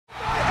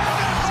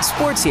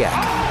Sports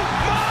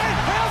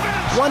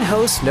Yak. One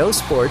host knows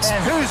sports.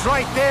 And who's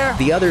right there?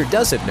 The other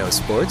doesn't know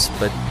sports,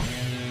 but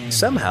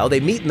somehow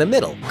they meet in the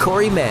middle.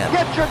 Corey Mann.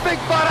 Get your big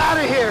butt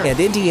out of here! And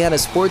Indiana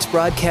Sports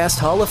Broadcast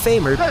Hall of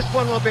Famer This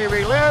one will be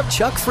relived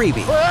Chuck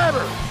Freeby.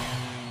 forever.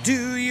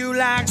 Do you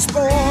like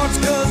sports?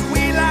 'Cause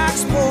we like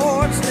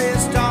sports.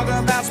 Let's talk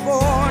about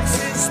sports.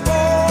 It's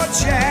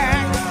Sports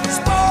Yak.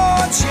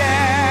 Sports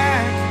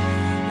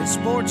Yak. It's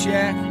Sports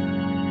Yak.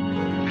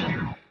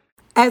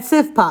 At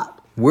Sif Pop.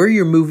 We're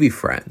your movie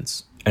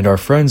friends. And our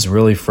friends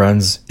really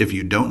friends. If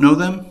you don't know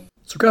them,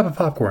 so grab a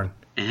popcorn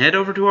and head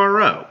over to our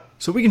row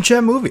so we can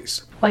chat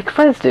movies. Like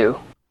friends do.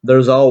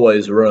 There's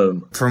always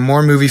room for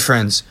more movie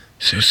friends.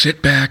 So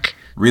sit back,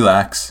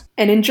 relax,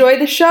 and enjoy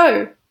the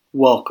show.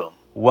 Welcome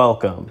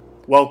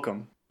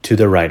to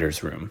the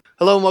Writer's Room.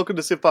 Hello and welcome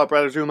to Sif Pop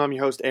Writer's Room. I'm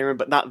your host Aaron,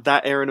 but not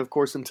that Aaron, of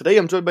course. And today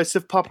I'm joined by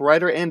Sif Pop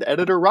writer and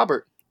editor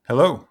Robert.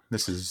 Hello,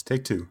 this is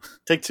Take Two.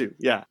 Take Two,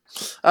 yeah.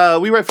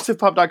 We write for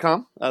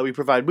SifPop.com. We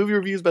provide movie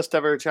reviews, best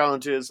ever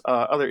challenges,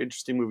 other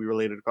interesting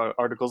movie-related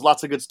articles.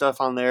 Lots of good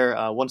stuff on there.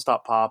 One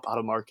Stop Pop, How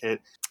to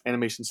Market,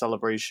 Animation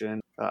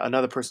Celebration,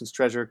 Another Person's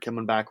Treasure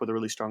coming back with a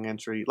really strong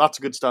entry. Lots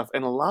of good stuff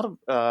and a lot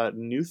of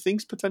new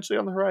things potentially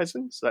on the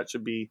horizon. So that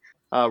should be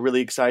really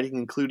exciting,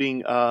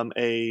 including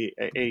a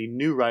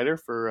new writer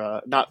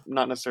for not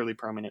necessarily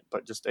permanent,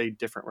 but just a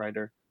different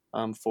writer.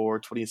 For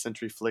 20th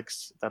Century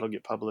Flicks that'll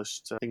get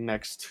published I think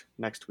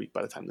next week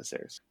by the time this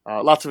airs.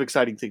 Lots of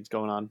exciting things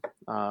going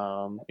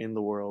on in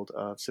the world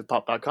of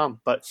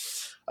SifPop.com. But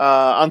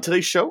on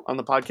today's show, on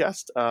the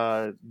podcast,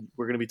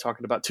 we're going to be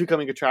talking about two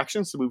coming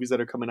attractions, the movies that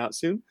are coming out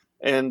soon.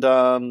 And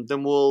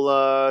then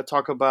we'll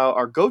talk about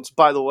our GOATs.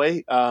 By the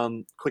way,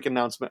 quick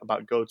announcement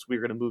about GOATs.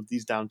 We're going to move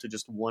these down to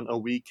just one a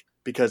week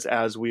because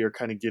as we are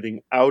kind of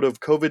getting out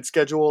of COVID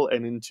schedule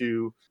and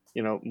into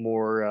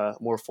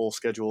more full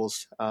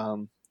schedules,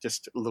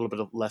 just a little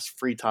bit of less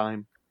free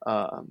time,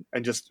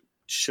 and just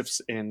shifts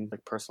in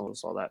like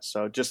personals, all that.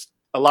 So just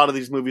a lot of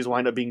these movies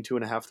wind up being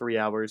 2.5, 3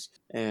 hours,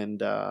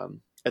 and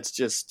it's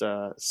just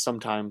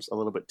sometimes a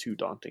little bit too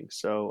daunting.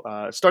 So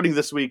starting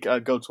this week,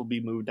 GOATs will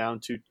be moved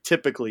down to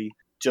typically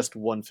just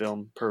one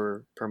film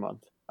per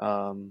month.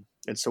 And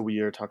so we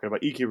are talking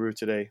about Ikiru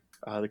today,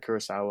 the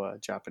Kurosawa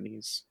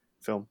Japanese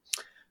film.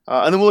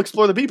 And then we'll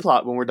explore the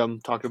B-plot when we're done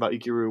talking about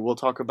Ikiru. We'll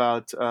talk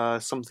about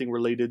something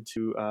related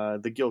to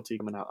The Guilty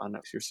coming out on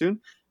next year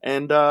soon.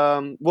 And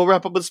we'll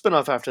wrap up with a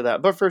spinoff after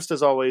that. But first,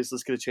 as always,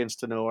 let's get a chance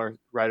to know our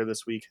writer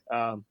this week.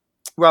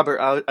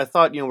 Robert, I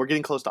thought, we're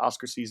getting close to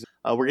Oscar season.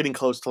 We're getting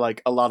close to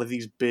like a lot of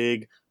these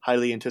big,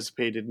 highly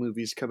anticipated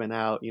movies coming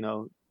out.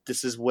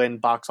 This is when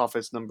box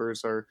office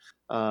numbers are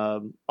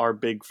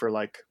big for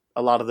like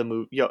a lot of the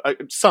movies.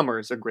 Summer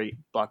is a great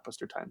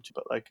blockbuster time too,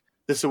 but like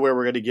this is where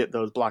we're going to get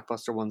those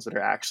blockbuster ones that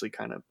are actually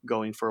kind of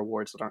going for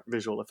awards that aren't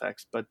visual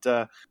effects. But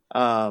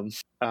I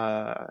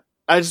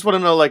just want to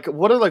know, like,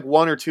 what are like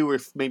one or two or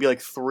maybe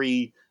like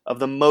three of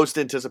the most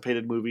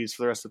anticipated movies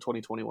for the rest of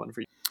 2021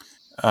 for you?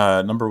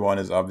 Number one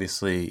is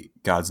obviously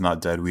God's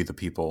Not Dead, We the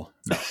People.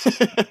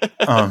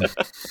 No.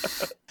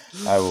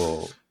 I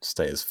will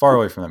stay as far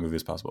away from that movie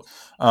as possible.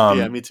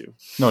 Yeah, me too.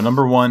 No,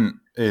 number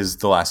one is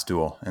The Last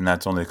Duel, and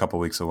that's only a couple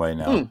weeks away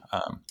now.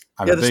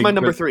 This is my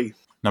number three.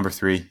 Number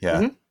three, yeah.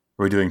 Mm-hmm.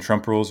 Are we doing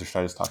Trump rules, or should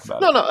I just talk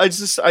about it? No.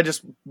 I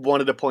just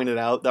wanted to point it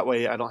out. That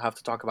way I don't have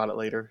to talk about it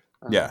later.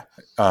 Yeah.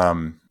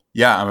 I'm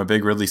a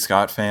big Ridley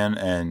Scott fan,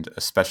 and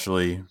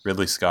especially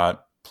Ridley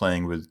Scott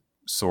playing with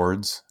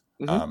swords.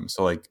 Mm-hmm.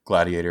 So like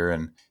Gladiator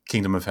and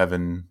Kingdom of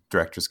Heaven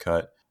director's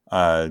cut.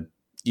 I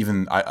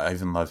even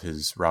love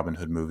his Robin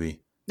Hood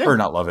movie. Yeah. Or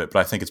not love it, but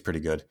I think it's pretty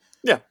good.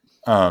 Yeah.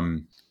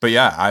 But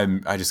yeah,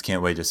 I just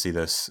can't wait to see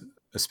this,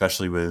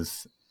 especially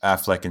with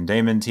Affleck and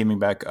Damon teaming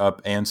back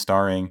up and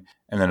starring,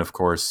 and then of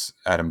course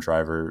Adam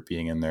Driver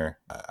being in there.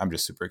 I'm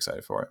just super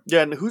excited for it.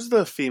 Yeah, and who's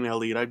the female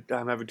lead?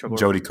 I'm having trouble.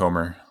 Jodie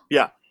Comer.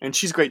 Yeah, and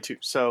she's great too.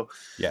 So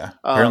yeah,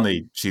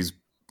 apparently she's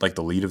like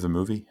the lead of the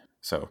movie.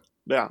 So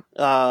yeah,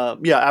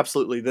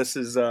 absolutely. This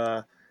is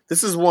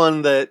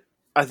one that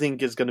I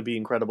think is going to be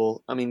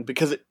incredible. I mean,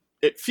 because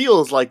it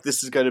feels like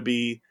this is going to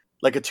be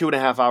like a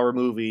 2.5 hour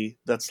movie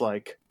that's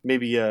like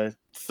maybe a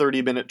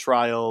 30-minute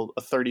trial,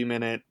 a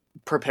 30-minute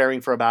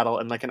preparing for a battle,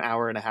 and like an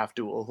hour and a half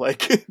duel.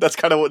 Like that's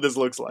kind of what this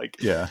looks like.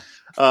 Yeah.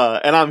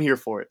 And I'm here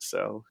for it.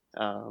 So,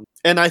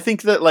 and I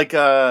think that like,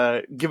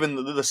 given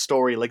the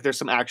story, like there's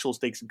some actual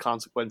stakes and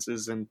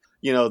consequences, and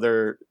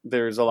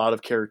there's a lot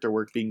of character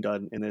work being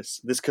done in this.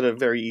 This could have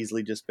very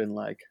easily just been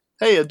like,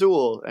 hey, a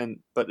duel,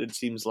 but it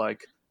seems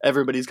like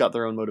everybody's got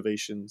their own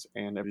motivations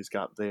and everybody's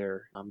got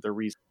their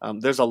reason.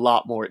 There's a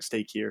lot more at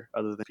stake here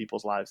other than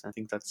people's lives. And I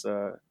think that's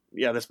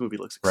this movie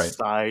looks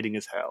exciting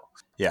as hell.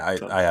 Yeah,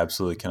 I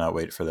absolutely cannot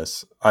wait for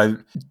this. I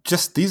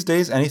just these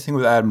days, anything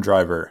with Adam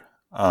Driver,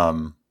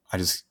 I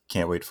just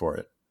can't wait for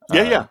it.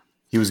 Yeah.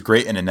 He was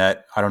great in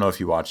Annette. I don't know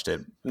if you watched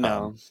it.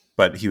 No.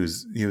 But he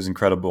was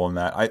incredible in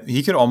that.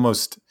 He could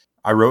almost,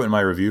 I wrote in my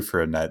review for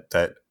Annette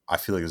that I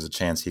feel like there's a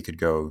chance he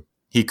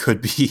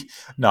could be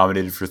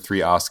nominated for 3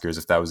 Oscars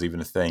if that was even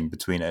a thing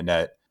between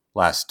Annette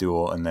Last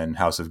Duel, and then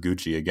House of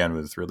Gucci again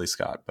with Ridley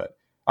Scott. But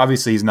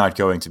obviously he's not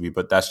going to be,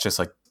 but that's just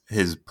like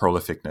his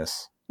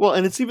prolificness. Well,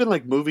 and it's even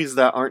like movies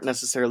that aren't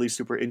necessarily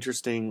super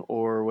interesting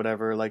or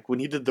whatever. Like when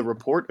he did The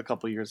Report a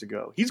couple years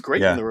ago, he's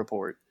great in The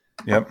Report.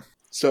 Yep.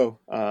 So,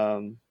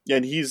 yeah,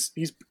 and he's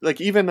like,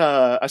 even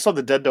I saw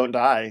The Dead Don't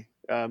Die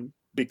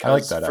because I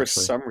like that, for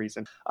actually. some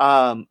reason.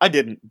 I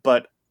didn't,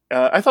 but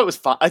I thought it was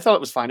fine. I thought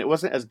it was fine. It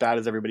wasn't as bad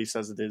as everybody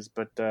says it is,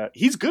 but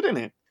he's good in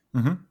it.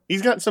 Mm-hmm.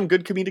 He's got some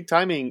good comedic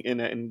timing in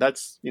it, and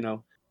that's, you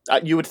know,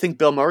 you would think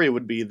Bill Murray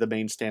would be the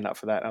main standout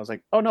for that. And I was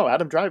like, oh no,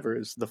 Adam Driver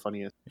is the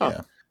funniest. Huh.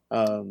 Yeah.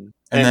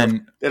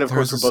 And of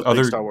course we're both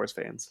big Star Wars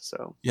fans.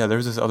 So yeah,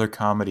 there's this other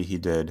comedy he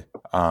did.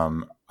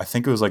 I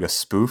think it was like a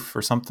spoof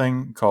or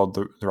something called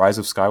The Rise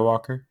of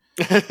Skywalker.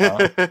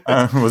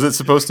 Was it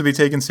supposed to be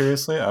taken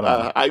seriously? I don't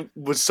know. I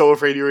was so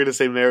afraid you were going to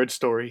say Marriage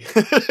Story.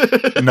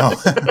 No.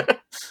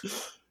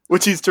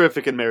 Which he's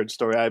terrific in Marriage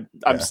Story.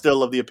 I'm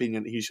still of the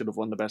opinion that he should have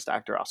won the Best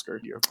Actor Oscar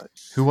here. But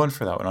who won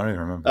for that one? I don't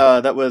even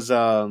remember. That was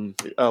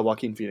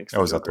Joaquin Phoenix.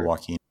 Oh, was that the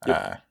Joaquin?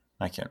 Yep.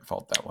 I can't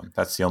fault that one.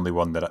 That's the only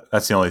one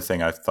that's the only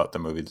thing I thought the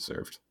movie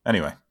deserved.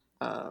 Anyway.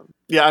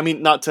 Yeah, I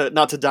mean, not to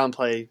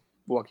downplay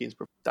Joaquin's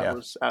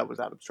performance. That was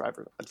Adam's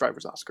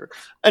driver's Oscar.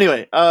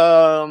 Anyway,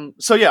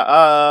 so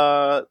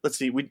yeah, let's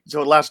see.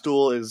 So Last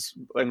Duel is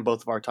in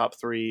both of our top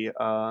three.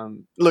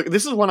 Look,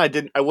 this is one I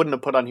wouldn't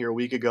have put on here a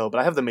week ago, but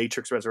I have The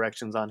Matrix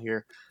Resurrections on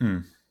here.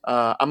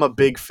 I'm a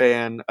big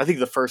fan. I think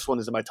the first one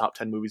is in my top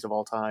 10 movies of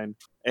all time,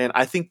 and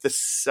I think the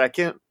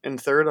second and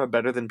third are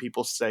better than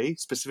people say.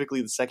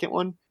 Specifically, the second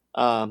one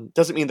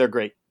doesn't mean they're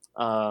great,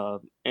 but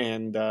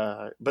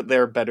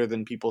they're better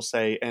than people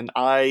say, and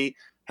I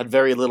had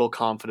very little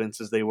confidence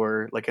as they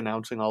were like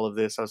announcing all of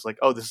this. I was like,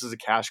 oh, this is a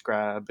cash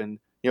grab. And,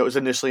 you know, it was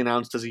initially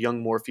announced as a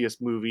young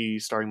Morpheus movie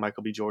starring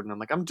Michael B. Jordan. I'm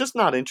like, I'm just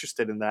not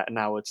interested in that. And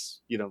now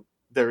it's, you know,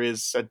 there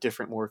is a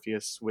different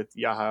Morpheus with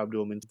Yahya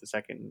Abdul-Mateen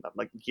II. I'm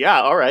like,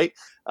 yeah, all right.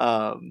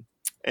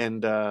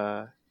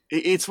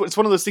 It's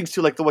one of those things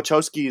too, like the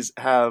Wachowskis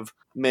have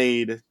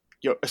made,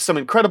 you know, some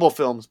incredible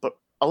films, but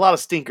a lot of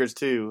stinkers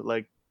too.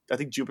 Like, I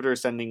think Jupiter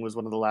Ascending was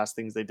one of the last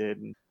things they did.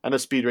 And I know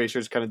Speed Racer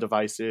is kind of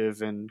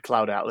divisive, and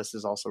Cloud Atlas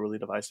is also really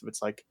divisive.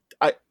 It's like,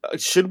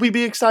 should we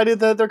be excited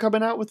that they're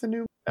coming out with the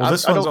new? Well,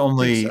 this one's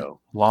only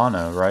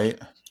Lana, right?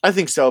 I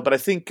think so, but I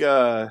think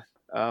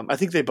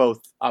they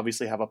both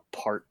obviously have a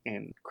part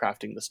in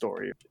crafting the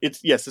story.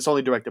 It's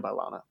only directed by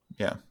Lana.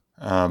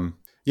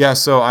 Yeah.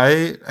 So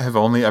I have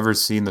only ever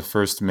seen the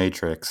first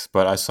Matrix,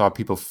 but I saw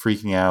people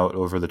freaking out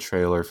over the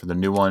trailer for the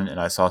new one, and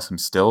I saw some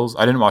stills.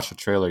 I didn't watch the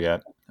trailer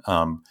yet.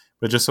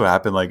 But it just so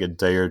happened like a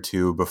day or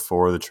two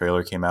before the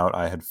trailer came out,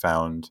 I had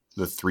found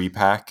the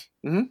 3-pack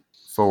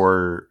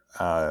for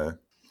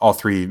all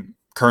three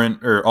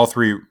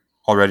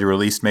already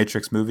released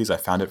Matrix movies. I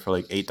found it for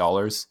like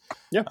 $8.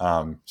 Yeah.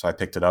 So I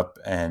picked it up,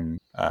 and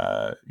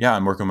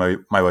I'm working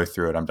my way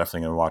through it. I'm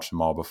definitely going to watch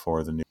them all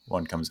before the new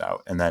one comes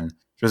out. And then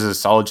there's a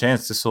solid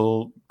chance this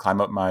will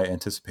climb up my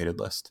anticipated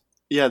list.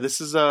 Yeah,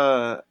 this is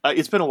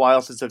it's been a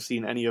while since I've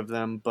seen any of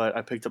them, but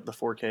I picked up the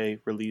 4K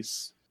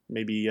release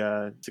maybe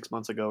 6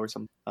 months ago or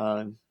something.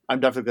 I'm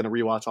definitely going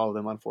to rewatch all of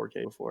them on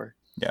 4K before.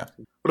 Yeah.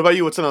 What about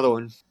you? What's another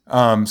one?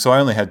 So I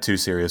only had two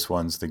serious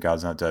ones. The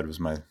God's Not Dead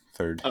was my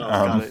third.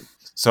 Got it.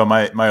 So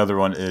my other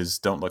one is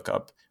Don't Look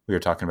Up. We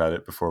were talking about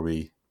it before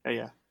we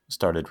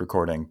started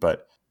recording,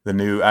 but the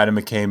new Adam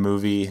McKay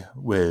movie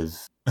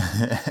with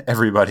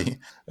everybody.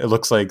 It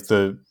looks like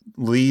the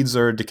leads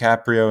are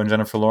DiCaprio and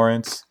Jennifer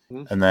Lawrence,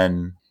 and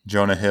then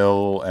Jonah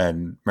Hill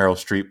and Meryl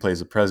Streep plays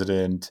the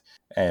president,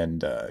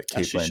 and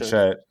Cate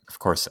Blanchett, of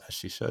course, as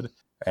she should,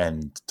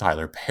 and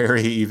Tyler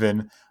Perry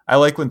even. I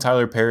like when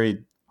Tyler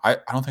Perry, I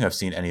don't think I've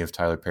seen any of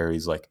Tyler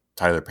Perry's like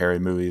Tyler Perry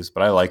movies,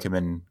 but I like him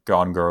in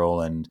Gone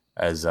Girl and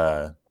as,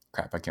 I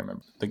can't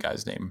remember the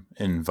guy's name,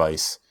 in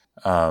Vice.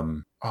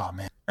 Oh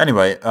man.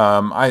 Anyway,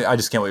 I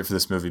just can't wait for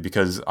this movie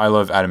because I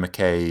love Adam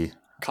McKay.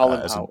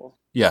 Colin Powell.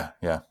 Yeah.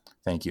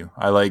 Thank you.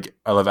 I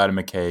love Adam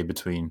McKay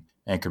between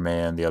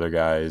Anchorman, The Other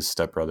Guys,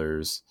 Step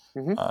Brothers.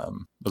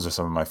 Those are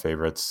some of my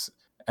favorites.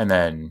 And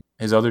then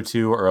his other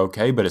two are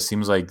okay, but it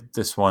seems like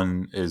this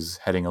one is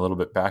heading a little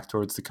bit back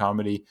towards the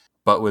comedy,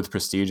 but with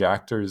prestige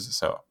actors.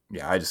 So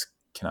yeah, I just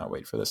cannot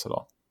wait for this at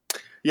all.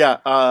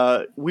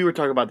 Yeah, we were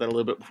talking about that a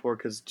little bit before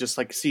because just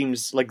like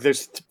seems like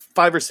there's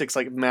 5 or 6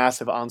 like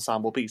massive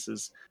ensemble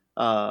pieces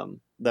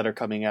that are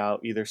coming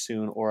out either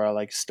soon or are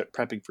like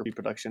prepping for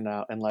pre-production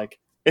now, and like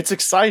it's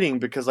exciting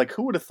because like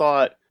who would have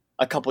thought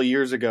a couple of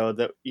years ago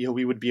that, you know,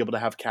 we would be able to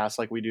have casts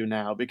like we do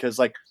now? Because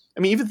like,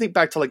 I mean, even think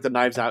back to like the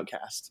Knives Out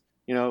cast,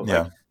 you know,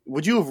 like,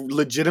 would you have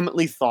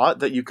legitimately thought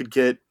that you could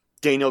get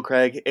Daniel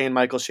Craig and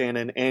Michael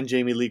Shannon and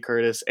Jamie Lee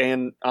Curtis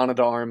and Ana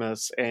de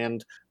Armas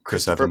and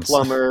Christopher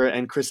Plummer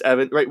and Chris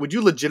Evans, right? Would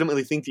you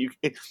legitimately think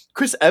that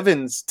Chris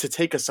Evans to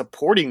take a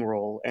supporting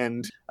role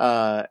and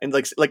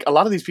like a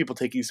lot of these people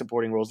taking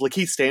supporting roles, like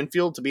Keith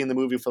Stanfield to be in the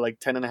movie for like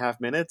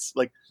 10.5 minutes,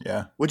 like,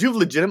 would you have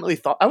legitimately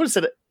thought? I would have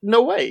said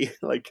no way,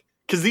 like,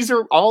 because these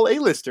are all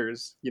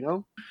A-listers, you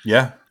know?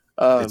 Yeah,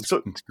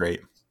 it's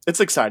great. it's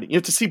exciting. You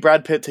have to see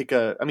Brad Pitt take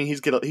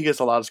he gets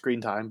a lot of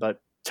screen time,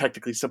 but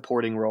technically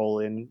supporting role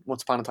in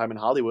Once Upon a Time in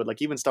Hollywood,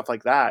 like even stuff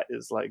like that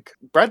is like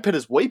Brad Pitt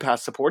is way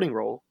past supporting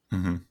role.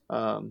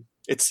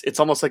 It's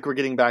almost like we're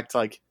getting back to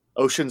like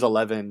Ocean's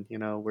 11,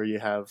 where you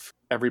have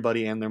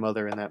everybody and their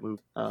mother in that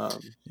movie.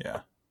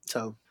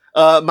 So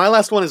my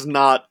last one is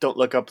not Don't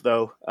Look Up,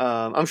 though.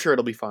 I'm sure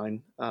it'll be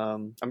fine.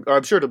 I'm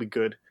sure it'll be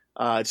good.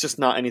 It's just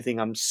not anything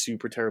I'm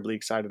super terribly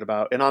excited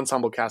about. An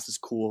ensemble cast is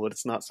cool, but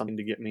it's not something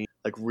to get me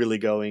like really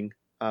going.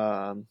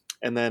 And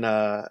then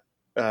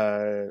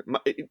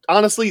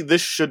honestly,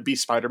 this should be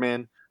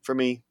Spider-Man for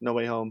me, No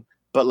Way Home.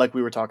 But like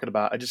we were talking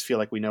about, I just feel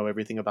like we know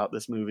everything about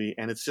this movie,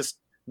 and it's just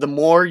the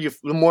more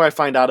I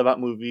find out about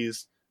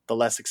movies, the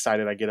less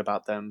excited I get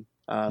about them.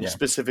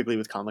 Specifically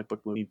with comic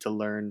book movies, to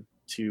learn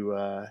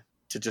to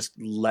just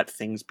let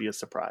things be a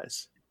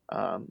surprise,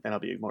 and I'll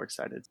be more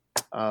excited.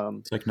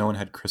 It's like no one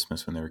had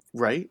Christmas when they were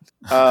right.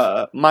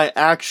 My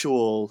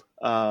actual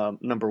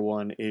number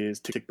one is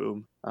Tick Tick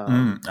Boom.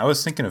 I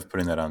was thinking of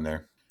putting that on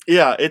there.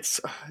 Yeah,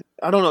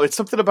 I don't know. It's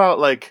something about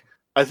like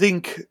I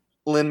think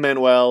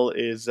Lin-Manuel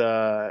is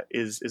a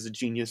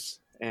genius.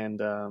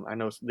 And I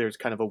know there's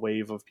kind of a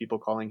wave of people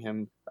calling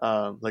him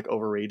like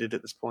overrated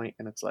at this point,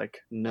 and it's like,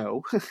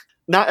 no,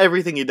 not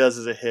everything he does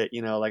is a hit.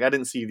 Like I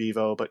didn't see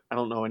Vivo, but I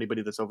don't know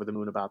anybody that's over the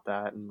moon about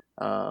that. And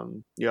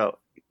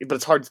but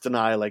it's hard to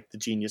deny like the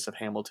genius of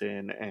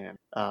Hamilton and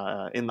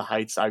In the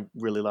Heights. I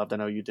really loved. I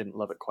know you didn't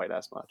love it quite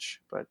as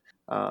much, but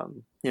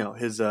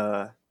his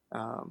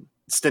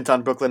stint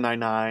on Brooklyn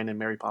Nine-Nine and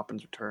Mary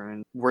Poppins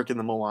Return, work in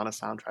the Moana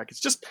soundtrack.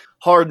 It's just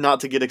hard not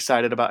to get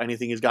excited about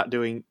anything he's got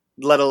doing,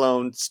 let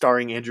alone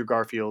starring Andrew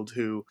Garfield,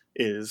 who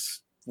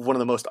is one of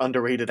the most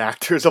underrated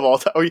actors of all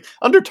time, or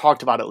under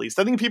talked about at least.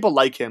 I think people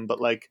like him,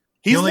 but like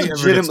he's only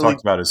ever gets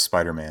talked about as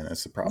Spider-Man.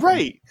 That's the problem,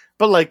 right?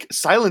 But like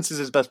Silence is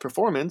his best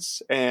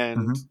performance,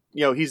 and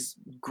he's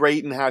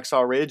great in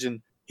Hacksaw Ridge, and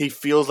he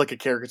feels like a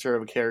caricature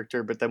of a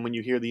character. But then when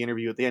you hear the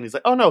interview at the end, he's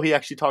like, "Oh no, he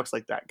actually talks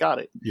like that." Got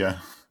it. Yeah.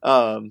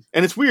 And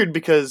it's weird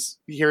because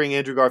hearing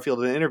Andrew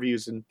Garfield in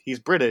interviews and he's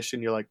British,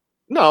 and you're like,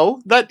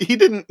 no, that he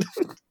didn't.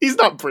 He's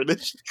not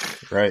British,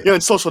 right? In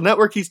Social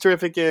Network, he's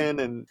terrific in,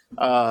 and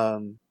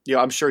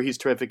I'm sure he's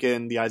terrific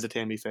in The Eyes of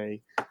Tammy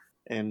Faye.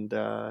 And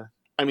I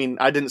mean,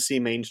 I didn't see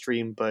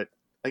Mainstream, but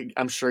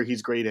I'm sure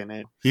he's great in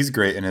it. He's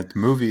great in it. The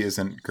movie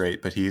isn't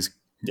great, but he's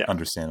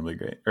understandably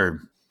great,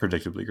 or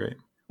predictably great.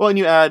 Well, and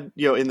you add,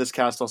 in this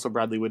cast also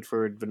Bradley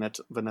Whitford,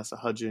 Vanessa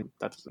Hudgens.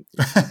 That doesn't.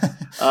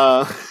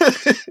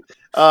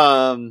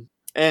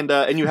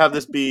 And you have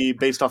this be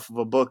based off of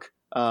a book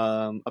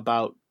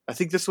about. I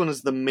think this one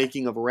is the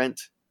making of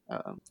Rent.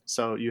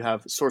 So you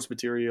have source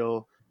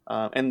material,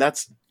 and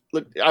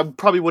I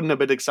probably wouldn't have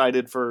been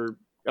excited for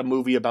a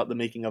movie about the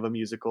making of a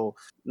musical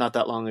not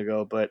that long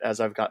ago. But as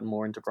I've gotten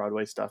more into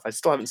Broadway stuff, I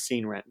still haven't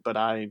seen Rent, but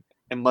I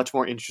am much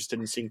more interested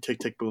in seeing Tick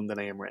Tick Boom than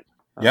I am Rent.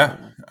 Yeah.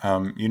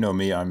 You know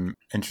me, I'm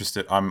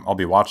interested. I'll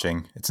be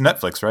watching. It's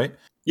Netflix, right?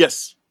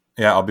 Yes.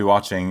 Yeah, I'll be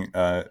watching,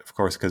 of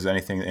course, because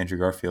anything that Andrew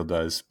Garfield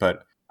does.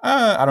 But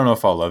I don't know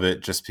if I'll love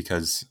it just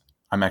because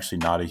I'm actually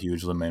not a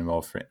huge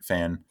Lin-Manuel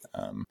fan.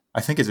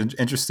 I think it's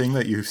interesting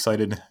that you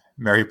cited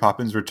Mary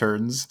Poppins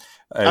Returns.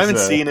 I haven't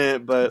seen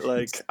it, but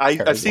like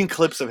I've seen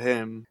clips of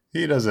him.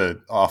 He does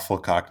an awful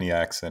Cockney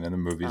accent, and the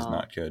movie's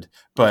not good.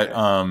 But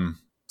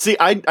see,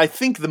 I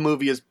think the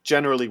movie is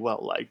generally well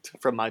liked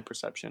from my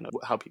perception of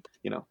how people,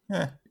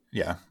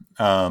 Yeah.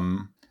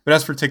 But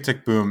as for Tick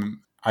Tick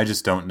Boom, I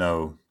just don't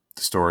know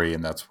the story,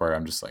 and that's where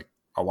I'm just like,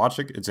 I'll watch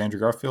it. It's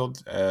Andrew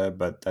Garfield,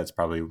 but that's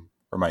probably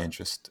where my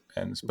interest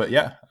ends. But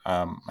yeah,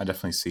 I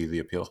definitely see the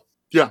appeal.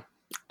 Yeah,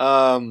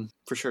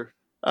 for sure.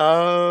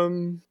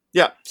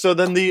 Yeah, so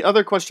then the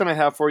other question I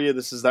have for you,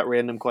 this is that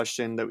random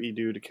question that we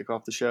do to kick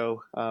off the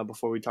show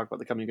before we talk about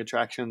the coming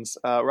attractions.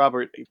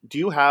 Robert, do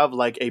you have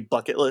like a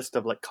bucket list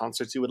of like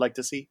concerts you would like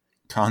to see?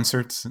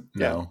 Concerts?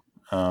 No.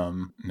 Yeah.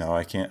 No,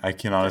 I can't. I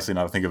can honestly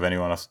not think of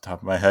anyone off the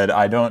top of my head.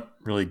 I don't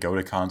really go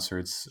to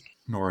concerts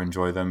nor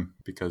enjoy them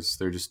because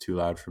they're just too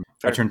loud for me.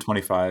 Fair. I turned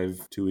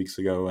 25 2 weeks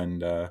ago,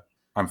 and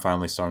I'm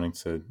finally starting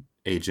to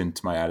age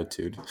into my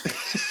attitude.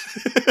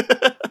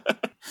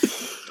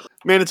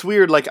 Man, it's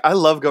weird. Like, I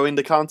love going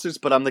to concerts,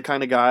 but I'm the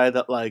kind of guy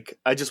that like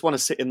I just want to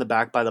sit in the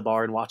back by the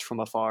bar and watch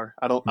from afar.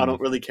 I don't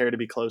really care to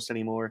be close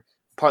anymore.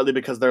 Partly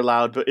because they're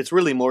loud, but it's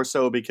really more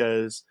so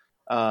because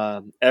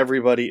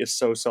everybody is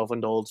so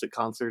self-indulged at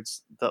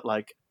concerts that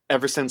like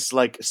ever since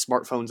like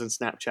smartphones and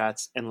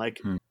Snapchats and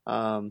like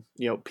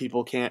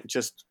people can't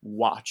just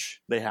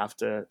watch. They have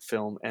to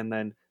film, and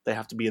then they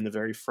have to be in the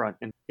very front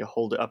and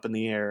hold it up in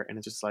the air, and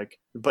it's just like,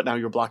 but now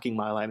you're blocking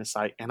my line of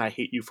sight and I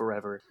hate you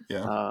forever.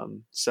 Yeah.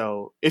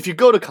 So if you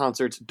go to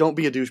concerts, don't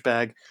be a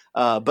douchebag.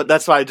 But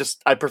that's why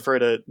I prefer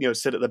to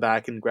sit at the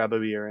back and grab a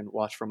beer and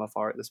watch from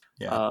afar at this.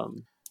 Yeah.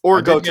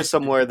 Or go to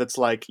somewhere that's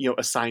like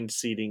assigned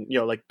seating.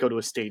 Like go to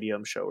a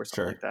stadium show or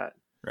something like that.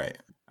 Right.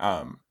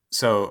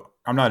 So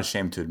I'm not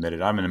ashamed to admit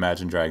it. I'm an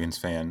Imagine Dragons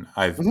fan.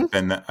 I've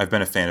been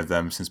a fan of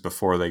them since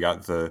before they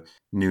got the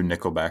new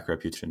Nickelback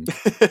reputation.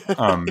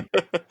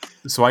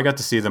 So I got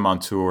to see them on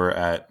tour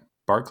at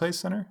Barclays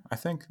Center, I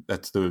think.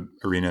 That's the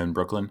arena in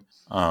Brooklyn.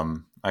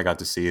 I got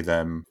to see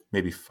them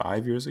maybe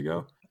 5 years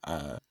ago.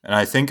 And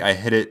I think I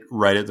hit it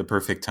right at the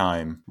perfect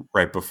time,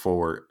 right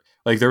before.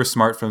 Like, there were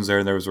smartphones there,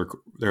 and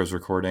there was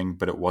recording,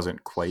 but it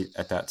wasn't quite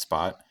at that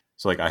spot.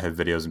 So, like, I have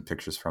videos and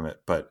pictures from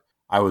it, but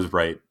I was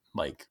right,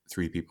 like,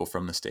 3 people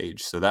from the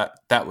stage. So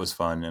that was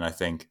fun, and I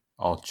think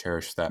I'll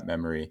cherish that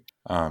memory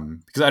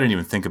because I didn't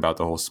even think about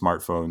the whole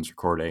smartphones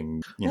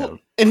recording, you know.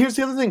 And here's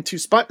the other thing, too.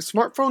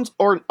 Smartphones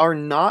are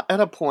not at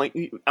a point,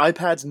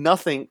 iPads,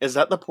 nothing is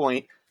at the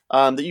point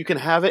that you can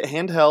have it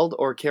handheld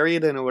or carry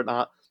it in or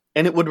whatnot,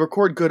 and it would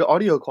record good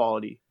audio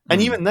quality.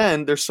 And even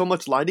then, there's so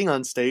much lighting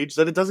on stage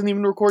that it doesn't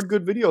even record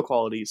good video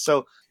quality.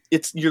 So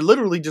you're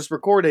literally just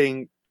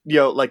recording, you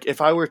know, like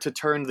if I were to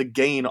turn the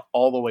gain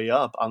all the way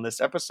up on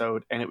this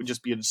episode and it would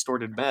just be a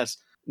distorted mess,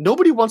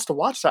 nobody wants to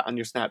watch that on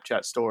your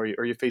Snapchat story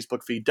or your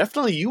Facebook feed.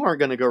 Definitely you aren't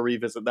going to go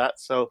revisit that.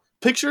 So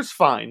pictures,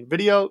 fine.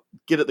 Video,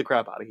 get it the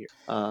crap out of here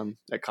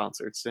at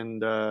concerts.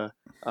 And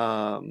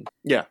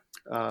yeah.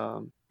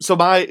 So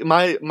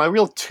my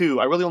real 2,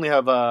 I really only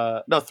have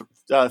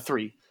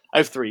three. I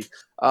have 3.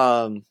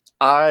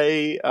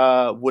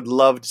 I would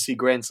love to see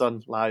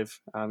Grandson live.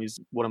 He's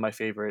one of my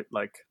favorite.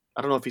 Like,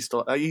 I don't know if he's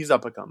still. He's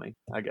up and coming,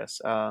 I guess.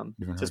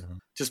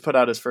 Just put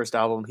out his first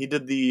album. He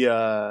did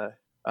the.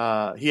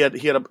 He had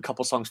a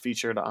couple songs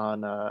featured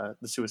on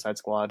the Suicide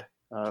Squad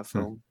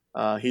film.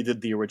 He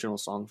did the original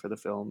song for the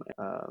film.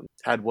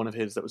 Had one of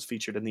his that was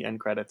featured in the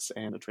end credits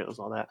and the trailers,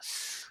 all that.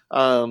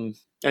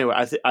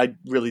 Anyway, I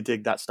really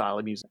dig that style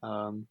of music.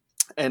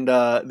 And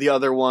the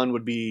other one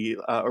would be,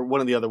 or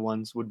one of the other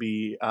ones would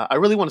be, I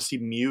really want to see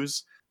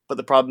Muse, but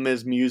the problem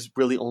is Muse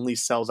really only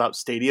sells out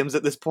stadiums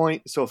at this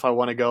point. So if I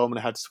want to go, I'm going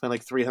to have to spend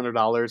like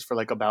 $300 for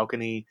like a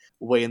balcony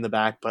way in the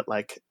back. But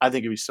like, I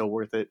think it'd be so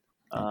worth it.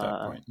 At that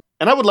point.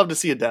 And I would love to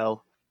see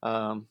Adele,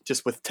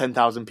 just with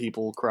 10,000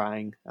 people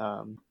crying.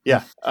 I'm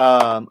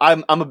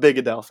a big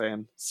Adele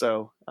fan,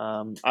 so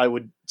I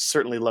would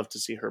certainly love to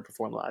see her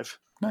perform live.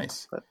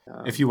 Nice. But,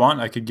 if you want,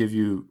 I could give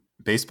you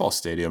baseball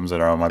stadiums that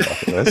are on my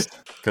bucket list.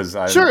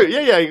 Sure,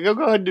 yeah,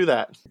 go ahead and do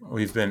that.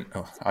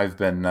 I've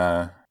been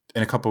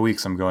in a couple of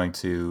weeks. I'm going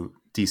to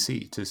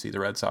DC to see the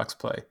Red Sox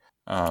play.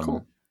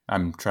 Cool.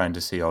 I'm trying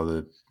to see all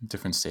the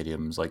different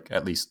stadiums, like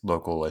at least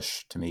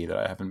local-ish to me, that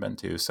I haven't been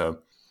to. So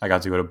I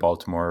got to go to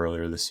Baltimore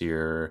earlier this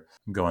year.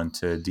 I'm going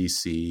to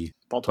DC.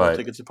 Baltimore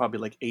tickets are probably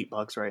like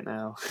 $8 right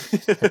now.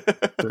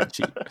 They're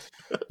cheap.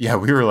 Yeah,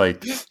 we were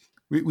like,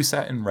 we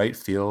sat in right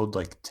field,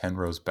 like 10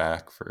 rows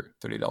back for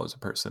 $30 a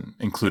person,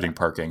 including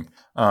parking.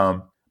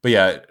 But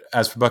yeah,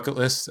 as for bucket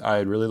lists,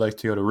 I'd really like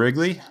to go to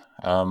Wrigley.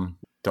 Don't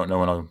know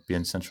when I'll be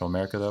in Central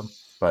America though.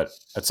 But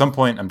at some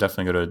point, I'm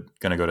definitely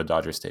going to go to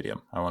Dodger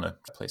Stadium. I want to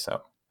place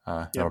out.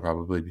 That'll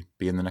probably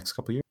be in the next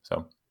couple of years.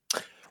 So.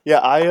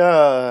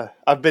 Yeah,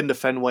 I've been to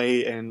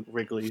Fenway and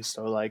Wrigley,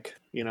 so like,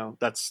 you know,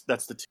 that's the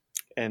two.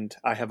 And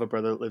I have a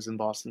brother that lives in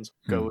Boston, so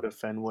I go to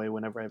Fenway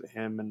whenever I have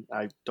him, and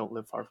I don't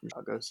live far from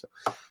Chicago. So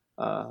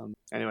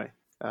anyway,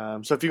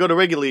 so if you go to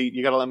Wrigley,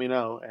 you got to let me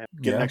know and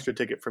get an extra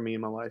ticket for me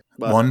and my wife.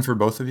 But, one for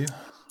both of you?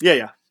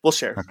 Yeah, we'll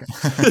share. Okay.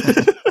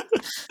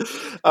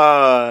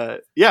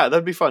 Yeah,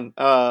 that'd be fun.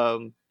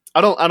 I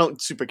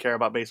don't super care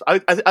about baseball.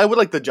 I would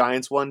like the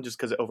Giants one just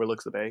because it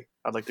overlooks the bay.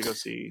 I'd like to go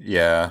see.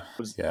 Yeah.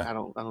 I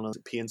don't know.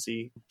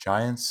 PNC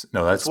Giants?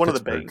 No, that's one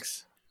Pittsburgh. of the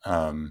banks.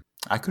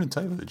 I couldn't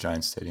tell you what the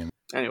Giants stadium.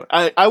 Anyway,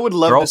 I would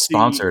love. They're all to see...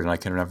 sponsored, and I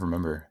can never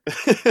remember.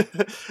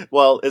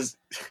 Well,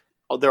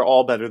 they're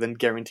all better than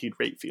Guaranteed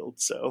Rate Field,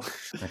 so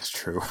that's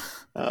true.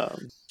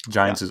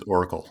 Giants is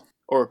Oracle.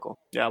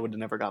 Yeah, I would have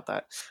never got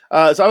that.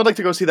 So I would like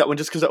to go see that one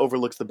just because it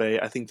overlooks the bay.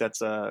 I think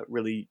that's a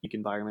really unique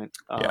environment.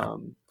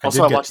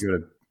 Also,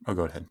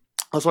 go ahead.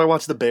 Also, I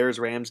watched the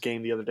Bears-Rams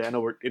game the other day. I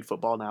know we're in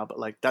football now, but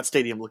like that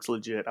stadium looks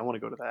legit. I want to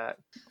go to that.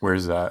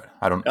 Where's that?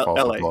 I don't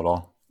follow football at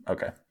all.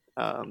 Okay.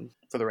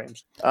 For the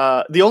Rams.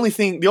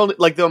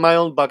 My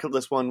own bucket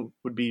list one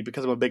would be,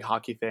 because I'm a big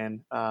hockey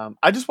fan.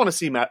 I just want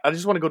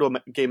to go to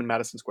a game in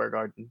Madison Square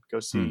Garden. Go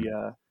see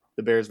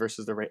the Bears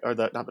versus the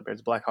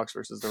Blackhawks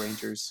versus the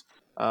Rangers.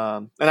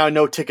 And I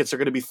know tickets are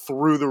going to be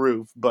through the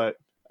roof, but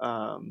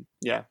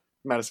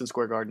Madison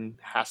Square Garden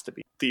has to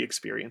be the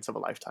experience of a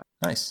lifetime.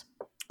 Nice.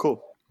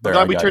 Cool. I'm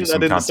glad we turned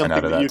that into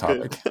something that you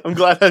topic. could. I'm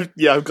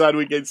glad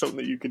we gave something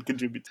that you could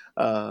contribute.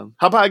 How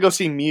about I go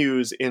see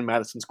Muse in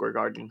Madison Square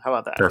Garden? How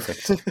about that?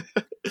 Perfect.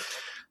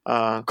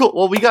 Cool.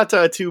 Well, we got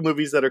 2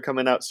 movies that are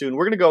coming out soon.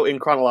 We're going to go in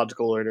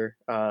chronological order,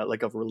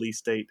 like of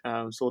release date.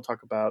 So we'll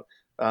talk about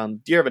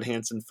Dear Evan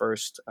Hansen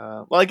first.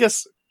 Well, I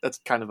guess that's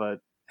kind of a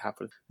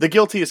half of it. The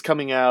Guilty is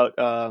coming out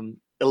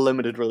a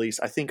limited release,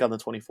 I think, on the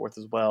 24th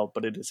as well,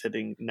 but it is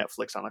hitting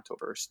Netflix on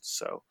October 1st.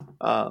 So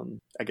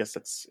I guess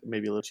that's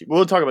maybe a little cheap.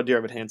 We'll talk about Dear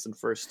Evan Hansen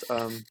first.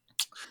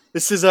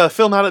 This is a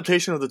film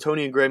adaptation of the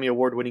Tony and Grammy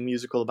award-winning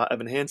musical about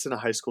Evan Hansen, a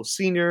high school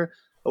senior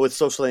with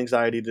social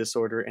anxiety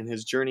disorder, and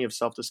his journey of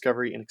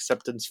self-discovery and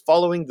acceptance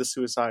following the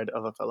suicide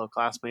of a fellow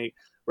classmate.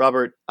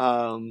 Robert,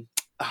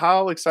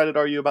 how excited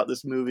are you about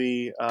this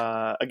movie?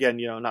 Again,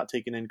 not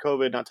taking in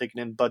COVID, not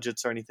taking in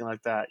budgets or anything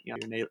like that. You're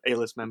an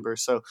A-list member,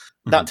 so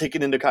not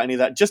taking into account any of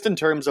that. Just in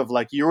terms of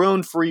like your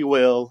own free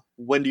will,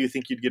 when do you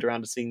think you'd get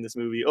around to seeing this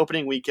movie?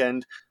 Opening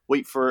weekend,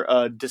 wait for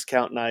a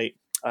discount night,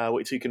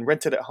 wait till you can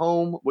rent it at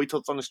home, wait till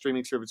it's on a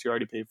streaming service you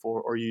already paid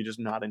for, or are you just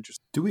not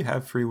interested? Do we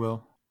have free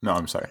will? No,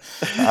 I'm sorry.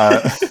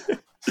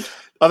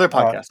 Other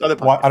podcasts.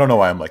 I don't know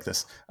why I'm like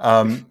this.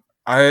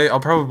 I'll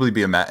probably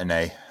be a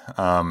matinee.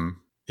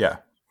 Yeah,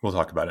 we'll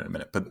talk about it in a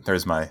minute. But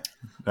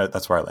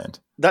that's where I land.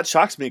 That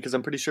shocks me because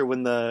I'm pretty sure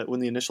when the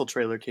initial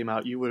trailer came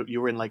out, you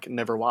were in like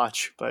never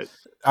watch. But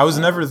I was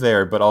never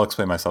there. But I'll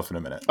explain myself in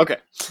a minute. Okay,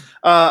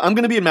 I'm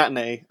gonna be a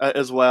matinee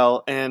as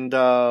well. And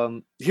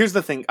here's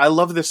the thing: I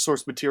love this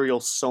source material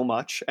so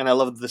much, and I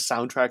love the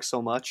soundtrack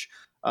so much.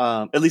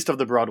 At least of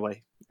the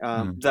Broadway.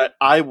 That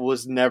I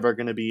was never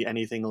going to be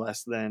anything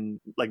less than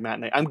like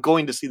matinee. I'm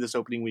going to see this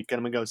opening weekend.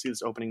 I'm going to go see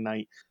this opening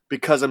night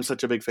because I'm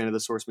such a big fan of the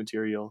source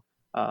material.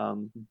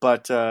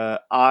 But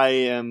I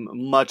am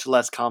much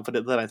less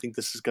confident that I think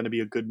this is going to be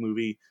a good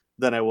movie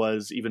than I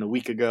was even a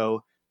week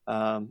ago.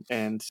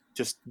 And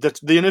just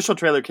the initial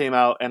trailer came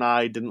out and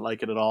I didn't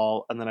like it at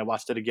all. And then I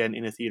watched it again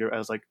in a theater. I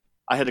was like,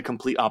 I had a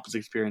complete opposite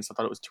experience. I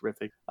thought it was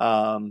terrific.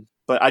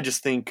 But I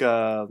just think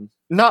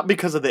not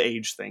because of the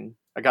age thing.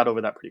 I got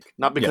over that pretty quick.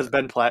 Not because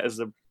Ben Platt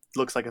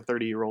looks like a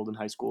 30-year-old in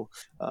high school.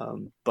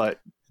 But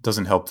it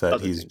doesn't help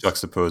that he's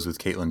juxtaposed with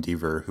Caitlin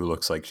Dever, who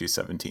looks like she's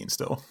 17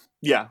 still.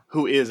 Yeah,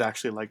 who is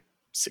actually like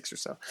 6 or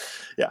so.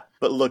 Yeah,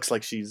 but looks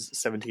like she's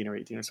 17 or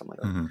 18 or something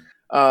like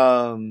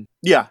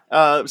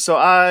that. So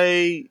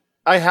I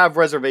have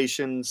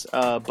reservations,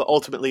 but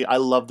ultimately I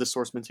love the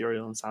source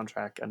material and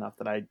soundtrack enough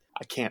that I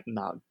can't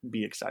not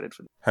be excited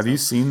for them. Have you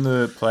seen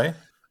the play?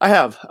 I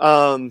have.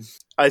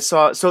 I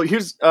saw. So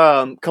here's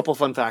a couple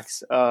fun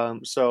facts.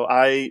 So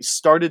I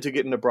started to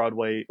get into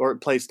Broadway or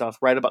play stuff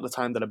right about the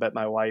time that I met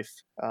my wife,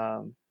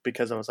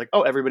 because I was like,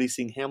 oh, everybody's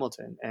seeing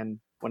Hamilton. And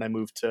when I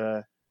moved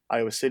to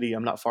Iowa City,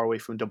 I'm not far away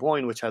from Des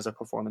Moines, which has a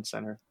performance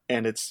center,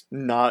 and it's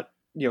not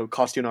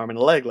cost you an arm and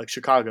a leg like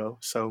Chicago.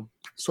 So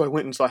I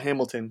went and saw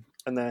Hamilton.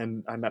 And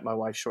then I met my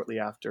wife shortly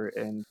after,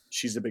 and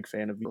she's a big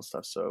fan of musical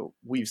stuff. So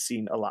we've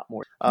seen a lot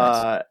more.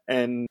 Nice.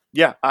 And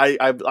yeah,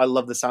 I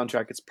love the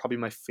soundtrack. It's probably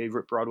my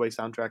favorite Broadway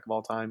soundtrack of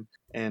all time.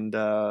 And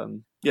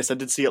yes, I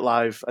did see it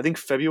live, I think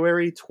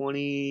February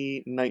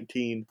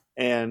 2019.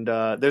 And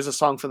there's a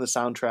song from the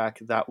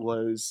soundtrack that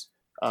was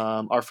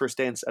our first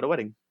dance at our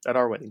wedding.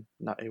 Our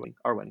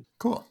wedding.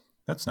 Cool.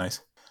 That's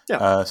nice.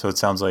 Yeah. So it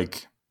sounds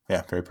like,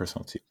 very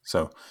personal to you.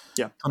 So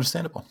yeah,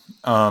 understandable.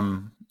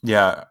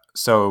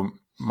 So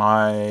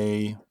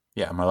my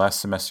last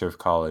semester of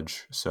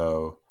college,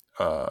 so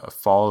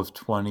fall of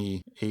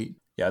 2018.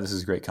 Yeah, this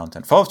is great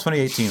content. Fall of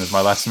 2018 was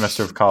my last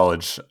semester of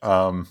college.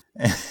 Love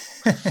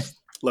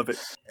it.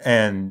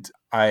 And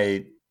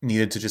I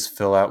needed to just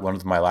fill out one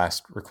of my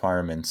last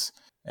requirements,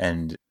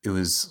 and it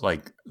was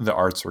like the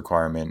arts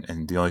requirement,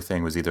 and the only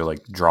thing was either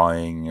like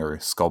drawing or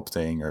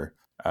sculpting or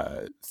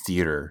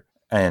theater.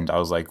 And I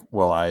was like,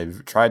 well,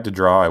 I've tried to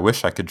draw. I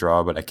wish I could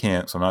draw, but I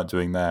can't, so I'm not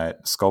doing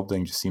that.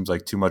 Sculpting just seems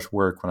like too much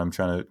work when I'm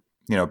trying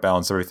to,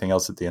 balance everything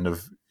else at the end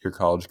of your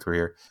college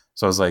career.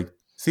 So I was like,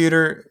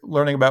 theater,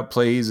 learning about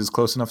plays is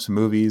close enough to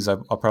movies. I'll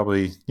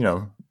probably,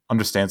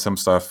 understand some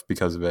stuff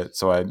because of it.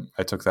 So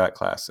I took that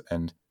class,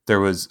 and there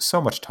was so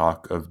much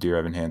talk of Dear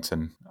Evan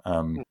Hansen.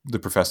 The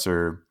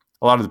professor,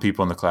 a lot of the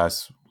people in the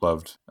class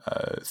loved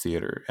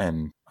theater,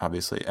 and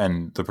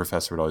the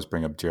professor would always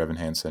bring up Dear Evan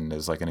Hansen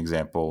as like an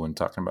example when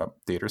talking about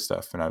theater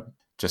stuff, and I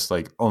just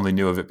like only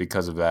knew of it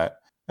because of that.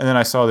 And then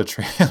I saw the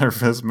trailer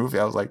for this movie.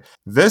 I was like,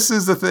 this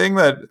is the thing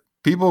that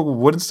people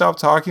wouldn't stop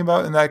talking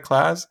about in that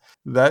class.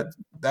 That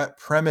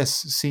premise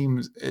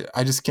seems,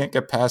 I just can't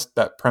get past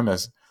that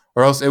premise,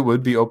 or else it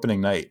would be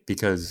opening night,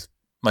 because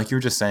like you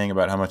were just saying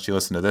about how much you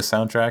listen to this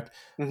soundtrack,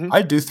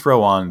 I do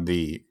throw on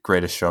the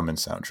Greatest Showman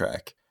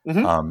soundtrack.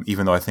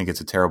 Even though I think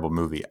it's a terrible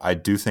movie, I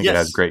do think it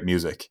has great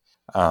music.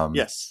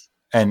 Yes.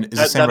 And it's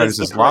the same writers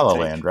as La La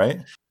Land,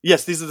 right?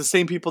 Yes, these are the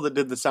same people that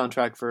did the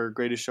soundtrack for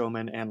Greatest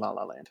Showman and La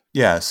La Land.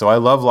 Yeah, so I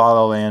love La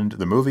La Land,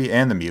 the movie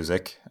and the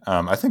music.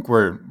 I think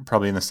we're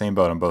probably in the same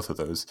boat on both of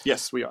those.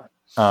 Yes, we are.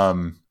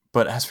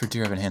 But as for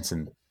Dear Evan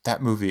Hansen,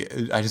 that movie,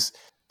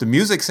 the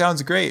music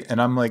sounds great,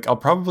 and I'm like, I'll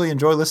probably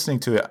enjoy listening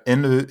to it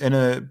in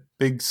a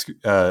big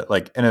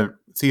in a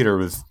theater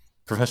with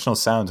professional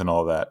sound and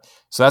all that.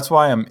 So that's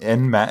why I'm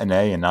in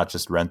matinee and not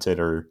just rented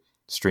or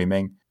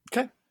streaming.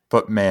 Okay.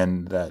 But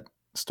man, that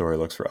story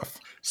looks rough.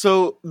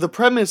 So the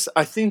premise,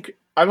 I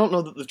don't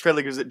know that the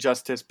trailer gives it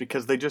justice,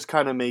 because they just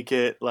kind of make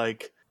it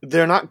like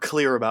they're not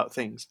clear about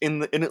things.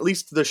 In at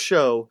least the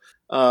show,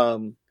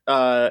 Evan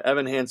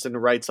Hansen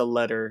writes a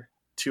letter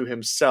to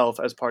himself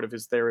as part of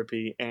his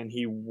therapy, and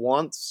he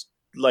wants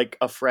like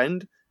a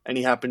friend, and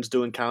he happens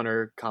to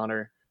encounter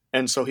Connor.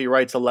 And so he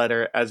writes a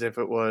letter as if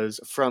it was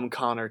from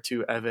Connor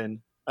to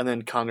Evan, and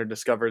then Connor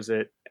discovers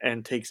it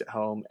and takes it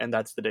home, and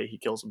that's the day he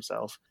kills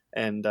himself.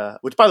 And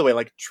which, by the way,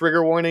 like,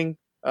 trigger warning,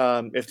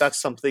 if that's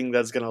something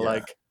that's gonna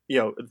like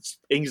it's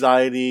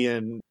anxiety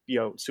and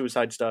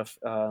suicide stuff,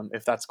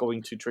 if that's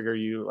going to trigger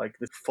you, like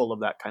it's full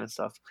of that kind of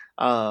stuff.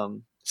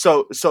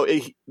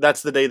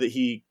 That's the day that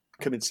he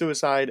commits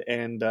suicide,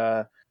 and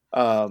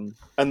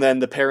then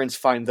the parents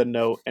find the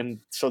note, and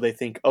so they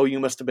think, oh, you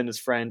must have been his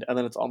friend, and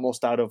then it's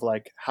almost out of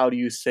like, how do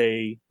you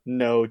say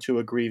no to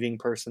a grieving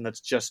person that's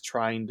just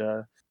trying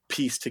to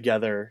piece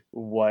together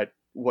what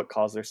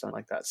caused their son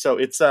like that. So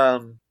it's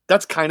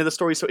that's kind of the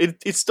story. So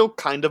it's still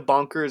kind of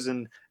bonkers,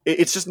 and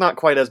it's just not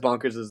quite as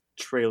bonkers as the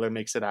trailer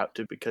makes it out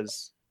to,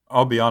 because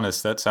I'll be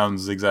honest, that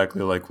sounds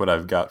exactly like what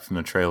I've got from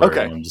the trailer.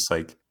 Okay. And I'm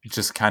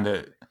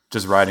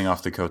just riding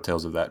off the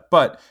coattails of that.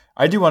 But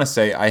I do want to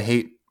say, I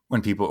hate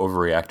when people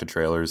overreact to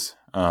trailers,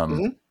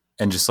 and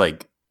just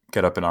like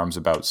get up in arms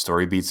about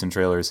story beats in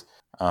trailers.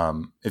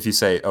 If you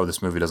say, oh,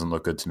 this movie doesn't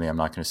look good to me, I'm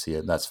not going to see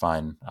it, that's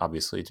fine.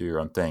 Obviously, do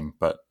your own thing.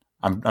 But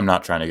I'm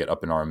not trying to get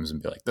up in arms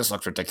and be like, this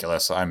looks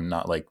ridiculous. I'm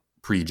not like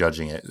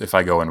prejudging it. If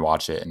I go and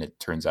watch it and it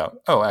turns out,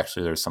 oh,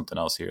 actually there's something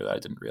else here that I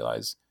didn't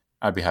realize,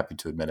 I'd be happy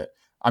to admit it.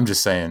 I'm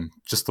just saying,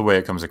 just the way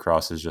it comes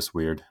across is just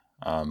weird.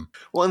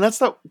 Well, and that's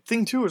the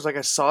thing too, is like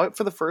I saw it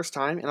for the first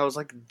time and I was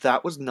like,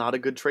 that was not a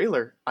good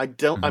trailer.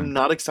 I'm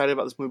not excited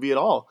about this movie at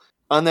all.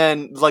 And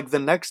then like the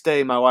next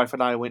day, my wife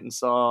and I went and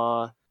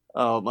saw,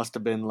 it must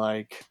have been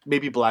like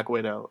maybe Black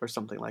Widow or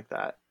something like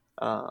that.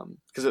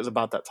 Because it was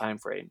about that time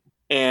frame.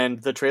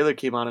 And the trailer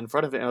came on in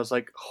front of it, and I was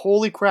like,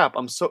 "Holy crap!"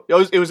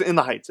 It was In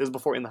the Heights. It was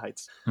before In the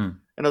Heights, and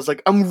I was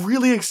like, "I'm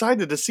really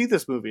excited to see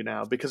this movie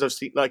now," because I've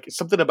seen like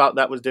something about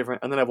that was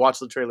different. And then I've watched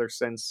the trailer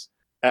since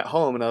at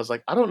home, and I was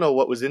like, "I don't know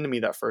what was into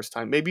me that first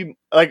time. Maybe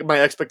like my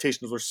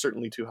expectations were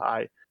certainly too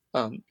high."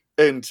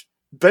 And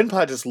Ben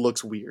Platt just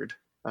looks weird.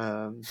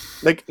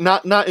 Like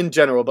not in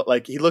general, but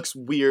like he looks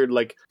weird.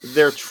 Like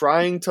they're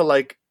trying to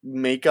like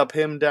make up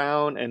him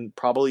down and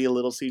probably a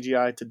little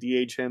CGI to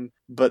de-age him,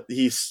 but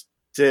he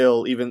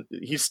still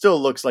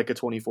looks like a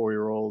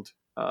 24-year-old.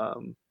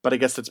 But I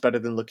guess it's better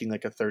than looking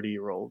like a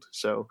 30-year-old.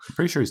 So I'm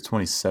pretty sure he's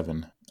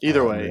 27.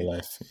 Either way, in real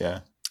life. Yeah.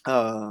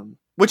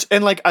 Which,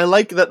 and like I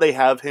like that they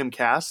have him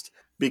cast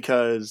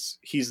because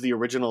he's the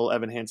original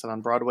Evan Hansen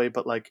on Broadway,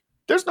 but like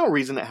there's no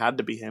reason it had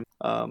to be him.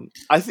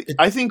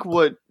 I think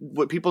what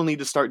people need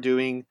to start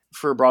doing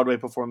for Broadway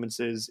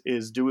performances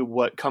is do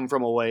what Come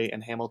From Away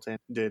and Hamilton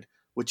did,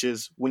 which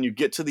is when you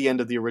get to the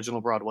end of the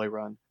original Broadway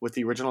run with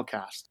the original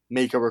cast,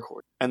 make a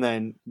record and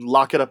then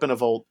lock it up in a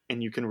vault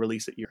and you can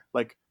release it here.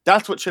 Like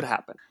that's what should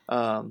happen.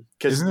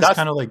 Isn't this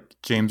kind of like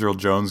James Earl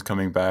Jones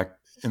coming back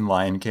in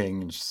Lion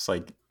King and just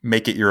like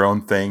make it your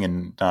own thing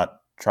and not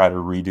try to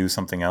redo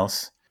something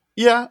else?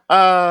 Yeah.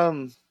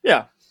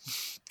 Yeah,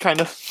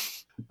 kind of.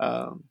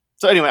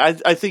 So anyway,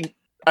 I think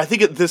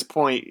at this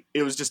point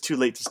it was just too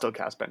late to still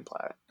cast Ben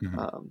Platt.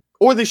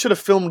 Or they should have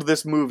filmed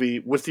this movie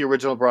with the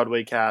original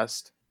Broadway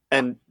cast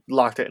and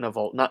locked it in a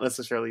vault, not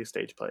necessarily a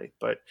stage play,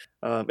 but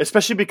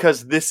especially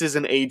because this is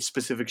an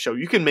age-specific show.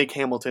 You can make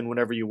Hamilton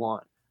whenever you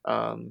want,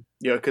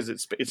 because it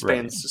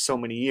spans so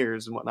many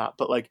years and whatnot.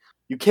 But like,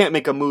 you can't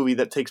make a movie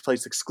that takes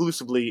place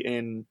exclusively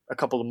in a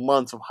couple of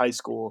months of high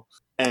school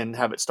and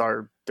have it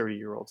star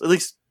 30-year-olds. At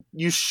least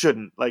you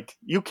shouldn't. Like,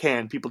 you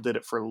can. People did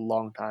it for a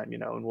long time,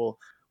 and we'll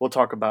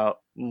talk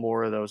about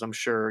more of those, I'm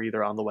sure,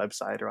 either on the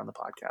website or on the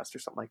podcast or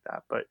something like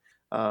that. But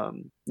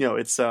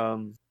it's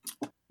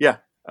yeah.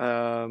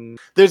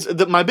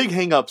 My big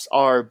hangups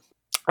are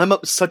I'm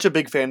such a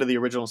big fan of the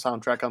original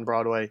soundtrack on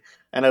Broadway,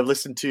 and I've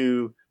listened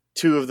to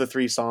 2 of the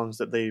 3 songs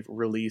that they've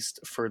released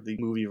for the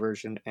movie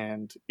version,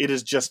 and it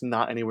is just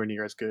not anywhere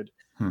near as good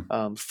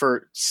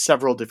for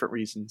several different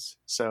reasons.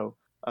 So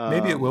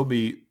maybe it will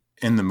be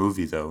in the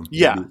movie though.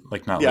 Yeah, maybe,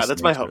 like not. Yeah,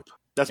 that's my hope.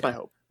 That's my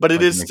hope. But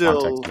it is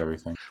still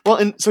everything. Well,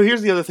 and so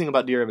here's the other thing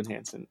about Dear Evan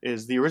Hansen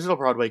is the original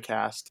Broadway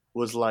cast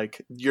was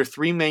like your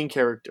 3 main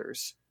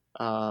characters,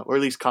 or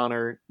at least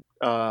Connor,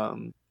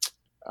 Evan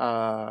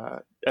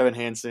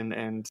Hansen,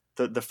 and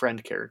the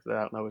friend character that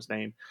I don't know his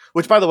name.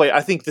 Which, by the way,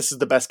 I think this is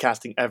the best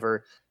casting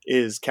ever,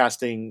 is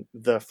casting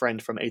the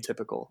friend from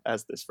Atypical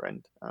as this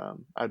friend.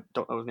 I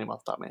don't know his name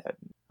off the top of my head.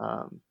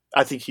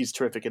 I think he's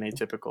terrific in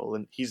Atypical,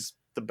 and he's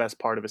the best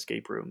part of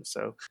Escape Room.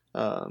 So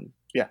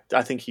yeah,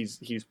 I think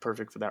he's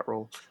perfect for that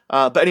role.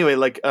 But anyway,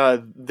 like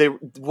one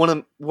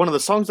of the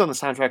songs on the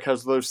soundtrack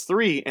has those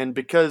 3, and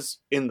because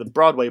in the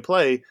Broadway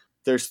play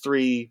there's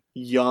 3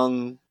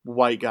 young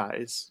white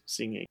guys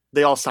singing,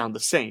 they all sound the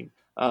same,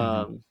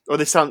 or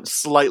they sound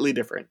slightly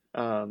different,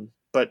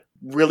 but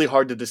really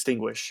hard to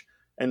distinguish.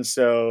 And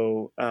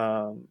so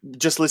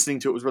just listening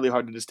to it was really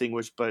hard to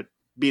distinguish, but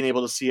being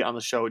able to see it on the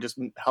show, it just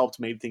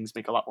made things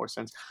make a lot more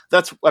sense.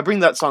 I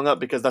bring that song up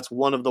because that's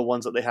one of the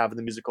ones that they have in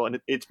the musical,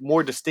 and it's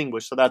more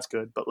distinguished, so that's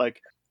good. But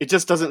like, it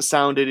just doesn't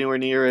sound anywhere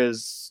near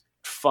as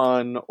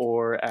fun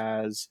or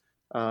as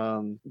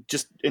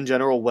just in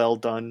general well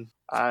done.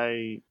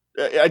 I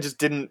just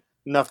didn't.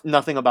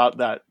 Nothing about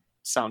that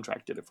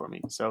soundtrack did it for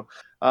me. So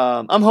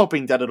I'm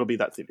hoping that it'll be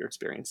that theater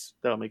experience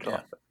that'll make it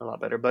a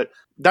lot better. But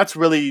that's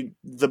really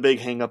the big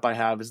hang up I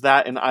have, is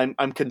that, and I'm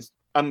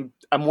I'm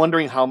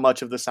wondering how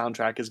much of the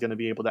soundtrack is going to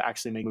be able to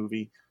actually make a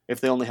movie. If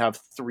they only have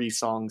 3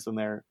 songs in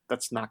there,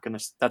 that's not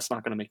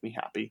gonna make me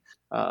happy.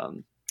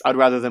 I'd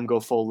rather them go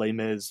full Les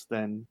Mis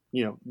than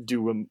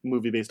do a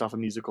movie based off a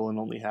musical and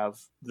only have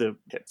the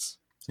hits.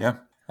 Yeah,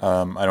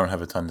 I don't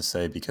have a ton to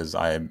say because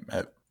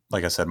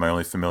like I said, my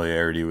only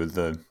familiarity with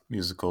the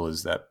musical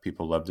is that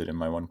people loved it in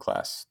my one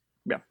class.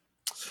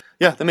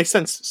 Yeah, that makes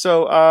sense.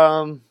 So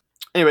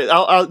anyway,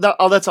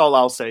 that's all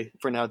I'll say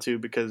for now too,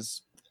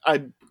 because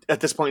at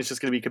this point it's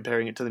just going to be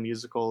comparing it to the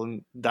musical,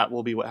 and that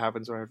will be what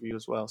happens in our review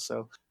as well.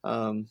 So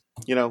it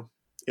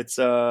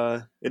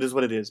is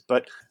what it is.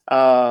 But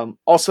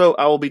also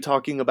I will be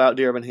talking about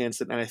Dear Evan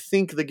Hansen and I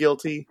think The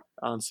Guilty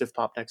on Sif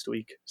Pop next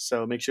week.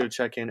 So make sure to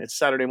check in. It's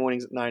Saturday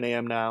mornings at 9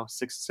 a.m. now,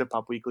 6 Sif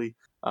Pop Weekly,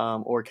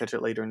 or catch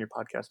it later in your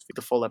podcast feed,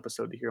 the full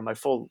episode to hear my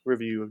full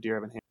review of Dear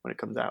Evan Hansen when it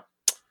comes out.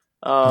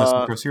 Unless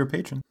of course you're a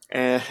patron.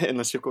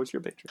 Unless of course you're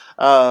a patron.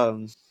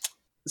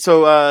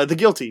 So The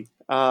Guilty,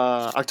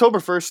 October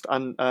 1st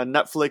on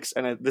Netflix,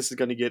 and this is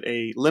going to get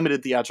a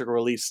limited theatrical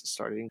release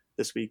starting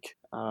this week.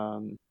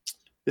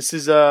 This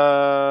is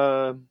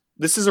a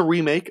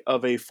remake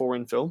of a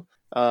foreign film,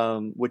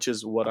 which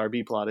is what our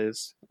B plot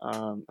is.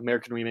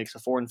 American remakes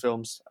of foreign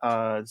films.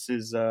 This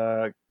is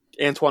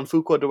Antoine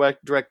Fuqua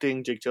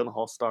directing, Jake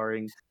Gyllenhaal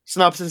starring.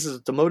 Synopsis is: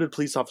 a demoted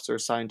police officer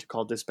assigned to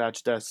call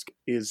dispatch desk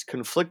is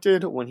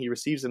conflicted when he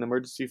receives an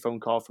emergency phone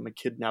call from a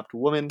kidnapped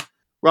woman.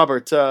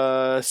 Robert,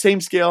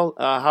 same scale.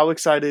 How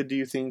excited do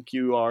you think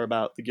you are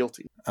about The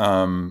Guilty?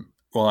 Well,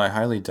 I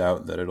highly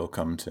doubt that it'll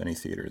come to any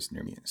theaters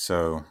near me.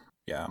 So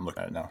yeah, I'm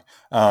looking at it now.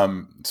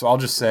 So I'll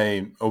just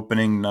say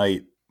opening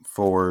night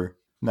for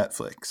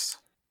Netflix.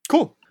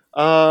 Cool.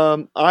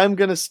 I'm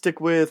gonna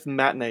stick with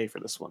matinee for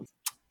this one,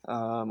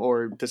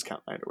 or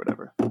discount night or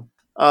whatever.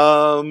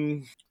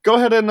 Go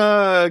ahead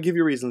and give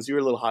your reasons. You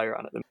were a little higher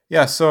on it than.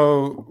 Yeah,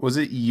 so was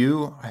it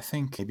you? I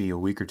think maybe a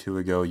week or two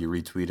ago you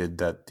retweeted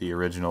that the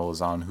original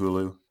is on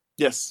Hulu.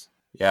 Yes.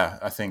 Yeah,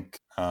 I think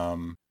I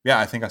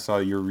saw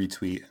your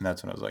retweet, and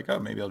that's when I was like, oh,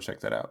 maybe I'll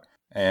check that out.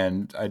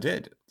 And I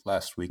did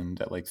last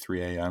weekend at like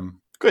 3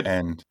 a.m. Good.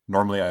 And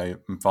normally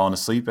I'm falling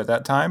asleep at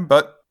that time,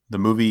 but the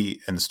movie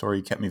and the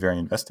story kept me very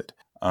invested.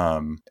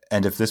 And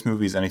if this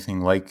movie is anything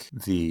like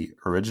the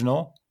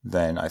original,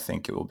 then I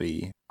think it will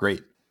be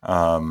great.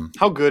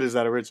 How good is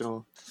that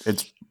original?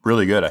 It's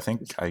really good. I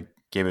think I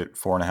gave it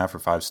 4.5 or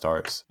 5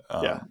 stars.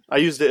 Yeah, I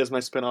used it as my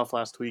spinoff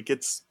last week.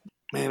 It's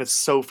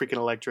so freaking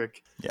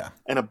electric. Yeah,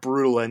 and a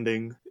brutal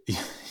ending.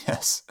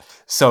 Yes.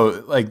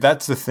 So like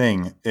that's the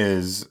thing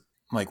is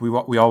like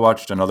we all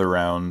watched Another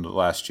Round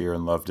last year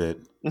and loved it.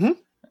 Mm-hmm.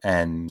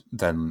 And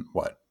then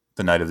what?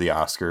 The night of the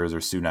Oscars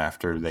or soon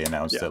after they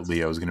announced that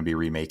Leo is going to be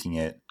remaking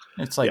it.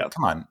 It's like,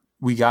 come on,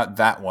 we got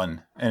that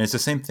one, and it's the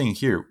same thing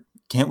here.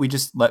 Can't we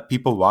just let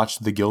people watch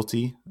The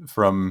Guilty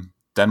from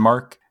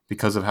Denmark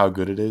because of how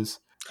good it is?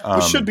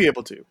 We should be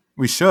able to.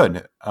 We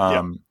should.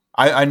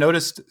 I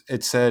noticed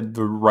it said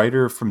the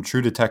writer from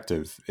True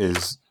Detective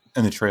is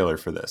in the trailer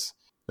for this,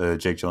 the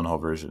Jake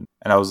Gyllenhaal version.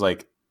 And I was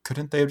like,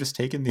 couldn't they have just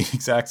taken the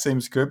exact same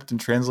script and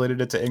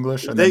translated it to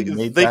English? And they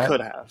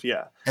could have,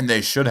 yeah. And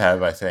they should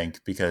have, I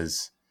think,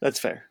 because... That's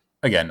fair.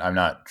 Again, I'm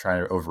not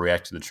trying to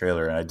overreact to the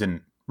trailer, and I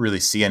didn't really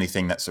see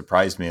anything that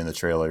surprised me in the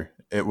trailer.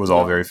 It was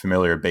all very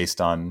familiar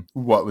based on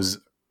what was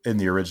in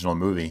the original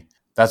movie.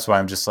 That's why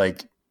I'm just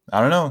like,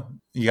 I don't know.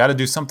 You got to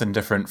do something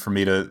different for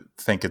me to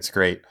think it's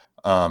great.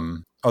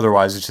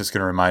 Otherwise, it's just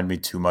going to remind me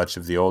too much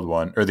of the old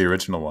one, or the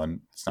original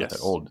one. It's not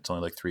that old. It's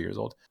only like 3 years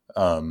old,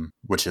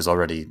 which is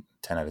already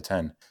 10 out of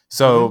 10.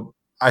 So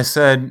I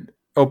said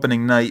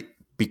opening night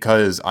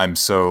because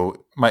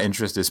my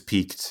interest is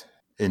piqued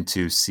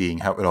into seeing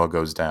how it all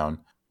goes down,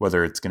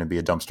 whether it's going to be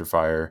a dumpster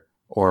fire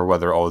or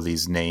whether all of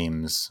these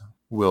names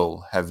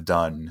will have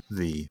done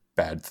the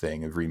bad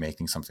thing of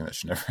remaking something that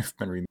should never have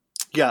been remade.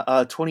 Yeah,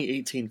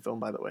 2018 film,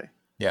 by the way.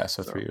 Yeah,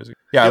 so 3 years ago.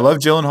 Yeah, I love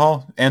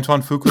Gyllenhaal.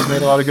 Antoine Fuqua's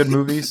made a lot of good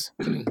movies.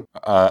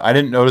 I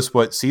didn't notice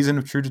what season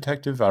of True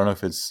Detective. I don't know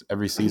if it's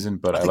every season,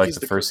 but I liked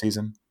the first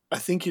season. I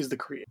think he's the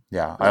creator.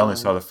 Yeah, I only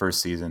saw the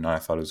first season, and I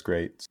thought it was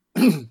great.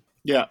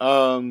 Yeah.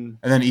 And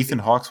then Ethan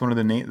Hawke's one of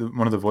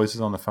the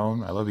voices on the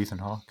phone. I love Ethan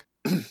Hawke.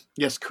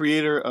 Yes,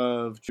 creator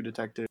of True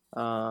Detective.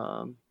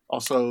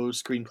 Also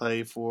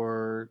screenplay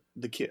for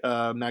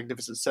the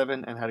Magnificent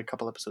Seven, and had a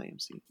couple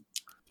episodes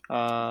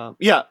of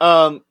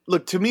AMC.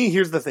 Look, to me,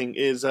 here's the thing: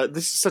 is this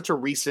is such a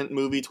recent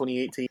movie,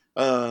 2018,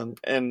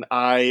 and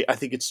I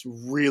think it's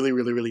really,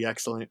 really, really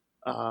excellent.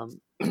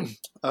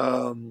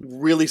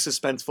 Really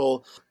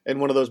suspenseful,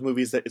 and one of those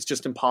movies that it's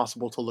just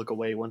impossible to look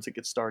away once it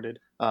gets started.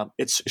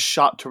 It's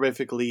shot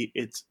terrifically.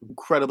 It's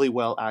incredibly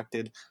well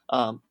acted.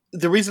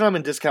 The reason I'm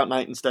in discount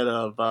night instead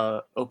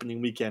of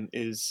opening weekend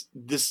is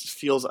this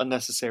feels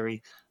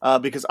unnecessary,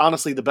 because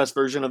honestly the best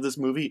version of this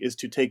movie is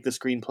to take the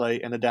screenplay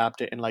and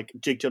adapt it, and like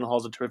Jake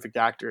Gyllenhaal's a terrific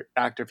actor.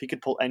 If he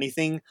could pull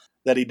anything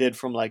that he did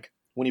from like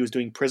when he was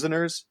doing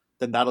Prisoners,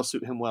 then that'll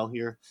suit him well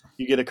here.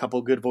 You get a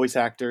couple good voice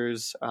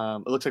actors.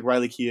 It looks like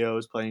Riley Keough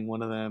is playing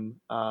one of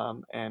them,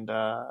 and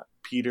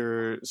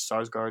Peter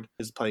Sarsgaard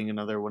is playing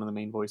another one of the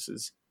main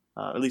voices.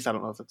 At least I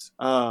don't know if it's.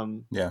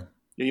 Yeah.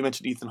 You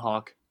mentioned Ethan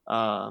Hawke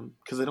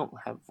because they don't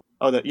have.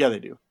 Oh, they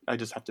do. I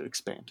just have to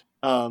expand.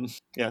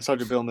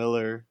 Sergeant Bill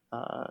Miller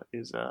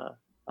is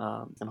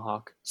Ethan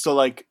Hawke. So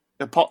like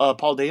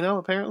Paul Dano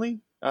apparently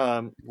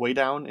way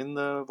down in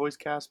the voice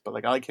cast, but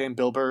like I like him.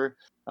 Bill Burr.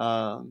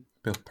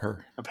 Bill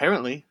Burr.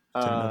 Apparently.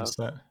 Didn't notice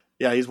that.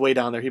 Yeah, he's way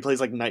down there. He plays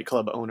like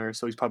nightclub owner,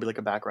 so he's probably like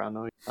a background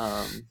noise.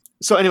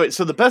 So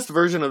the best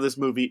version of this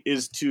movie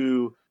is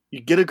to you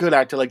get a good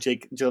actor like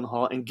Jake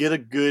Gyllenhaal and get a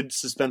good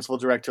suspenseful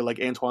director like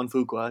Antoine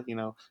Fuqua,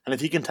 and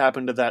if he can tap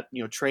into that,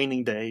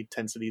 Training Day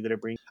intensity that it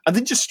brings, and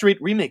then just straight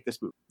remake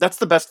this movie. That's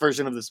the best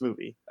version of this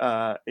movie,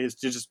 is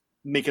to just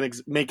make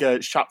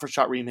a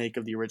shot-for-shot remake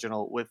of the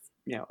original with,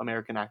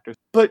 American actors.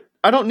 But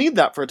I don't need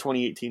that for a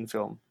 2018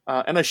 film.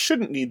 And I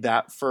shouldn't need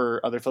that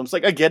for other films.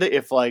 Like, I get it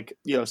if, like,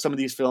 some of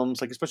these films,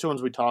 like, especially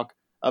ones we talk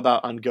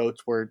about on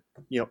GOATs where,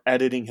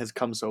 editing has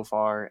come so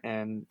far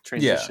and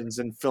transitions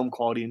and film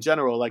quality in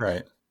general. Like,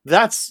 right.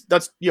 That's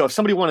if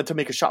somebody wanted to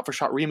make a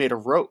shot-for-shot remake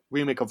of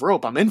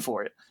Rope, I'm in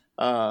for it.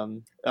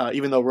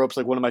 Even though Rope's,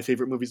 like, one of my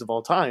favorite movies of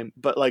all time.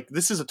 But, like,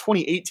 this is a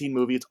 2018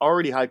 movie. It's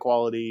already high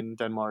quality in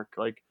Denmark.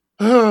 Like,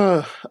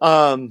 and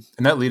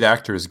that lead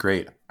actor is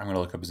great. I'm going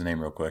to look up his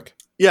name real quick.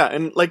 Yeah,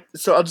 and like,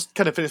 so I'll just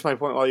kind of finish my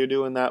point while you're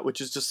doing that,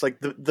 which is just like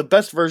the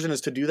best version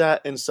is to do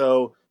that. And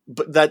so,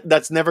 but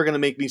that's never going to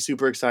make me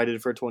super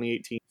excited for a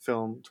 2018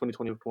 film,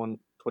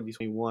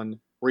 2021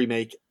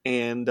 remake.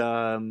 And,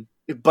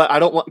 but I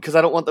don't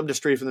want them to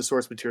stray from the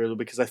source material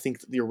because I think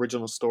that the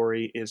original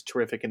story is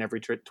terrific in every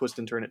twist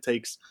and turn it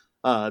takes.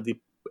 The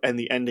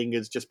ending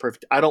is just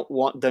perfect. I don't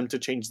want them to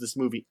change this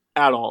movie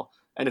at all.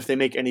 And if they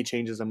make any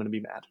changes, I'm going to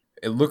be mad.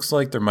 It looks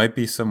like there might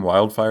be some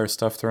wildfire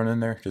stuff thrown in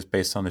there just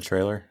based on the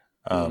trailer.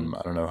 I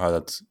don't know how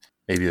that's.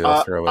 Maybe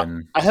they'll throw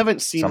in. I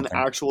haven't seen something. an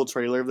actual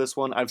trailer of this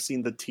one. I've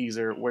seen the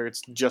teaser where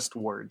it's just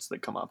words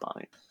that come up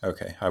on it.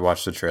 Okay, I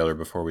watched the trailer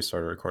before we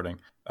started recording.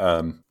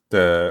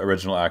 The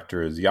original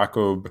actor is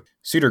Jakob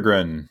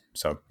Södergren.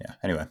 So yeah.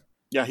 Anyway.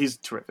 Yeah, he's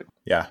terrific.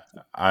 Yeah,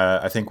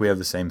 I think we have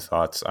the same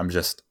thoughts. I'm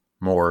just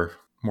more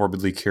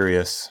morbidly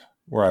curious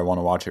where I want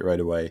to watch it right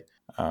away.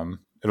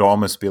 It'll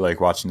almost be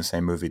like watching the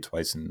same movie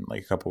twice in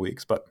like a couple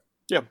weeks, but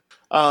yeah,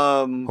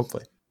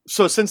 hopefully.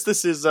 So since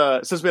this is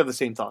since we have the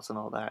same thoughts and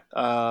all that,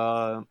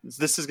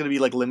 this is going to be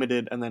like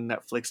limited and then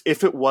Netflix.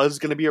 If it was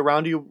going to be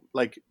around you,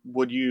 like,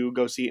 would you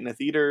go see it in a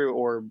theater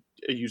or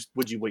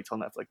would you wait till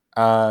Netflix?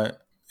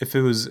 If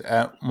it was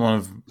at one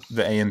of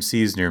the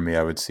AMCs near me,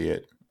 I would see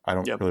it. I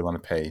don't really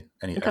want to pay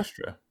any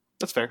extra.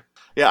 That's fair.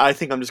 Yeah, I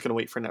think I'm just going to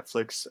wait for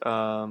Netflix.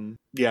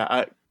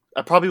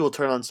 I probably will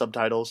turn on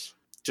subtitles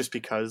just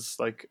because,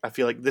 like, I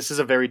feel like this is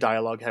a very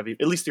dialogue heavy,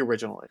 at least the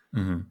original.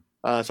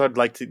 Mm-hmm. So I'd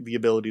like the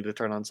ability to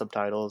turn on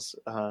subtitles.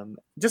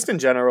 Just in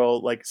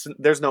general, like,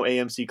 there's no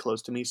AMC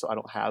close to me, so I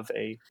don't have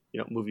a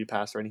movie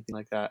pass or anything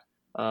like that.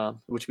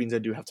 Which means I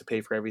do have to pay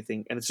for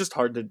everything, and it's just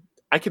hard to.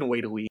 I can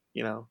wait a week,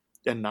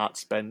 and not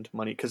spend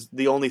money because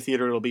the only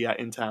theater it'll be at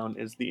in town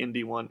is the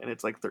indie one, and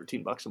it's like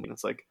 $13 a month.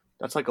 It's like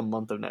that's like a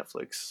month of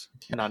Netflix,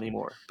 not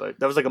anymore, but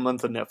that was like a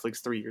month of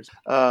Netflix 3 years.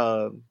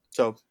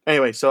 So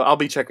anyway, so I'll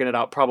be checking it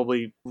out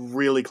probably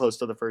really close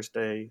to the first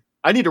day.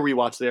 I need to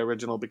rewatch the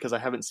original because I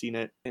haven't seen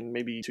it in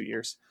maybe 2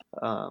 years.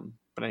 But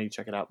I need to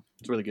check it out.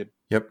 It's really good.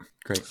 Yep,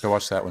 great. Go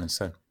watch that one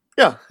instead.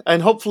 Yeah,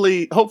 and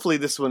hopefully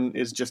this one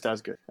is just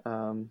as good.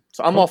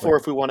 So I'm all for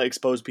if we want to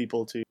expose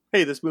people to,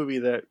 hey, this movie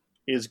that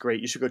is great,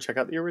 you should go check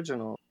out the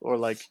original, or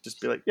like just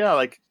be like, yeah,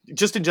 like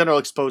just in general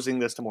exposing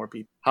this to more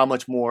people. How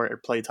much more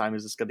playtime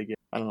is this going to get?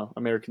 I don't know.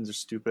 Americans are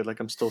stupid. Like,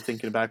 I'm still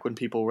thinking back when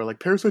people were like,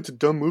 Parasite's a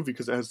dumb movie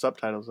because it has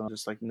subtitles. I'm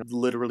just like, no,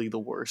 literally the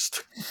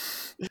worst.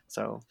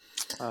 So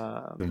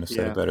couldn't have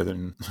said it better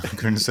than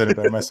couldn't have said it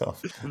better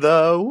myself.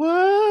 The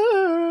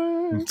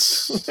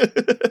worst.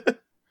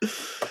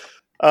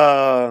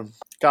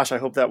 Gosh, I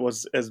hope that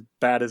was as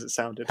bad as it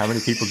sounded. How many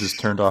people just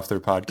turned off their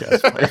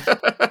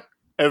podcast?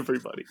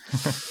 Everybody.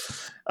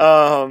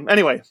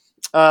 Anyway,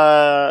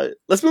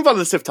 let's move on to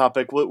the SIF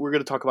topic. We're going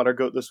to talk about our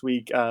GOAT this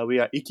week. We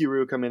got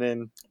Ikiru coming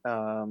in,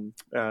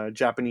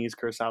 Japanese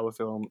Kurosawa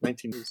film,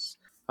 1980s.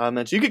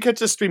 Mentioned. You can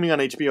catch this streaming on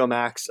HBO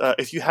Max.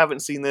 If you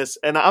haven't seen this,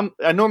 and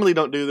I normally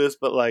don't do this,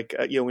 but like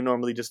we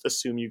normally just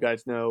assume you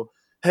guys know.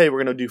 Hey,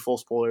 we're going to do full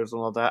spoilers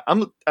and all that.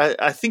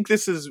 I think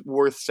this is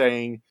worth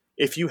saying.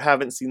 If you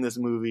haven't seen this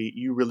movie,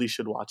 you really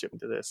should watch it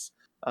into this.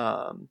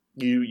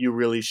 You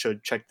really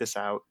should check this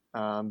out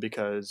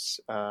because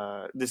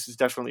this is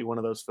definitely one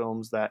of those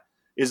films that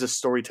is a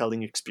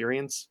storytelling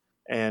experience.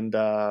 And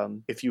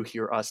if you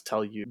hear us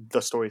tell you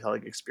the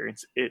storytelling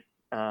experience, it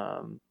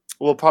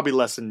will probably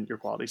lessen your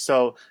quality.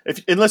 So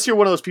unless you're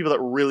one of those people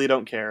that really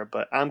don't care,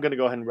 but I'm going to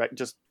go ahead and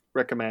just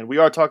recommend. We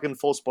are talking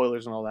full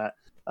spoilers and all that.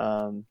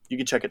 You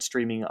can check it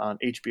streaming on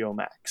HBO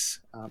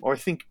Max, or I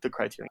think the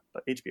Criterion,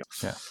 but HBO.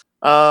 Yeah.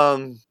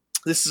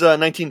 This is a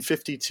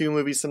 1952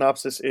 movie.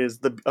 Synopsis is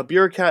a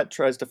bureaucrat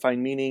tries to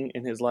find meaning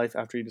in his life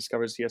after he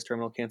discovers he has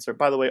terminal cancer.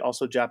 By the way,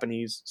 also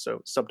Japanese,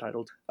 so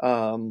subtitled.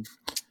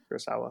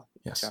 Kurosawa.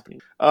 Yes.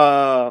 Japanese.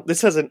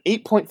 This has an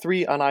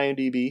 8.3 on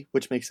IMDb,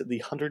 which makes it the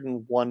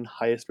 101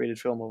 highest rated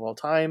film of all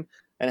time.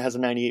 And it has a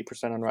 98%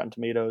 on Rotten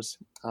Tomatoes.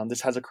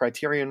 This has a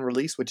Criterion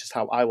release, which is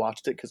how I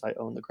watched it because I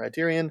own the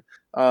Criterion.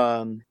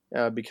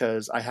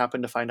 Because I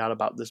happened to find out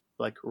about this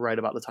like right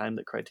about the time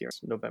that Criterion,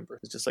 November.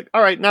 It's just like,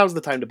 all right, now's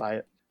the time to buy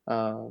it.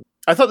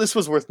 I thought this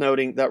was worth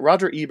noting that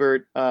Roger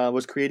Ebert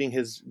was creating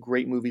his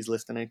great movies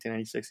list in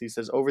 1996. He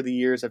says, over the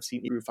years, I've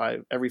seen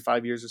every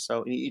 5 years or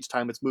so, and each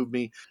time it's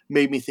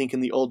made me think,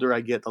 and the older I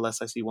get, the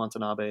less I see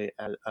Watanabe,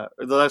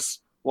 the less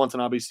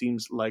Watanabe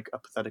seems like a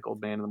pathetic old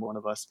man in One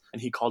of Us,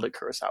 and he called it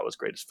Kurosawa's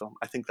greatest film.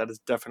 I think that is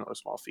definitely a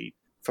small feat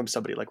from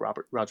somebody like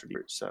Roger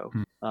Ebert. So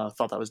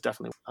thought that was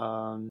definitely...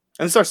 and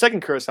it's our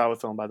second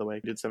Kurosawa film, by the way.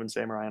 We did Seven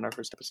Samurai in our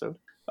first episode.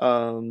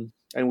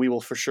 And we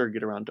will for sure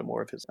get around to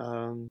more of his...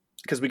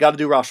 because we got to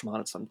do Rashomon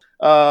at some...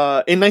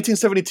 in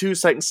 1972,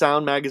 Sight and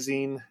Sound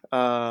magazine...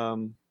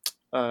 or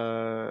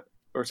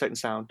Sight and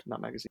Sound,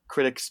 not magazine.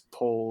 Critics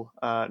poll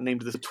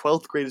named this the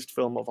 12th greatest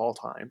film of all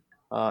time.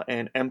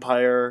 And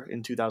Empire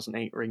in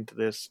 2008 ranked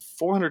this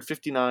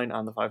 459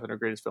 on the 500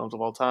 greatest films of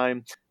all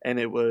time. And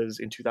it was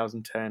in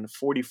 2010,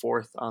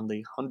 44th on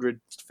the 100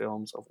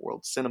 films of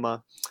world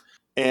cinema.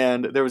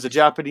 And there was a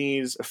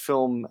Japanese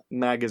film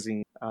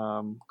magazine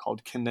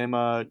called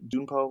Kinema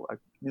Junpo. I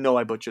know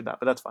I butchered that,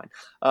 but that's fine.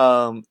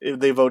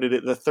 They voted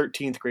it the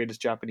 13th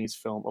greatest Japanese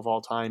film of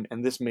all time.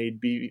 And this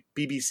made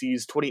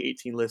BBC's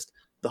 2018 list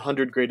the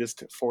 100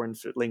 greatest foreign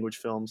language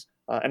films.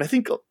 And I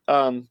think...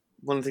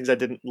 one of the things I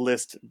didn't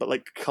list, but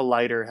like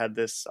Collider had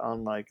this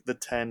on like the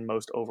 10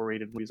 most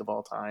overrated movies of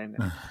all time.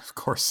 And, of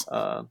course.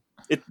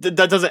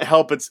 That doesn't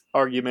help its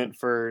argument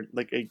for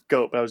like a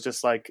GOAT, but I was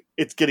just like,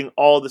 it's getting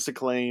all this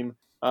acclaim,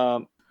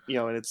 and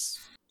it's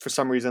for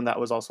some reason that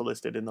was also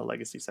listed in the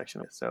legacy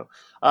section. So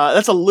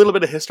that's a little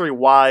bit of history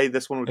why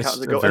this one would count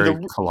as a GOAT. It's a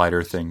very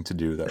Collider thing to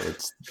do, though.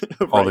 It's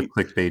right. All the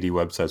clickbaity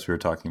websites we were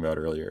talking about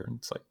earlier.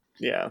 It's like,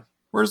 yeah,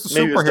 where's the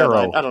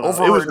superhero? I don't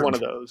know. It was one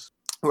of those.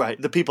 Right,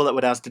 the people that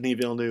would ask Denis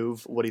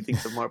Villeneuve what he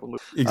thinks of Marvel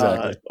movies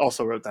exactly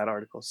also wrote that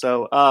article.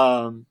 So,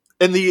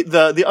 and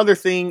the other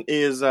thing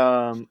is,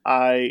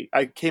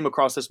 I came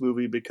across this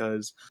movie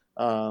because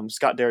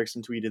Scott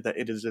Derrickson tweeted that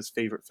it is his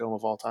favorite film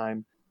of all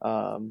time,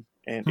 and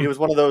it was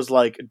one of those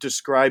like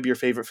describe your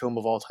favorite film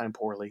of all time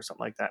poorly or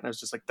something like that. And I was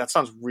just like, that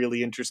sounds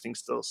really interesting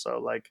still. So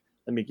like,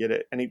 let me get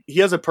it. And he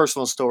has a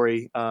personal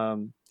story.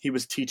 He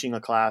was teaching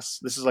a class.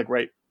 This is like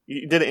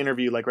he did an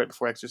interview like right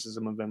before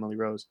Exorcism of Emily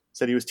Rose.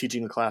 Said he was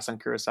teaching a class on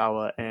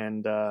Kurosawa,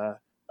 and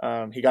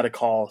he got a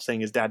call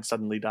saying his dad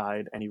suddenly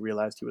died, and he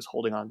realized he was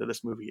holding on to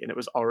this movie, and it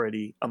was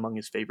already among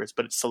his favorites,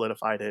 but it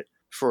solidified it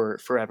for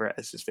forever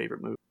as his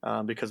favorite movie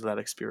because of that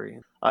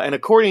experience. And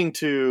according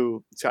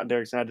to Scott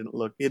Derrickson, I didn't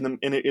look in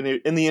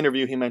the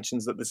interview. He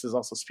mentions that this is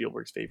also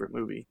Spielberg's favorite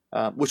movie,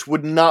 which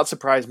would not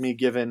surprise me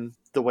given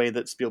the way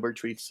that Spielberg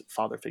treats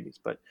father figures,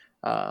 but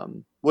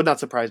would not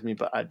surprise me.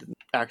 But I didn't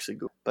actually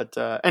Google. But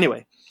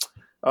anyway.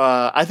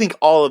 I think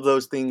all of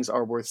those things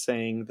are worth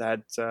saying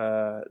that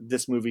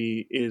this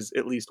movie is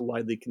at least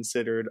widely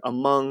considered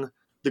among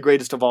the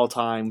greatest of all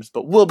times,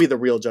 but we'll be the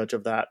real judge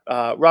of that.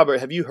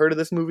 Robert, have you heard of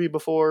this movie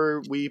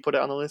before we put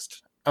it on the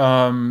list?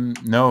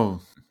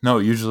 No,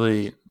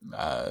 usually,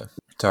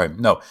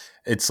 no,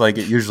 it's like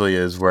it usually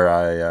is where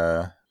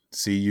I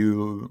see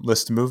you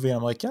list a movie.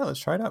 I'm like, yeah, let's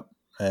try it out.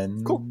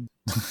 And cool.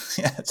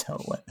 Yeah, that's how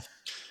it went.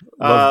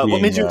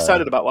 What made you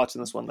excited about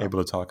watching this one, though?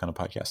 Able to talk on a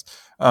podcast.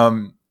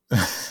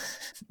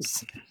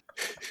 It's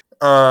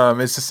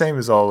the same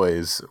as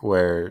always,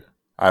 where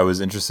I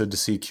was interested to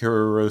see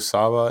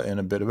Kurosawa in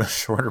a bit of a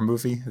shorter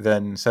movie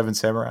than Seven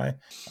Samurai,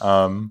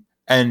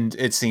 and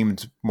it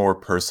seemed more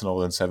personal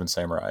than Seven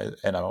Samurai,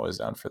 and I'm always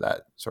down for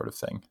that sort of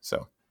thing.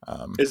 So,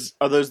 are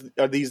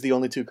these the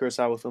only two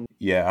Kurosawa films?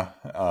 Yeah,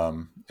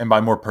 and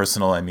by more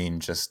personal, I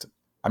mean just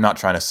I'm not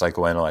trying to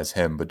psychoanalyze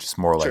him, but just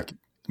more like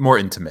more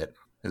intimate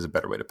is a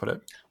better way to put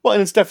it. Well,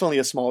 and it's definitely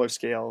a smaller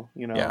scale.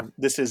 Yeah.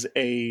 This is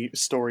a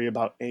story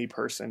about a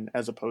person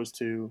as opposed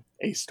to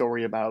a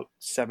story about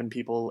 7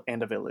 people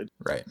and a village.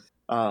 Right.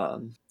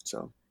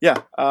 So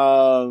yeah.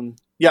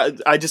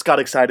 I just got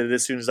excited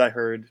as soon as I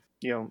heard.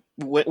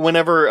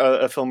 Whenever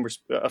a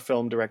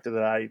film director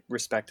that I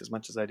respect as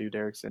much as I do,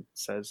 Derrickson,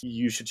 says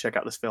you should check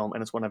out this film,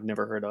 and it's one I've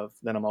never heard of,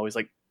 then I'm always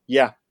like,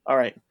 yeah, all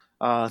right.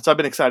 So I've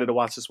been excited to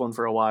watch this one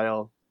for a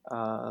while,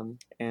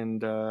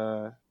 and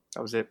that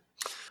was it.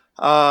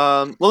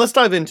 Well, let's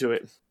dive into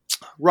it.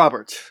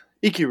 Robert,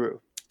 Ikiru,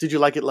 did you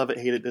like it, love it,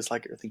 hate it,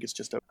 dislike it, or think it's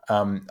just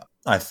okay?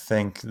 I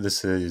think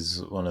this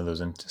is one of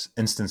those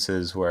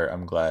instances where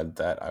I'm glad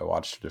that I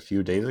watched it a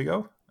few days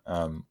ago,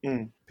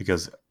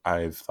 because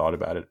I've thought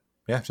about it,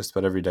 just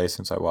about every day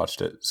since I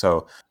watched it.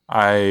 So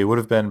I would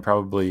have been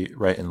probably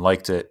right and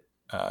liked it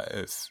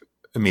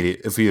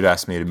if you'd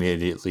asked me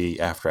immediately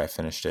after I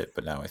finished it.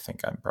 But now I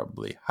think I'm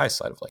probably high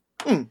side of like.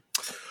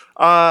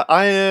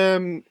 I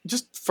am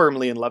just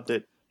firmly in loved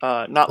it.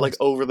 Not like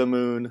over the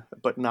moon,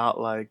 but not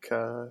like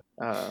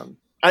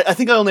I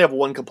think I only have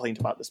one complaint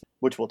about this,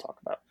 which we'll talk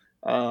about.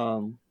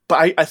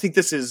 But I think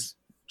this is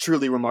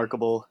truly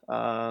remarkable.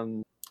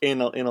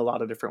 in a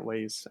lot of different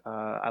ways.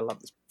 I love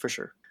this for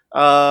sure.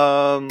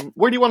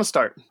 Where do you want to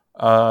start?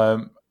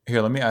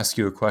 Here, let me ask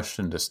you a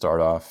question to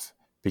start off.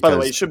 By the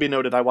way, it should be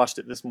noted, I watched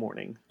it this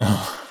morning.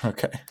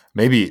 Okay.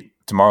 Maybe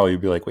tomorrow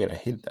you'll be like, wait, I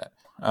hated that.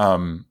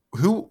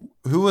 Who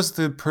was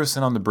the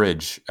person on the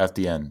bridge at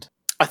the end?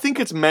 I think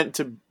it's meant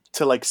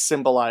to like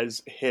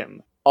symbolize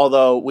him.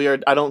 Although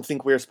I don't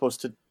think we're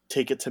supposed to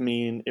take it to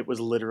mean it was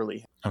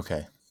literally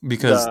okay,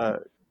 because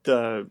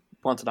the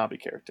Watanabe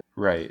character.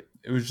 Right.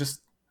 It was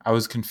just I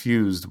was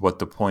confused what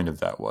the point of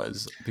that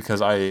was,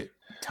 because I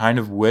kind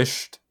of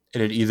wished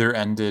it had either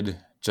ended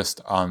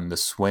just on the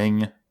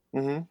swing,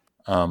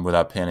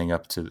 without panning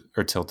up to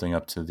or tilting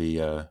up to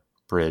the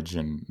bridge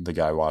and the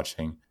guy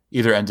watching.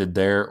 Either ended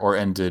there or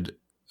ended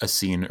a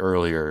scene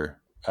earlier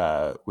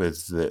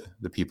with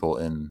the people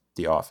in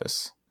the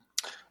office.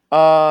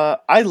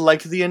 I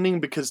liked the ending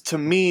because to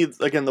me,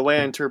 again, the way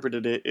I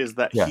interpreted it is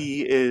that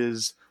he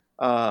is.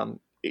 I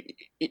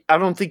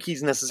don't think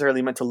he's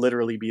necessarily meant to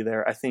literally be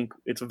there. I think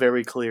it's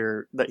very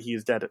clear that he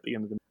is dead at the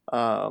end of the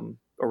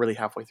or really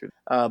halfway through.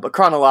 But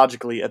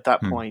chronologically, at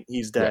that point,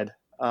 he's dead.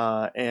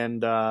 So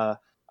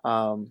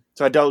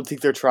I don't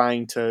think they're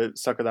trying to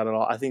sucker that at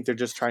all. I think they're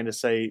just trying to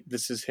say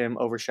this is him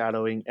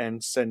overshadowing.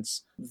 And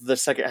since the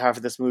second half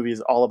of this movie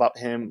is all about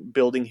him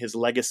building his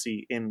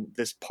legacy in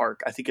this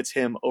park, I think it's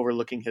him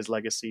overlooking his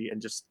legacy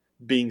and just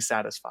being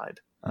satisfied.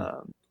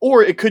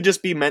 Or it could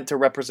just be meant to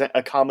represent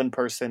a common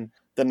person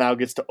that now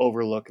gets to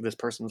overlook this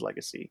person's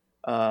legacy.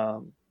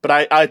 But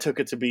I took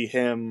it to be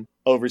him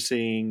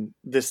overseeing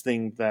this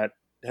thing that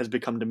has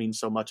become to mean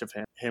so much of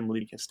him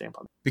leaving his stamp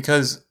on it.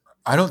 Because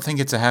I don't think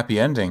it's a happy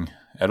ending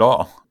at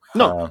all.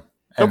 No.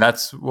 And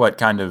that's what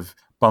kind of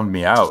bummed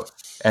me out.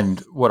 And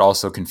what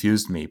also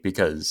confused me,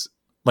 because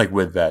like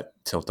with that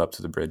tilt up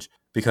to the bridge,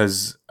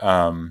 because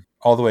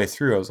all the way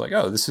through I was like,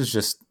 oh, this is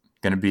just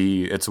going to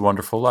be It's a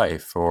Wonderful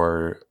Life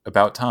or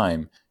About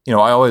Time. You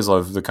know, I always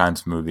love the kinds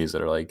of movies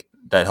that are like,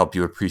 that help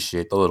you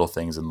appreciate the little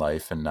things in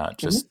life and not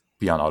just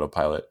be on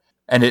autopilot.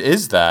 And it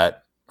is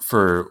that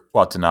for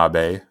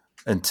Watanabe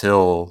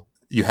until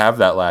you have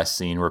that last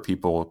scene where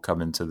people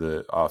come into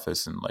the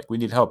office and like, we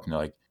need help. And they're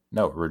like,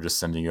 no, we're just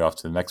sending you off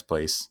to the next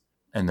place.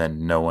 And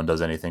then no one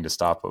does anything to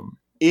stop them.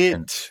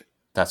 And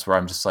that's where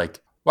I'm just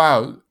like,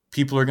 wow,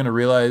 people are going to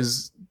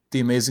realize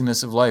the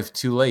amazingness of life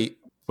too late,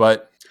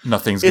 but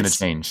nothing's going to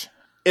change.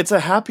 It's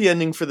a happy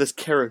ending for this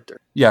character.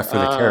 Yeah, for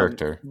the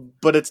character.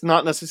 But it's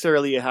not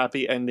necessarily a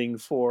happy ending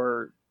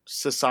for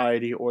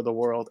society or the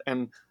world.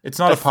 And it's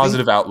not a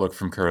positive outlook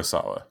from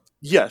Kurosawa.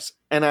 Yes.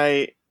 And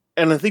I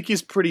think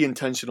he's pretty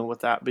intentional with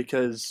that,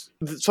 because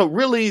so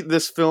really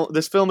this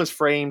film is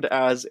framed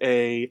as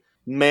a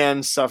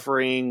man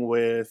suffering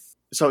with,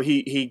 so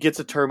he gets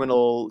a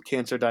terminal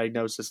cancer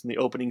diagnosis in the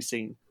opening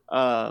scene.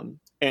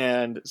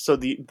 And so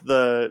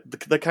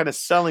the kind of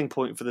selling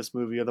point for this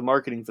movie, or the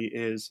marketing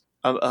is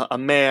a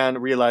man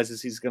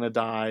realizes he's going to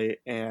die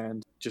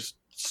and just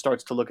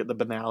starts to look at the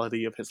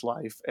banality of his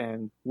life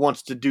and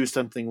wants to do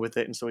something with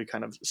it. And so he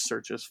kind of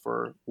searches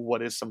for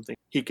what is something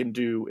he can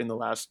do in the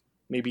last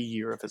maybe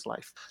year of his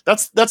life.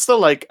 That's the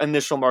like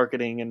initial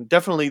marketing, and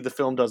definitely the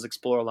film does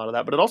explore a lot of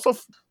that, but it also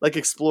like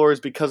explores,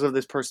 because of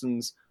this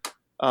person's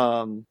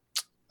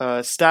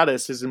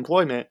status, his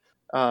employment,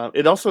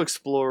 it also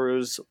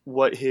explores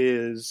what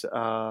his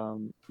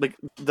like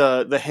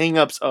the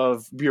hang-ups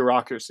of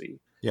bureaucracy.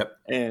 Yep.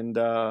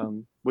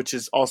 And which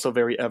is also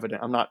very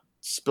evident. I'm not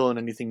spilling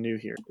anything new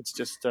here. It's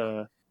just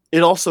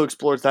it also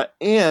explores that,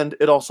 and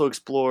it also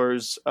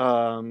explores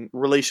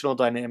relational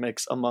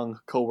dynamics among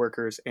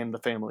coworkers and the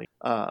family.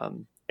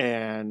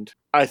 And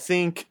I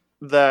think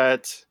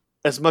that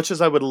as much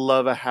as I would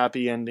love a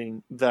happy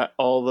ending, that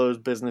all those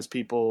business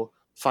people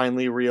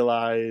finally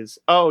realize,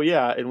 oh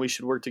yeah, and we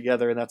should work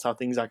together, and that's how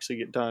things actually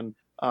get done.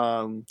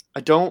 I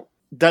don't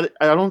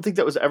think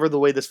that was ever the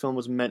way this film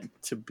was meant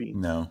to be.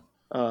 No.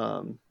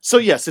 So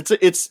yes,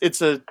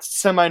 it's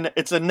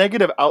a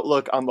negative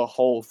outlook on the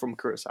whole from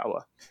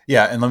Kurosawa.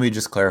 Yeah, and let me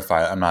just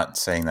clarify, I'm not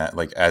saying that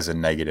like as a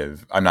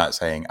negative. I'm not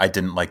saying I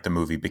didn't like the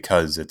movie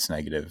because it's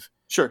negative.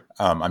 Sure.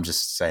 I'm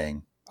just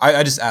saying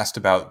I just asked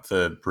about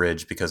the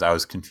bridge because I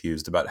was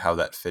confused about how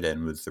that fit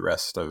in with the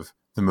rest of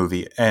the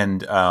movie.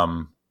 And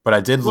but I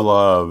did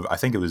love, I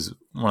think it was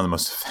one of the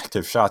most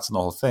effective shots in the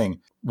whole thing,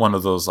 one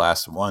of those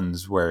last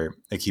ones where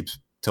it keeps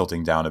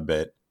tilting down a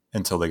bit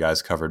until the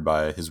guy's covered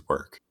by his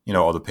work. You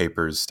know, all the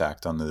papers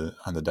stacked on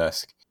the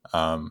desk.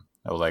 I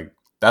was like,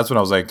 that's when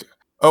I was like,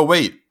 oh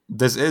wait,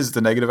 this is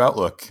the negative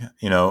outlook,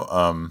 you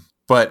know.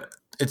 But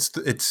it's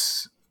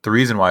the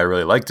reason why I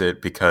really liked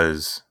it,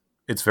 because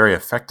it's very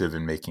effective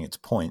in making its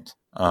point.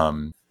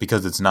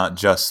 Because it's not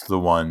just the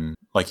one,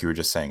 like you were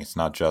just saying, it's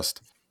not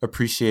just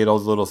appreciate all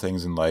the little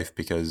things in life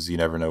because you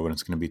never know when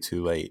it's going to be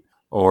too late.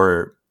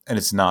 And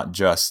it's not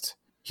just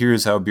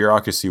here's how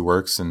bureaucracy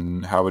works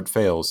and how it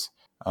fails.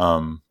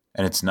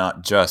 And it's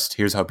not just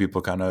here's how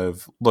people kind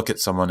of look at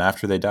someone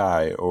after they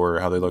die or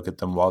how they look at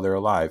them while they're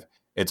alive.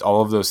 It's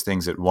all of those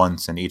things at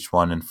once, and each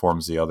one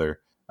informs the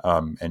other.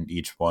 And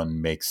each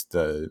one makes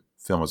the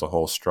film as a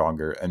whole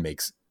stronger and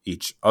makes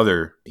each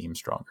other theme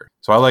stronger.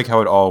 So I like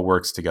how it all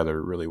works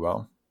together really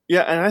well.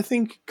 Yeah, and I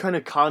think kind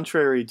of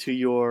contrary to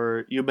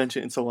you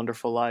mentioned It's a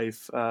Wonderful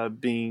Life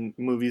being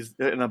movies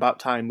and about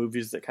time,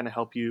 movies that kind of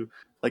help you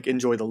like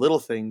enjoy the little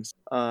things.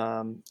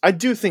 I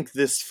do think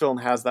this film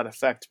has that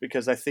effect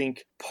because I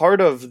think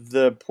part of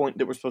the point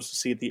that we're supposed to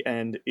see at the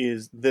end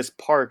is this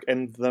park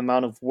and the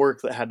amount of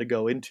work that had to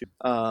go into.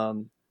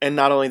 And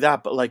not only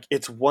that, but like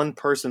it's one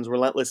person's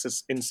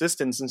relentless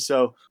insistence. And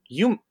so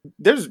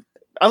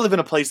I live in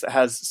a place that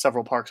has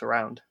several parks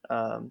around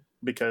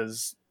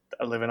because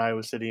I live in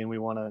Iowa City and we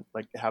want to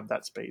like have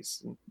that space.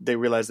 And they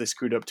realized they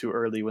screwed up too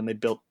early when they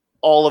built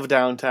all of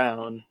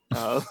downtown.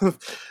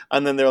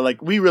 And then they're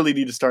like, we really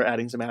need to start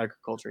adding some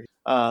agriculture.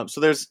 So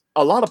there's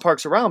a lot of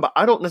parks around, but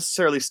I don't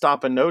necessarily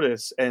stop and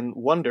notice and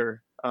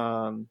wonder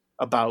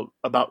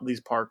about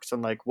these parks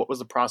and like what was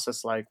the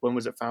process like, when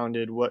was it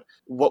founded, what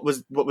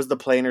was the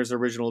planner's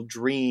original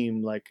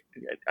dream. Like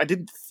I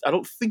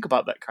don't think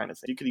about that kind of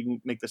thing. You could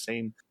even make the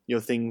same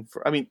thing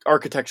for, I mean,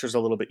 architecture is a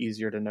little bit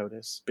easier to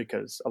notice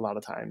because a lot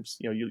of times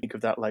you think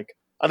of that, like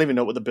I don't even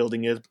know what the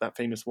building is, but that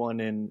famous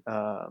one in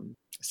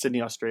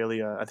Sydney,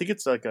 Australia, I think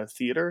it's like a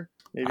theater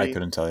maybe. I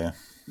couldn't tell you.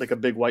 Like a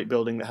big white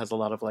building that has a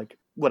lot of like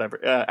whatever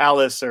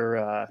Alice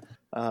or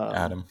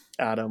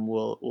Adam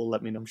will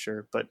let me know, I'm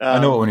sure, but I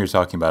know what one you're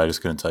talking about. I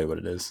just couldn't tell you what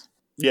it is.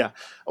 Yeah,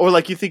 or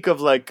like you think of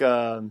like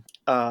even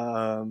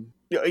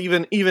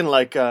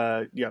like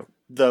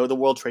the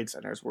World Trade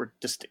Centers were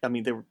just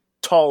they were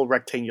tall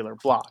rectangular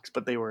blocks,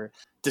 but they were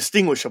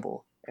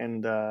distinguishable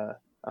and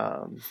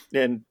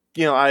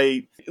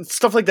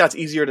stuff like that's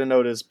easier to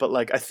notice. But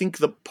like I think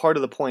the part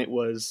of the point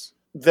was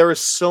there is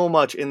so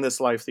much in this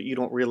life that you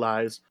don't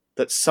realize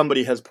that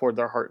somebody has poured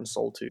their heart and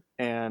soul to,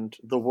 and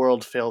the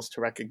world fails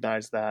to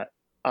recognize that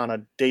on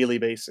a daily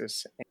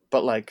basis.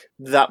 But like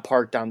that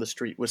park down the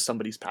street was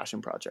somebody's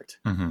passion project.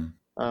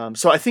 Mm-hmm.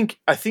 So I think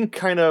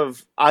kind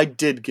of I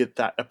did get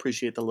that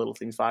appreciate the little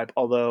things vibe,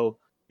 although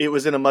it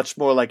was in a much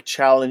more like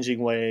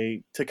challenging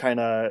way to kind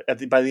of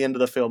by the end of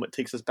the film, it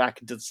takes us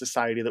back into the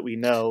society that we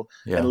know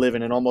and live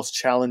in, and almost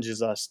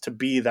challenges us to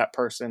be that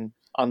person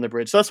on the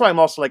bridge. So that's why I'm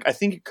also like, I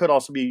think it could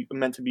also be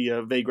meant to be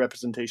a vague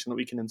representation that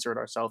we can insert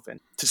ourselves in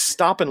to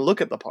stop and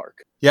look at the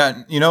park.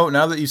 Yeah.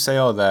 Now that you say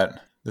all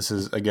that, this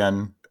is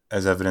again,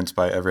 as evidenced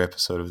by every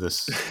episode of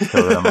this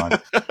show that I'm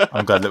on,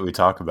 I'm glad that we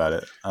talk about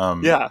it.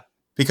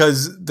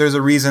 Because there's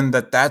a reason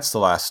that's the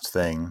last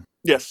thing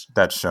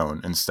that's shown,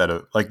 instead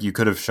of like, you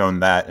could have shown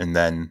that and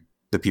then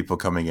the people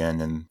coming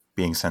in and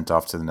being sent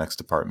off to the next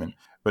department.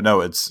 But no,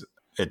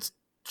 it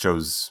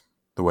shows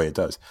the way it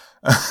does.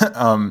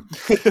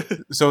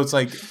 So it's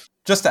like,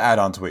 just to add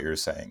on to what you're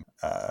saying,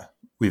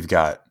 we've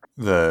got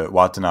the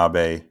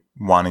Watanabe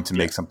wanting to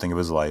make something of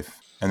his life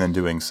and then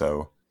doing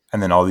so,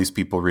 and then all these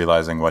people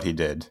realizing what he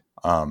did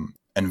and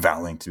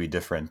vowing to be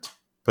different.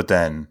 But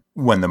then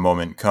when the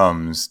moment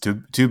comes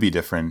to be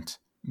different,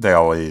 they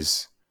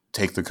always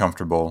take the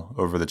comfortable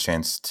over the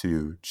chance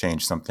to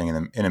change something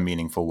in a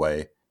meaningful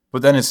way.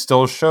 But then it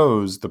still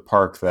shows the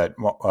park that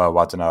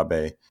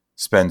Watanabe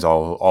spends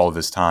all of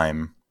his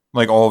time,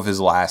 like all of his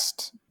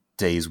last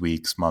days,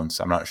 weeks, months.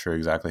 I'm not sure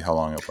exactly how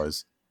long it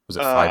was. Was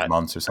it 5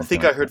 months or something?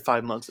 I think I heard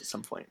 5 months at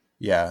some point.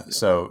 Yeah.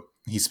 So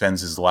he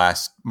spends his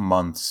last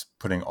months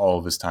putting all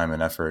of his time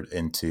and effort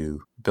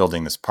into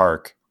building this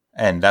park.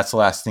 And that's the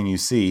last thing you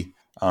see.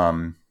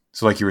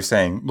 So like you were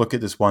saying, look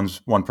at this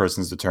one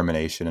person's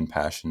determination and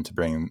passion to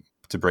bring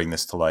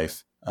this to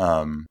life.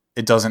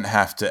 It doesn't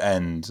have to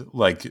end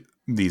like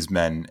these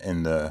men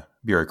in the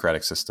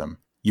bureaucratic system.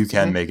 You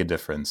can make a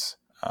difference.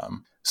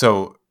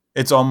 So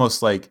it's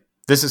almost like,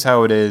 this is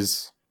how it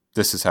is,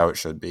 this is how it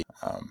should be,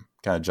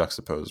 kind of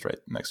juxtaposed right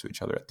next to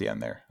each other at the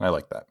end there. And I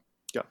like that.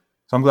 Yeah.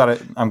 So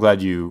I'm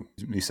glad you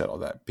said all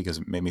that, because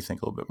it made me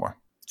think a little bit more.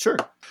 Sure.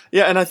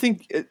 Yeah, and I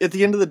think at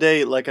the end of the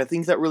day, like, I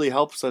think that really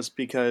helps us,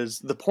 because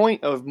the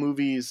point of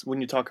movies, when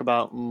you talk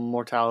about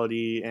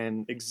mortality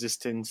and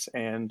existence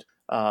and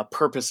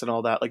purpose and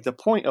all that, like, the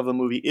point of a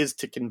movie is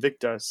to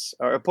convict us,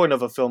 or a point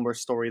of a film or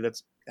story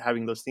that's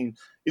having those themes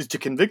is to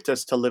convict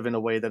us to live in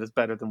a way that is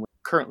better than we're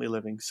currently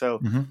living.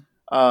 So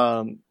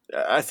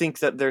I think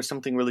that there's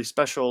something really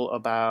special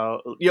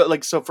about,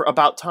 like, so for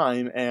About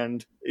Time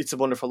and It's a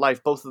Wonderful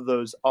Life, both of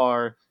those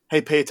are,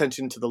 hey, pay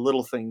attention to the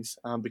little things,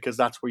 because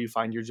that's where you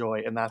find your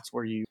joy, and that's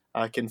where you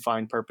can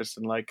find purpose.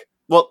 And like,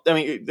 well, I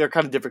mean, they're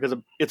kind of different, because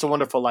It's a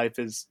Wonderful Life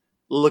is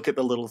look at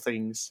the little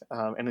things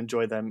and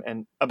enjoy them,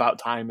 and About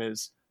Time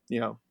is,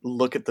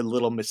 look at the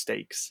little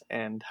mistakes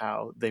and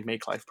how they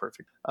make life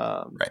perfect.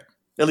 Right.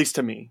 At least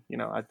to me,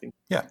 I think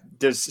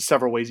there's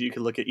several ways you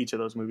can look at each of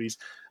those movies.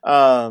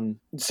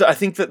 So I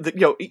think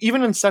that,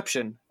 even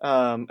Inception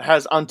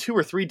has on 2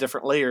 or 3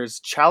 different layers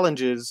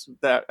challenges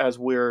that as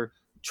we're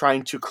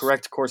trying to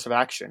correct course of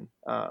action,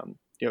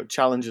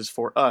 challenges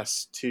for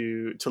us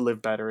to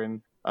live better.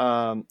 And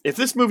if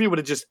this movie would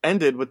have just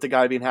ended with the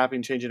guy being happy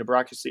and changing to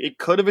bureaucracy, it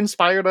could have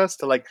inspired us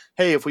to like,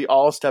 hey, if we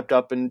all stepped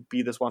up and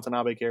be this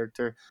Watanabe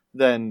character,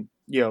 then,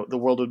 the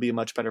world would be a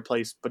much better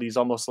place. But he's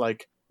almost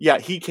like, yeah,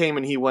 he came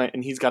and he went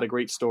and he's got a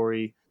great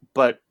story,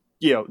 but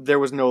there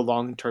was no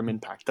long-term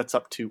impact. That's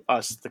up to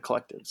us, the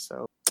collective.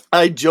 So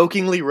I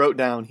jokingly wrote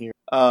down here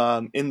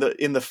in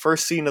the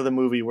first scene of the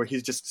movie where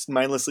he's just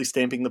mindlessly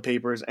stamping the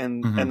papers,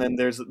 and then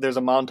there's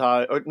a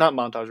montage, or not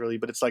montage really,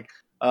 but it's like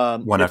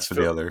one after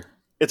the other.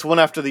 It's one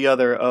after the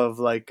other of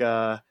like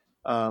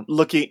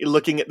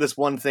looking at this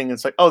one thing, and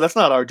it's like, oh, that's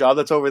not our job,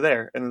 that's over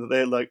there, and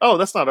they're like, oh,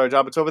 that's not our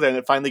job, it's over there, and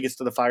it finally gets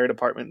to the fire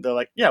department, and they're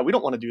like, yeah, we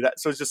don't want to do that.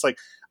 So it's just like,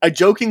 I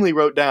jokingly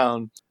wrote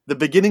down the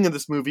beginning of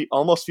this movie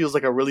almost feels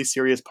like a really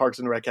serious Parks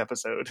and Rec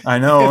episode. I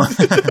know.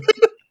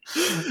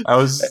 I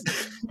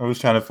was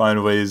trying to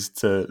find ways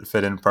to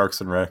fit in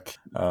Parks and Rec.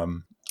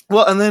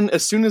 Well, and then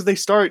as soon as they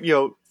start,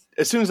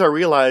 as soon as I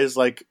realize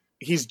like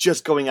he's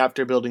just going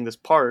after building this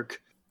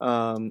park,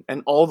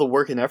 and all the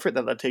work and effort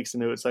that takes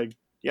into it, it's like,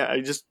 yeah,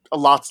 I just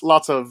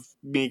lots of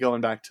me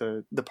going back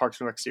to the Parks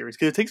and Rec series,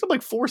 because it takes up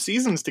like 4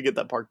 seasons to get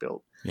that park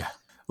built. Yeah,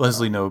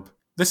 Leslie Knope.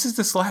 This is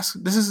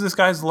this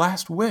guy's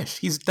last wish.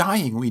 He's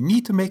dying. We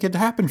need to make it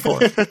happen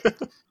for him.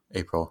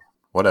 April.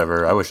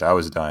 Whatever. I wish I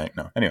was dying.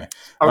 No. Anyway.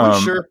 Are we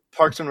sure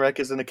Parks and Rec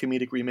isn't a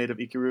comedic remake of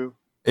Ikiru?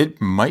 It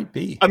might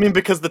be. I mean,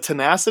 because the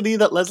tenacity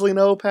that Leslie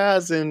Knope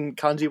has in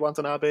Kanji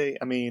Watanabe.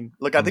 I mean,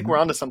 look, I think we're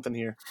onto something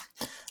here.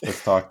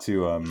 Let's talk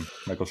to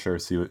Michael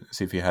Schur,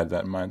 see if he had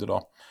that in mind at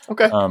all.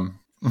 Okay. I'll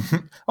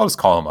just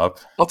call him up.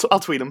 I'll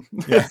tweet him.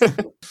 Yeah.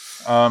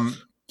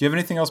 Do you have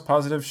anything else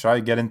positive? Should I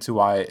get into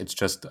why it's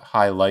just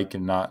high like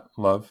and not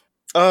love?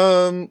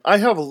 I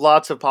have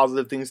lots of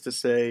positive things to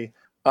say.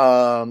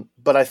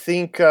 But I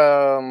think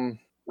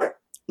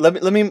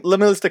let me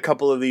list a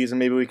couple of these, and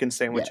maybe we can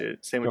sandwich it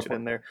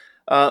in there.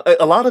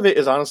 A lot of it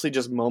is honestly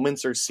just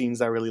moments or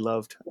scenes I really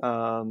loved.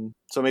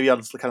 So maybe I'll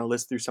just kind of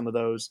list through some of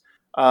those.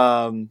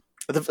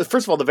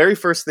 First of all, the very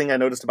first thing I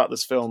noticed about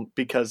this film,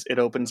 because it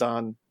opens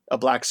on a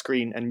black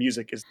screen and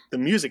the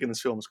music in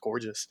this film is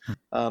gorgeous.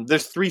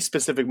 There's 3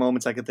 specific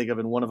moments I can think of,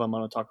 and one of them I'm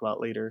going to talk about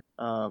later,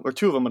 or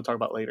 2 of them I'm going to talk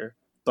about later.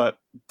 But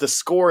the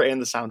score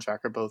and the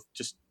soundtrack are both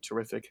just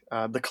terrific.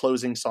 The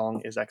closing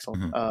song is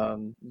excellent.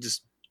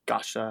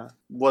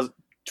 Was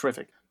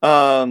terrific.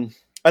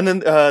 And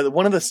then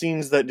one of the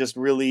scenes that just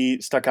really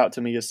stuck out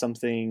to me is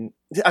something.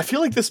 I feel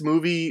like this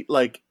movie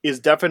is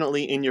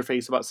definitely in your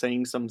face about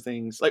saying some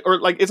things.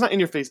 It's not in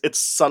your face. It's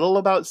subtle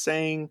about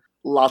saying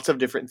lots of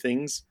different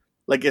things.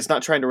 It's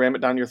not trying to ram it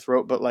down your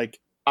throat, but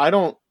I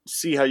don't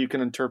see how you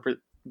can interpret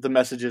the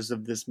messages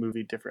of this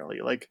movie differently.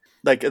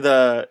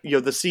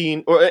 The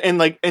scene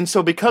and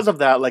so because of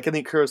that, I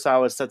think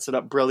Kurosawa sets it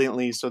up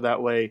brilliantly so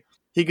that way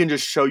he can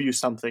just show you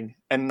something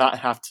and not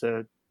have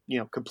to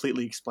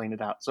completely explain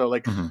it out. So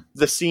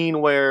the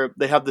scene where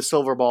they have the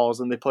silver balls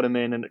and they put them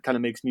in and it kind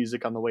of makes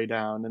music on the way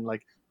down, and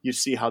you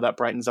see how that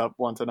brightens up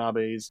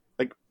Watanabe's.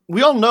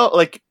 We all know,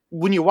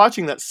 when you're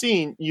watching that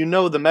scene,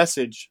 the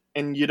message,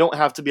 and you don't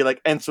have to be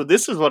and so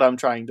this is what I'm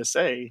trying to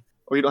say,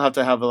 or you don't have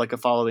to have a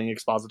following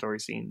expository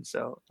scene.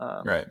 So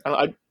right.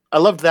 I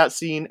loved that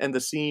scene, and the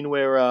scene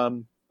where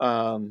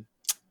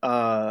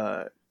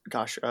the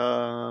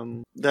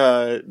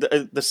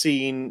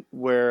scene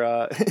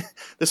where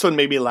this one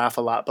made me laugh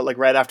a lot, but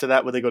right after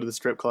that, where they go to the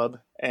strip club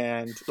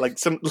and I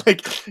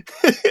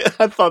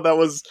thought that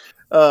was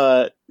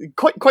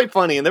quite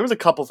funny, and there was a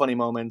couple funny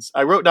moments.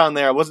 I wrote down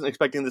there, I wasn't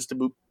expecting this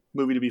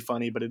movie to be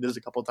funny, but it is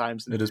a couple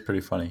times. It is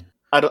pretty funny.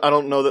 I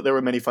don't know that there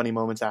were many funny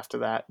moments after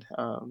that,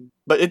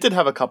 but it did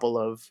have a couple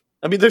of.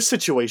 I mean, there's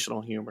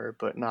situational humor,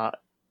 but not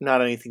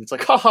anything. It's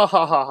ha ha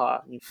ha ha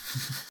ha.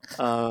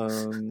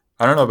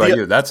 I don't know about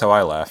you. That's how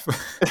I laugh.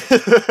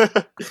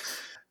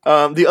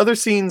 The other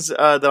scenes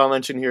that I'll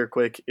mention here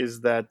quick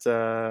is that,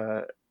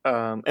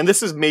 and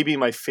this is maybe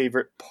my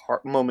favorite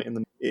moment in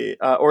the,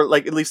 or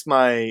at least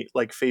my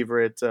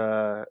favorite,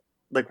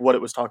 what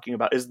it was talking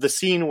about, is the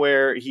scene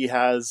where he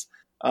has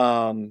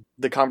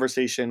the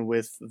conversation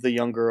with the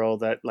young girl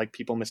that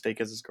people mistake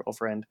as his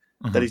girlfriend,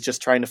 that he's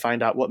just trying to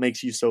find out what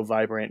makes you so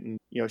vibrant. And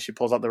she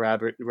pulls out the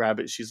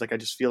rabbit. She's like, I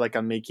just feel like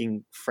I'm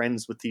making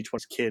friends with each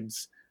one's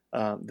kids.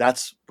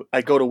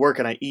 I go to work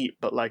and I eat,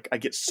 but I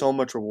get so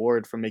much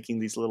reward from making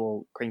these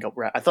little crank up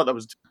rat. I thought that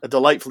was a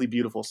delightfully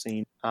beautiful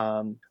scene.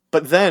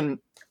 But then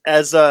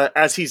as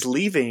he's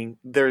leaving,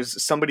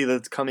 there's somebody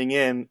that's coming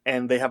in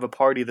and they have a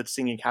party that's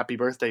singing happy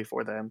birthday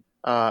for them.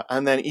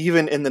 And then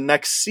even in the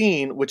next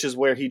scene, which is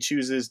where he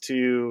chooses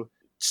to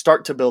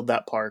start to build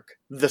that park,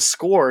 the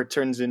score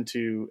turns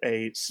into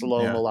a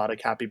slow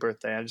melodic happy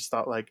birthday. I just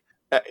thought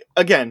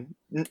again,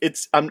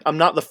 I'm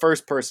not the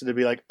first person to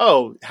be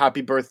oh,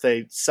 happy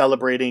birthday,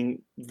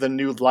 celebrating the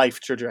new life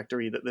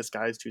trajectory that this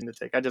guy is choosing to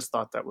take. I just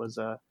thought that was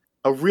a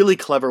really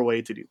clever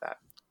way to do that.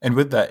 And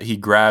with that, he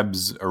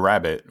grabs a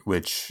rabbit,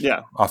 which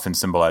often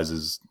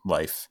symbolizes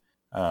life.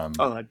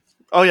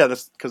 Oh yeah,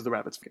 that's because the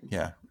rabbits.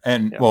 Yeah,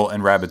 and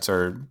and rabbits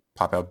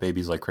pop out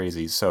babies like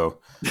crazy. So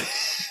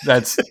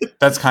that's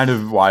kind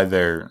of why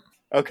they're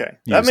okay.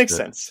 That makes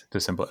sense to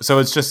symbolize. So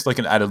it's just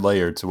an added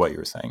layer to what you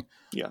were saying.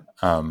 Yeah.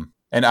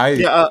 And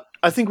I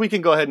think we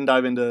can go ahead and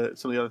dive into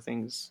some of the other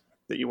things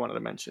that you wanted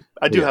to mention.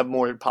 I do have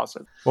more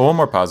positive. Well, one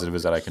more positive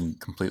is that I can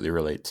completely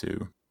relate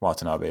to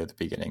Watanabe at the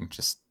beginning.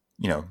 Just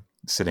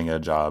sitting at a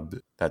job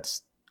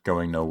that's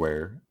going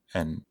nowhere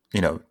and,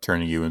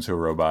 turning you into a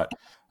robot.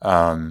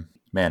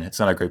 Man, it's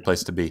not a great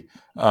place to be.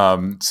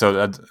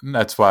 So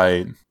that's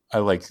why I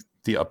like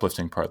the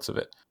uplifting parts of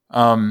it.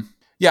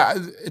 Yeah,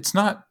 it's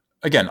not,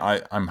 again,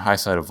 I'm high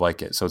side of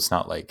like it. So it's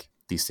not like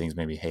these things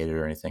made me hate it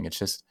or anything. It's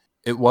just,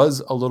 it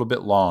was a little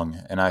bit long,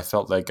 and I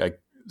felt like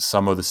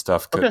some of the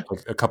stuff like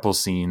a couple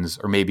scenes,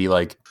 or maybe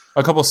like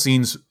a couple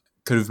scenes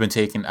could have been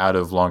taken out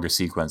of longer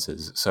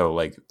sequences. So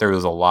like there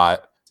was a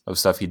lot of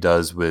stuff he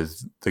does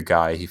with the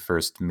guy he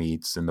first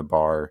meets in the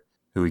bar,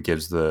 who he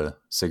gives the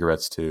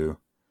cigarettes to.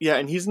 Yeah,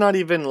 and he's not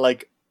even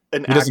like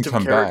an active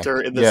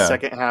character in the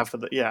second half of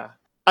the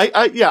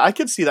I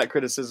could see that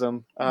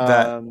criticism.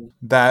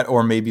 That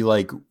or maybe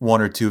like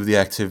one or two of the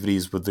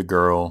activities with the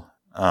girl.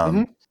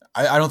 I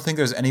don't think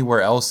there's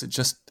anywhere else. It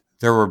just,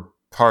 there were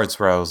parts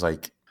where I was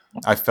like,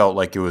 I felt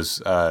like it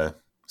was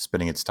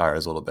spinning its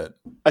tires a little bit.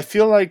 I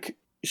feel like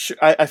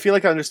I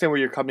understand where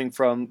you're coming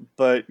from,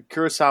 but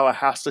Kurosawa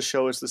has to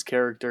show us this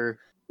character,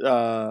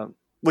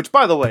 which,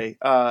 by the way,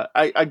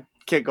 I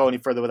can't go any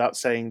further without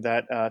saying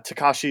that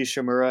Takashi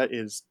Shimura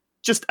is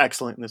just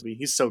excellent in this movie.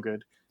 He's so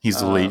good. He's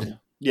the lead.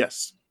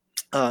 Yes.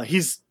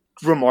 He's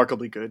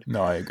remarkably good.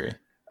 No, I agree.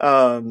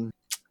 But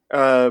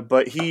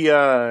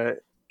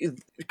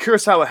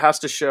Kurosawa has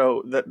to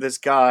show that this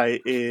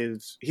guy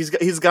is,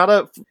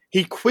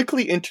 he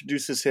quickly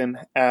introduces him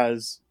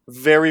as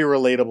very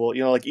relatable.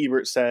 Like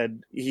Ebert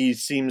said, he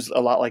seems a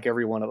lot like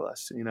every one of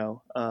us,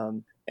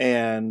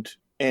 and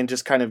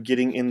just kind of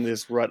getting in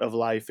this rut of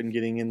life and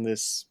getting in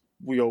this,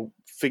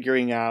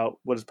 figuring out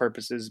what his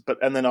purpose is.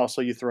 And then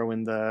also you throw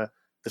in the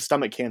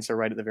stomach cancer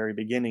right at the very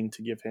beginning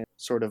to give him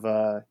sort of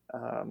a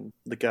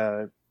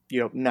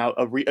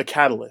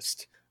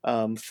catalyst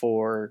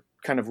for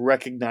kind of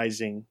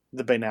recognizing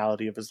the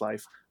banality of his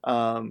life.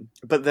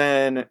 But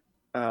then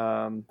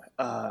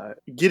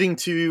getting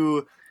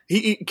to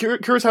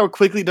Kurosawa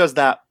quickly does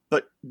that,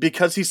 but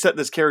because he set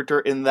this character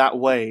in that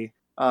way,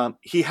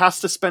 he has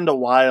to spend a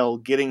while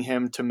getting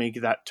him to make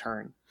that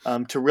turn,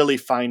 to really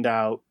find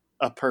out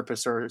a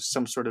purpose or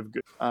some sort of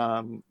good.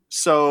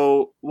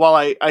 So while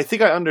I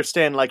think I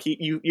understand, like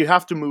you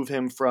have to move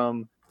him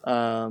from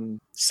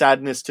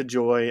sadness to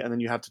joy, and then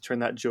you have to turn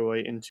that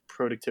joy into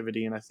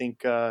productivity. And I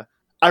think I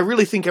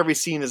really think every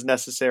scene is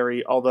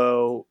necessary,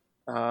 although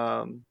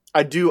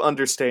I do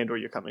understand where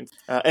you're coming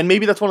from. And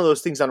maybe that's one of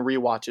those things on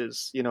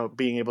rewatches,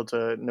 being able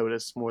to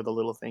notice more of the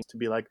little things, to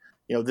be like,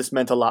 this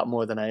meant a lot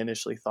more than I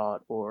initially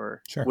thought,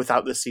 or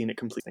without this scene, it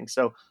completes things.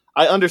 So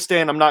I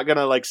understand. I'm not going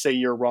to like say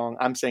you're wrong.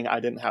 I'm saying I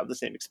didn't have the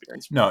same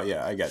experience. No,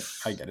 yeah, I get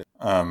it.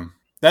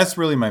 That's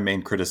really my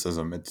main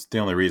criticism. It's the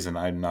only reason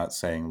I'm not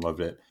saying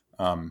loved it.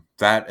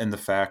 That and the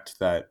fact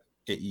that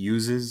it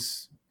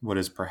uses what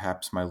is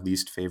perhaps my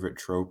least favorite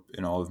trope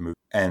in all of movies.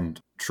 And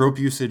trope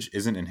usage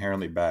isn't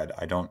inherently bad.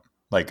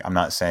 I'm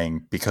not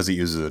saying because it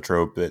uses a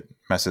trope, it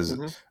messes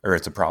or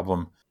it's a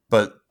problem.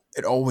 But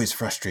it always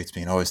frustrates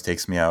me and always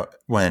takes me out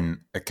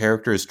when a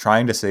character is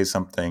trying to say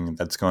something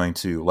that's going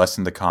to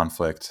lessen the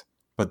conflict,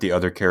 but the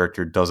other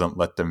character doesn't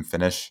let them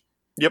finish.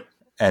 Yep.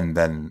 And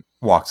then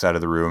walks out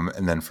of the room.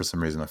 And then for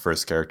some reason, the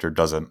first character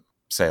doesn't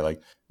say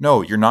like,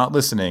 no, you're not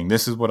listening.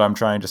 This is what I'm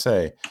trying to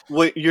say.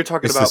 What you're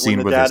talking about when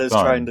the dad is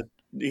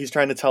he's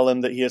trying to tell him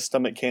that he has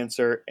stomach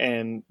cancer,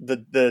 and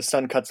the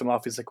son cuts him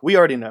off. He's like, we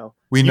already know.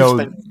 We know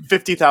spent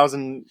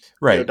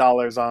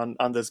 $50,000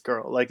 on this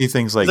girl. Like, he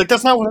thinks like,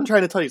 that's not what I'm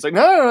trying to tell you. He's like,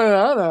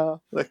 no.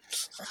 Like,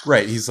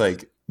 right. He's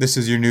like, this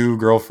is your new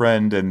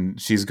girlfriend and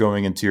she's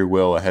going into your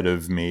will ahead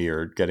of me,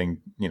 or getting,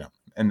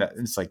 and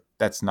it's like,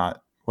 that's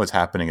not what's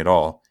happening at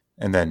all.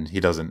 And then he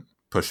doesn't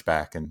push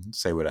back and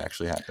say what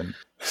actually happened.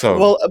 So,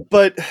 well,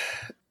 but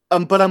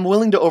I'm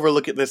willing to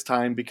overlook it this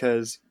time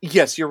because,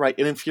 yes, you're right.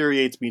 It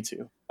infuriates me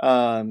too.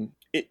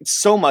 It's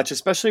so much,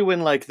 especially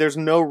when like there's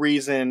no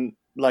reason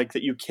like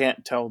that you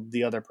can't tell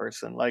the other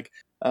person. Like,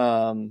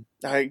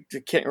 I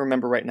can't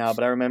remember right now,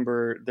 but I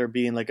remember there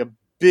being like a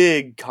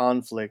big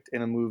conflict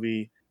in a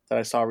movie that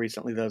I saw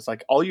recently that was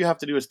like, all you have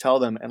to do is tell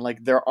them, and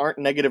like there aren't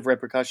negative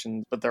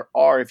repercussions, but there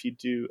are if you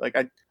do. Like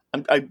I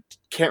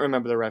can't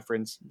remember the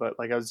reference, but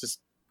like I was just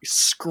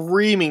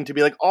screaming to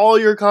be like, all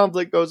your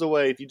conflict goes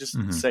away if you just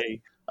say.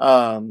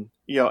 And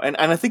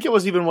I think it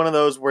was even one of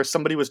those where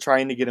somebody was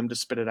trying to get him to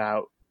spit it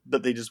out,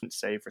 but they just wouldn't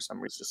say for some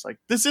reason. Just like,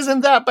 this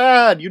isn't that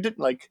bad. You didn't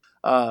like.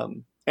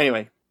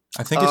 Anyway,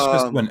 I think it's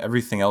just when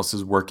everything else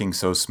is working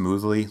so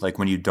smoothly, like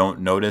when you don't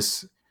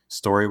notice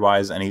story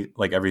wise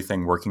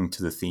everything working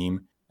to the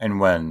theme, and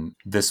when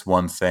this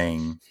one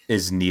thing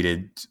is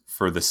needed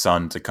for the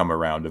son to come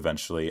around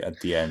eventually at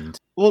the end.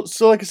 Well,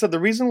 so like I said, the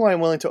reason why I'm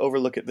willing to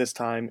overlook it this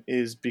time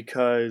is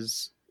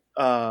because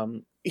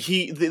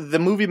the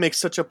movie makes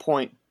such a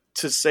point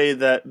to say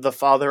that the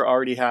father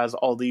already has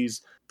all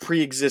these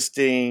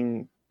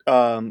pre-existing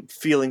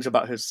feelings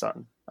about his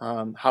son,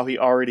 how he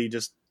already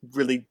just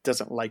really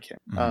doesn't like him.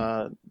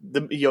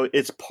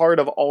 It's part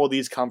of all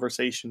these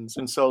conversations,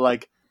 and so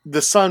like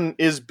the son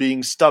is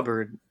being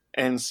stubborn,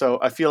 and so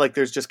I feel like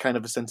there's just kind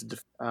of a sense of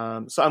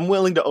so I'm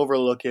willing to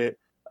overlook it.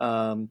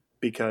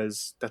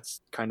 because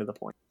that's kind of the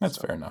point. That's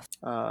fair enough.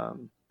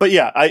 But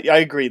yeah, I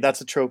agree.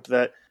 That's a trope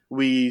that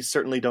we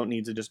certainly don't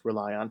need to just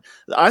rely on.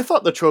 I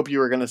thought the trope you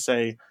were going to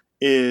say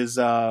is,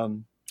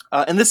 and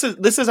this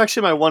is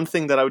actually my one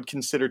thing that I would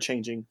consider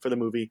changing for the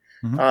movie,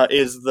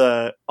 is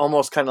the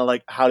almost kind of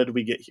like, how did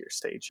we get here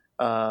stage?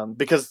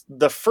 Because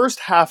the first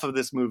half of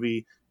this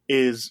movie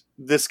is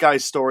this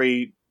guy's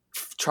story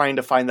trying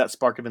to find that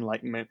spark of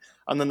enlightenment.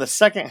 And then the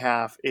second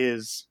half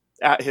is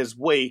at his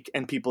wake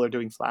and people are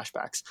doing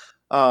flashbacks.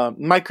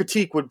 My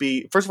critique would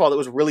be, first of all, it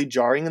was really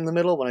jarring in the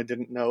middle when I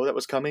didn't know that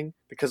was coming,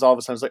 because all of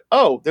a sudden I was like,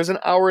 oh, there's an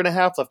hour and a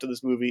half left of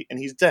this movie and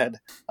he's dead.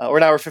 Or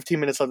an hour 15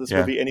 minutes left of this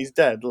movie and he's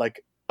dead.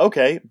 Like,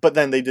 okay. But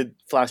then they did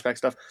flashback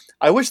stuff.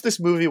 I wish this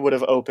movie would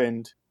have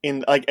opened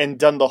in like, and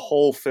done the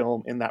whole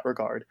film in that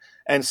regard.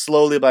 And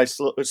slowly but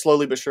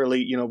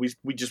surely, you know,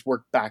 we just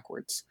work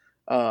backwards.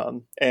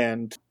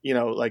 And, you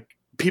know, like,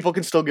 people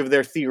can still give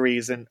their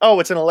theories and, oh,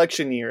 it's an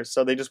election year,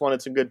 so they just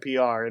wanted some good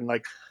PR, and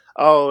like,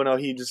 oh no,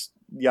 he just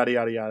yada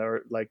yada yada,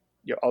 or like,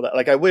 you know, all that.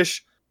 Like, I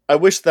wish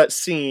that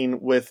scene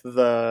with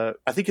I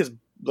think his,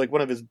 like,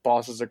 one of his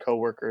bosses or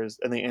coworkers,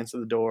 and they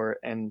answered the door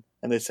and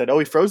they said, oh,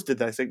 he froze to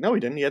death. I said, no, he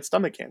didn't. He had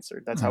stomach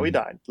cancer. That's how he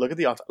died. Look at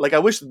the author. Like, I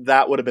wish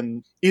that would have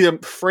been either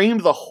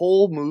framed the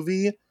whole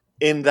movie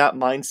in that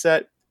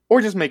mindset,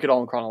 or just make it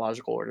all in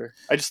chronological order.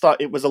 I just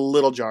thought it was a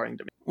little jarring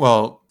to me.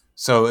 Well,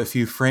 so if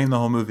you frame the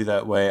whole movie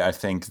that way, I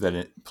think that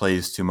it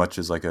plays too much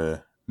as like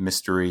a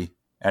mystery,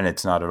 and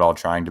it's not at all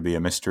trying to be a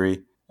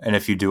mystery. And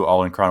if you do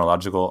all in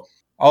chronological,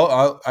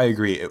 I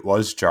agree, it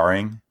was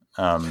jarring.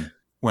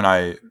 When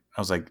I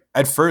was like,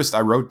 at first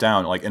I wrote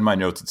down, like in my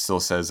notes, it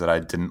still says that I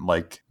didn't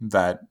like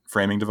that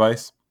framing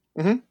device.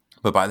 Mm-hmm.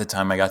 But by the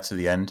time I got to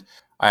the end,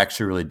 I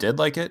actually really did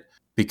like it,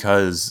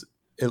 because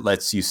it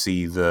lets you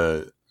see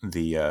the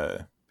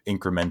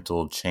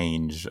incremental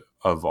change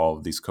of all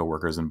of these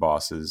coworkers and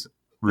bosses,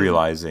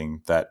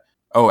 realizing that,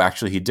 oh,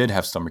 actually he did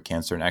have stomach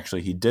cancer, and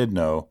actually he did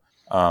know,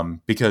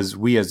 because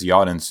we as the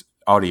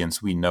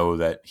audience, we know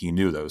that he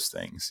knew those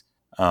things.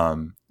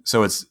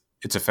 So it's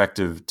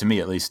effective, to me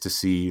at least, to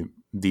see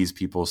these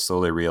people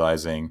slowly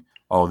realizing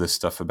all this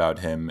stuff about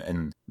him,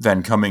 and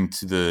then coming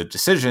to the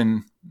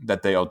decision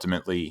that they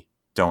ultimately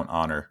don't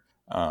honor.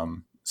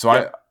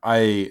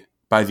 I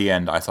by the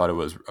end, I thought it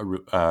was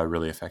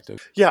really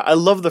effective. Yeah, I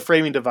love the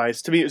framing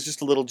device. To me, it was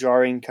just a little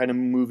jarring, kind of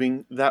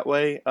moving that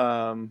way.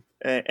 And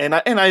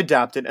I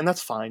adapted, and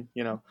that's fine,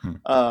 you know.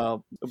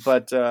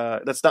 But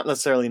that's not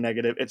necessarily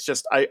negative. It's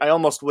just I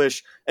almost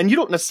wish, and you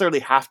don't necessarily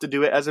have to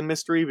do it as a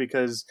mystery,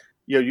 because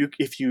you know,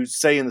 if you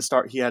say in the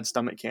start he had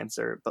stomach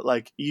cancer, but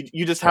like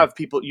you just have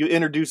people, you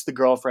introduce the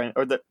girlfriend,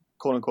 or the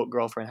quote unquote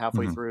girlfriend,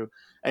 halfway through,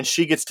 and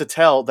she gets to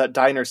tell that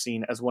diner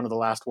scene as one of the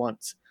last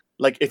ones.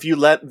 Like, if you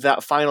let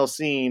that final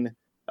scene,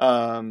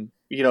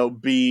 you know,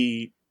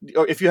 be,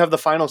 or if you have the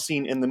final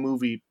scene in the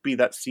movie be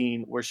that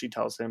scene where she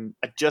tells him,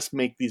 I just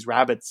make these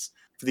rabbits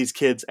for these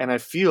kids, and I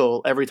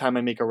feel every time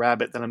I make a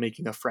rabbit that I'm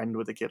making a friend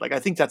with a kid. Like, I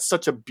think that's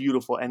such a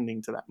beautiful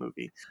ending to that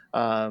movie,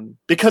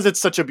 because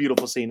it's such a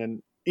beautiful scene.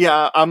 And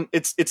yeah,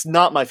 it's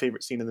not my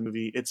favorite scene in the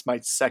movie. It's my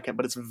second,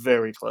 but it's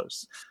very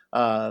close.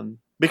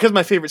 Because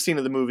my favorite scene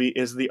of the movie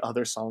is the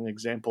other song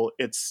example.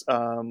 It's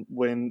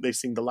when they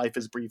sing the Life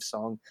is Brief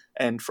song.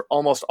 And for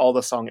almost all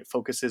the song, it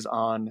focuses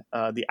on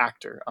the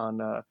actor,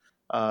 on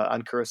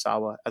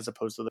Kurosawa, as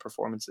opposed to the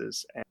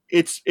performances. And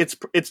it's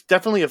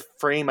definitely a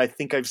frame I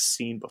think I've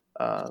seen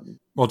before.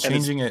 Well,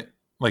 changing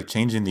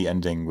the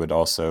ending would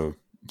also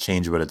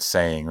change what it's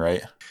saying,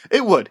 right?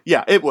 It would.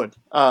 Yeah, it would.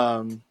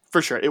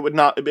 For sure. It would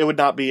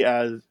not be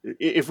as,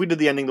 if we did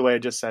the ending the way I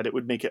just said, it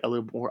would make it a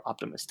little more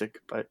optimistic,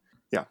 but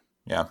yeah.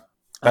 Yeah.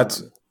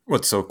 That's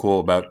what's so cool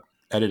about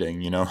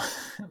editing, you know,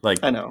 like,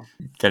 I know,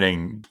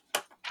 getting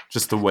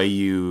just the way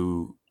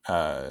you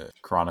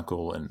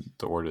chronicle and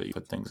the order that you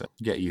put things in,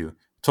 get you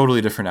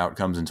totally different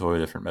outcomes and totally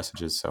different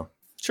messages. So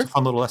sure. It's a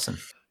fun little lesson.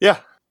 Yeah.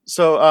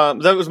 So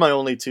that was my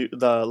only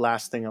the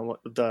last thing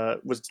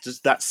was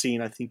just that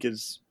scene. I think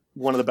is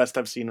one of the best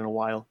I've seen in a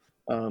while.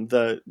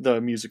 The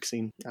music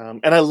scene.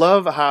 And I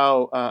love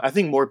how, I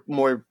think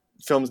more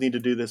films need to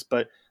do this,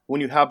 but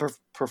when you have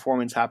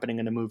performance happening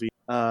in a movie,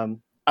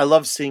 I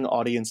love seeing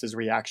audience's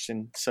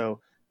reaction.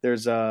 So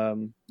there's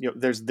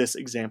there's this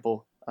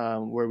example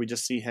where we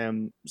just see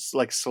him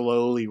like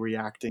slowly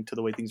reacting to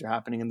the way things are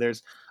happening. And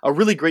there's a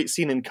really great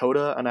scene in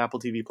Coda on Apple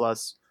TV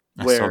Plus.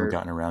 I still haven't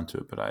gotten around to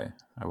it, but I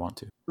want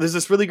to. There's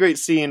this really great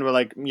scene where,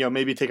 like, you know,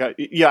 maybe take out,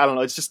 I don't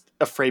know, it's just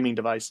a framing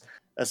device.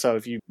 So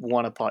if you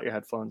want to plot your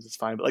headphones, it's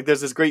fine. But like,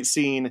 there's this great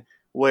scene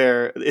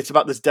where it's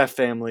about this deaf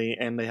family,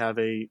 and they have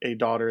a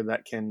daughter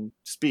that can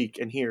speak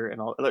and hear,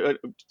 and all,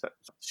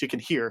 she can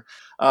hear.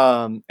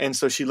 And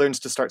so she learns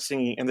to start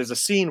singing, and there's a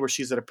scene where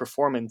she's at a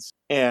performance,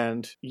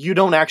 and you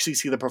don't actually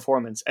see the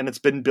performance, and it's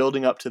been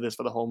building up to this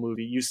for the whole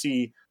movie. You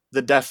see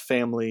the deaf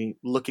family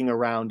looking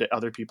around at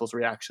other people's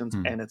reactions,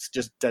 and it's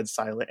just dead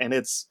silent, and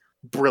it's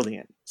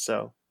brilliant.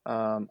 So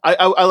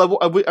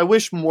I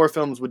wish more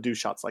films would do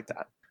shots like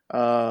that.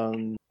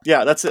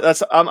 That's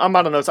it. I'm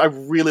out of notes. I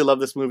really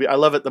love this movie. I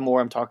love it the more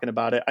I'm talking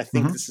about it. I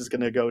think this is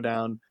going to go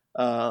down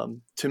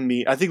to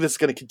me. I think this is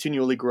going to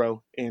continually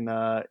grow in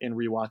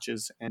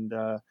rewatches, and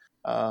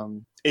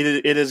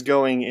it is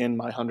going in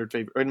my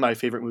my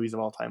favorite movies of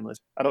all time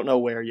list. I don't know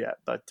where yet,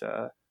 but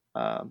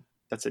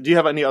that's it. Do you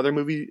have any other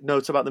movie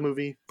notes about the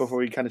movie before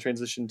we kind of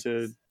transition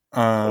to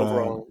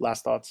overall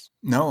last thoughts?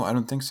 No, I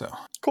don't think so.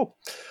 Cool.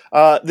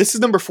 This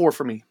is number 4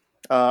 for me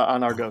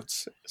on our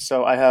goats.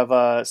 So I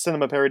have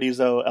Cinema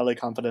Paradiso, LA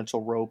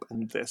Confidential, Rope,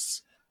 and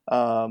this.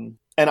 And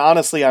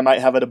honestly, I might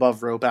have it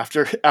above Rope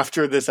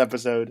after this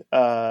episode.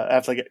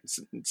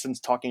 Since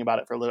talking about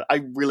it for a little,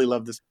 I really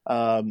love this,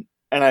 and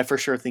I for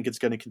sure think it's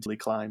going to continually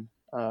climb.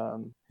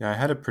 Yeah, I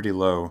had it pretty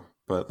low,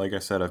 but like I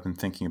said, I've been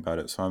thinking about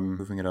it, so I'm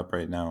moving it up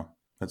right now.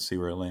 Let's see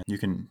where it lands. You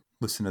can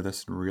listen to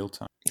this in real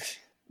time.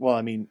 Well,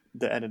 I mean,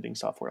 the editing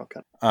software will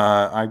cut.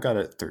 I got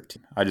it at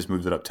 13. I just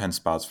moved it up 10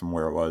 spots from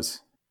where it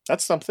was.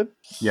 That's something.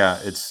 Yeah,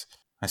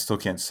 I still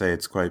can't say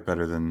it's quite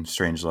better than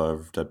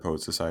Strangelove, Dead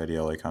Poets Society,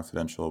 LA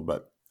Confidential,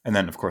 and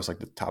then of course like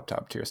the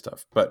top tier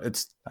stuff. But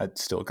it's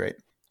still great.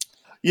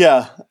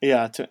 Yeah.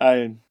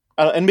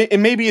 And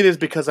maybe it is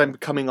because I'm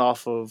coming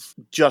off of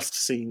just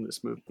seeing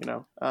this movie. You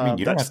know, I mean,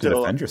 you don't have to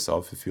defend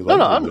yourself if you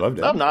loved it. You loved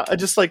it. I'm not. I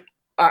just like.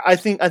 I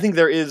think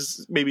there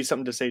is maybe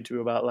something to say too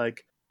about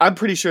like. I'm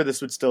pretty sure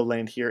this would still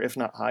land here, if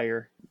not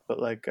higher. But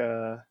like,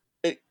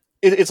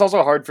 it's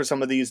also hard for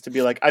some of these to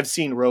be like, I've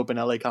seen Rope and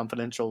LA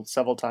Confidential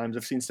several times.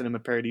 I've seen Cinema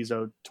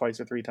Paradiso twice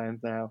or 3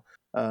 times now.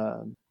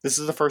 This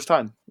is the first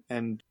time,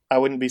 and I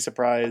wouldn't be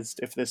surprised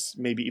if this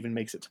maybe even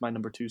makes it to my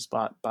number 2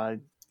 spot by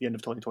the end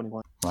of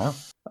 2021. Wow,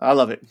 I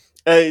love it.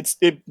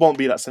 It won't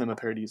be that Cinema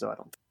Paradiso, I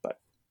don't think.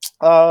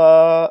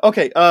 But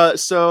okay.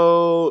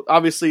 So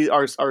obviously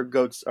our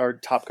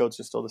top goats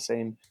are still the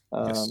same.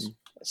 Yes.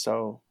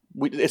 So.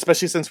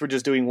 Especially since we're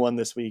just doing one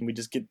this week,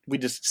 we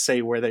just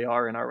say where they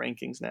are in our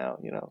rankings now.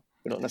 You know,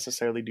 we don't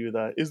necessarily do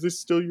that. Is this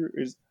still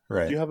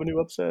right? Do you have a new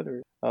upset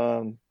or?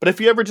 But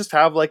if you ever just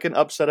have like an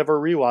upset of a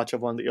rewatch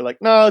of one that you're like,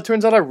 no, it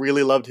turns out I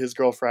really loved His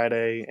Girl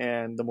Friday,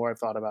 and the more I've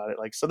thought about it,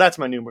 like, so that's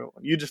my number 1.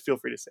 You just feel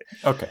free to say.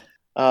 Okay.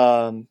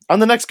 On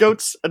the next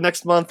goats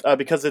next month,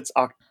 because it's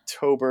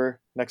October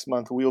next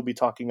month, we will be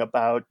talking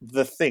about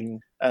The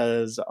Thing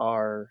because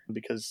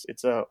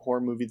it's a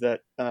horror movie that.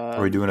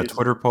 Are we doing a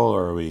Twitter poll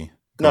or are we?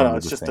 No,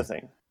 it's just the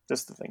thing.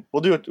 Just the thing.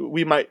 We'll do it.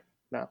 We might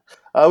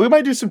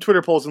do some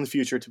Twitter polls in the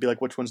future to be like,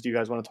 which ones do you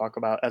guys want to talk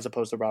about, as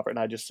opposed to Robert and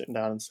I just sitting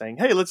down and saying,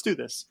 hey, let's do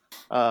this.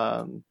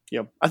 I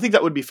think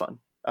that would be fun.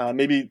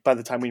 Maybe by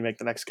the time we make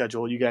the next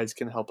schedule, you guys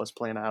can help us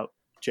plan out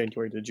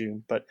January to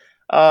June. But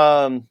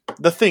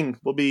The Thing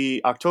will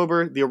be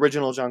October, the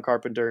original John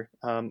Carpenter.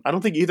 I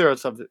don't think either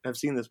of us have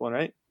seen this one,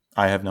 right?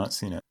 I have not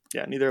seen it.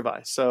 Yeah, neither have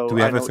I. So do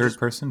we have a third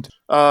person?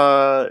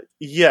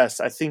 Yes,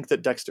 I think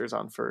that Dexter's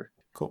on for.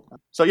 Cool.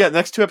 So yeah,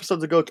 next 2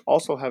 episodes ago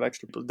also have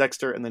extra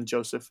Dexter and then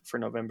Joseph for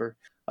November.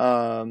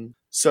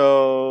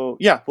 So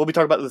yeah, we'll be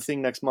talking about The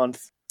Thing next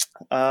month.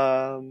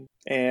 And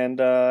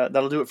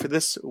that'll do it for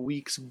this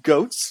week's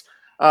goats.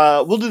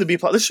 We'll do the B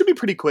plot. This should be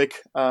pretty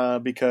quick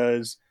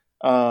because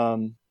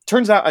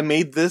turns out I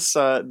made this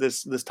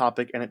this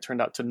topic and it turned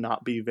out to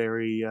not be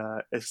very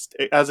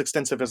as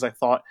extensive as I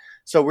thought.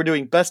 So we're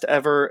doing best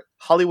ever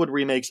Hollywood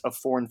remakes of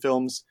foreign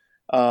films.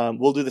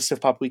 We'll do the Sif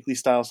Pop Weekly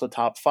style, so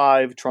top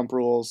 5, Trump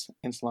rules,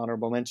 and some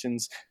honorable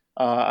mentions.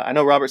 I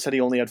know Robert said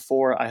he only had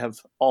 4. I have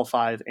all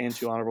 5 and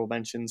 2 honorable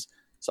mentions.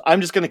 So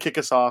I'm just going to kick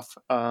us off.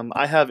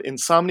 I have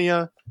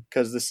Insomnia,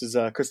 because this is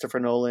Christopher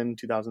Nolan,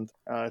 2000.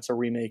 It's a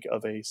remake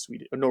of a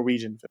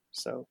Norwegian film.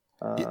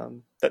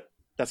 So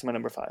that's my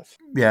number 5.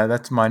 Yeah,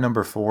 that's my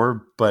number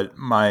 4, but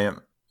my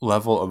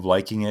level of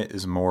liking it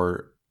is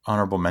more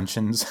honorable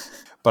mentions.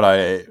 But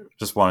I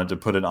just wanted to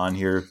put it on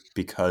here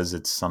because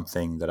it's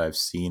something that I've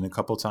seen a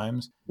couple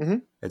times. Mm-hmm.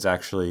 It's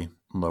actually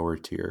lower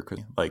tier,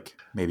 like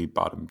maybe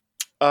bottom.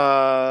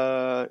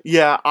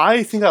 Yeah,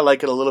 I think I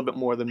like it a little bit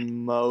more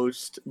than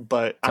most,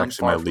 but it's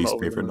actually my least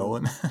favorite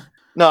Nolan.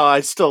 No,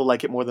 I still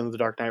like it more than The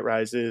Dark Knight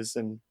Rises,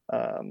 and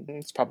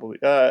it's probably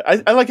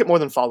I like it more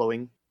than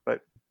Following, but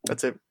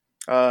that's it.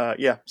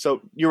 Yeah, so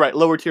you're right,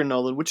 lower tier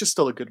Nolan, which is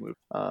still a good movie.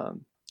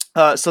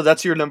 So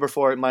that's your number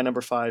 4, my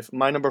number 5.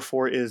 My number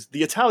 4 is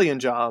The Italian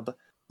Job,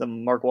 the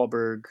Mark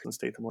Wahlberg and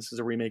Statham. This is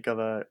a remake of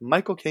a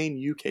Michael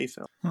Caine UK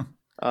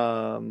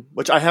film,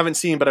 which I haven't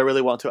seen, but I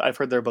really want to. I've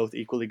heard they're both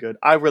equally good.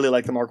 I really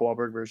like the Mark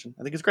Wahlberg version.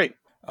 I think it's great.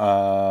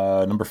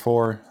 Number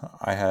 4,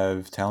 I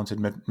have Talented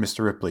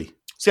Mr. Ripley.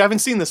 See, I haven't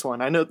seen this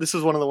one. I know this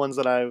is one of the ones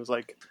that I was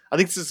like, I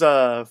think this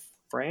is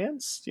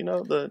France,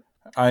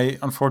 I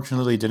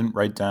unfortunately didn't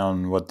write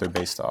down what they're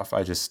based off.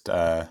 I just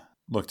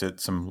looked at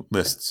some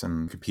lists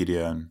and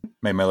Wikipedia and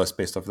made my list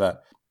based off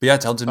that. But yeah,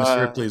 Talented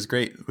Mr. Ripley is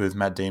great with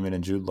Matt Damon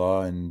and Jude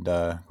Law and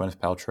Gwyneth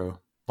Paltrow.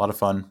 A lot of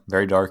fun,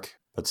 very dark,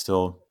 but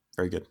still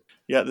very good.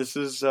 Yeah, this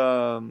is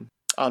on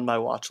my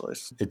watch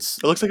list. It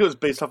looks like it was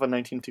based off a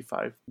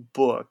 1955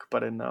 book,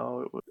 but I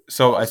know it was.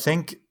 So I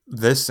think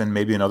this and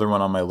maybe another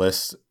one on my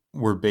list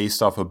were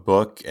based off a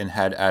book and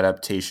had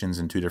adaptations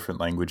in 2 different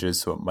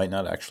languages, so it might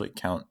not actually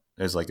count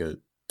as like a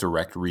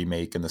direct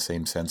remake in the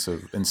same sense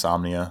of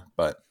Insomnia,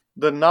 but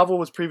The novel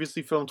was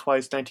previously filmed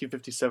twice,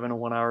 1957, a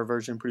 1-hour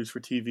version produced for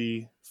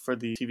TV for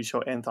the TV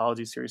show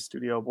anthology series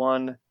Studio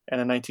One,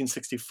 and a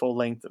 1960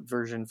 full-length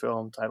version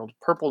film titled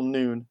Purple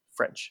Noon,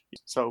 French.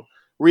 So,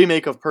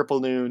 remake of Purple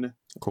Noon.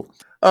 Cool.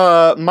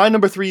 My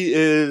number 3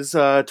 is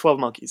 12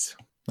 Monkeys.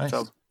 Nice.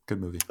 So,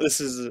 good movie. This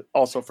is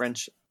also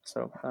French,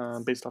 so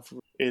based off of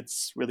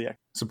it's really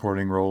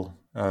supporting role,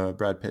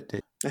 Brad Pitt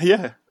did.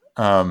 Yeah.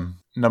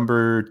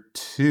 Number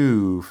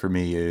 2 for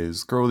me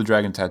is Girl with the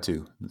Dragon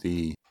Tattoo,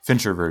 the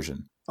Fincher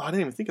version. Oh, I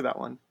didn't even think of that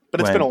one.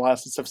 But it's been a while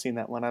since I've seen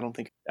that one. I don't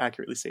think I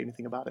accurately say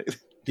anything about it.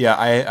 Yeah,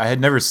 I had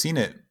never seen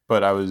it,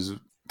 but I was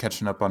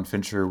catching up on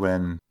Fincher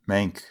when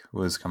Mank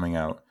was coming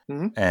out.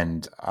 Mm-hmm.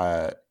 And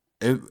I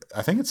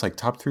think it's like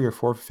top 3 or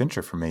 4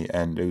 Fincher for me,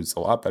 and it was a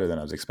lot better than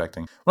I was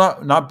expecting.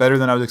 Well, not better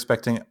than I was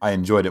expecting. I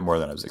enjoyed it more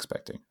than I was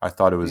expecting. I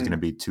thought it was going to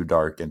be too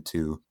dark and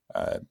too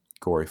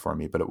gory for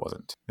me, but it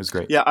wasn't. It was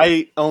great. Yeah,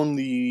 I own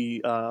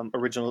the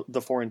original,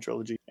 the Foreign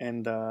trilogy,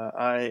 and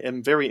I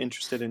am very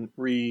interested in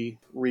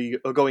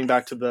going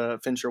back to the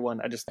Fincher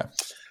one.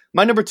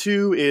 My number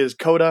 2 is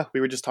Coda. We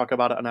were just talking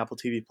about it on Apple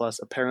TV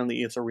Plus.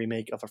 Apparently, it's a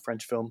remake of a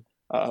French film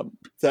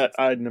that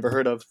I'd never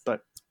heard of,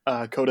 but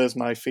Coda is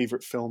my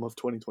favorite film of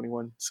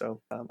 2021. So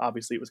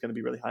obviously, it was going to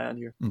be really high on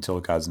here. Until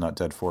God's Not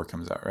Dead 4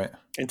 comes out, right?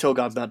 Until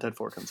God's Not Dead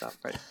 4 comes out,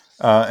 right?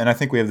 And I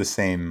think we have the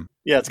same.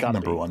 Yeah, it's got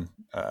number be. 1.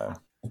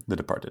 The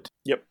Departed.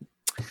 Yep.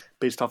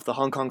 Based off the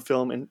Hong Kong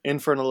film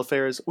Infernal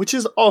Affairs, which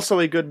is also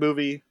a good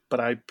movie, but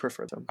I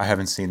prefer them. I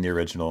haven't seen the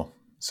original,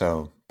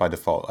 so by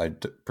default, I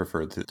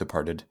prefer The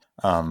Departed.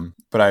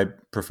 But I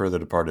prefer The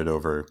Departed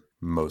over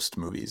most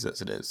movies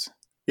as it is.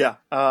 Yeah.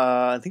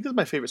 I think this is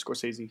my favorite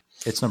Scorsese.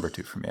 It's number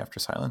 2 for me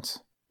after Silence.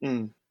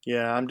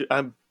 Yeah,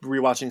 I'm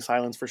rewatching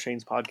Silence for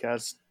Shane's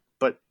podcast,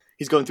 but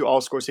he's going through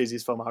all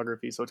Scorsese's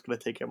filmography, so it's going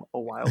to take him a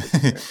while to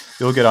get there.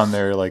 You'll get on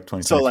there like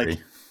 2023. So like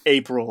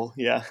April,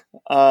 yeah.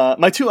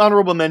 My 2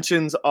 honorable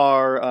mentions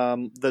are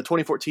the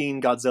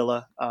 2014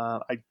 Godzilla.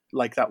 I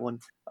like that one.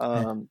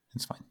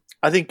 It's fine.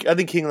 I think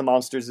King of the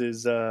Monsters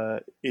is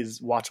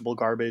watchable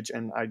garbage,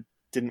 and I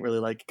didn't really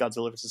like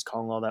Godzilla vs.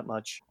 Kong all that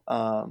much.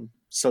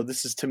 So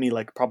this is to me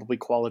like probably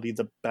quality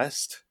the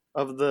best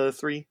of the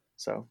 3.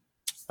 So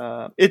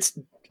it's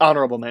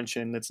honorable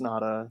mention. It's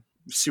not a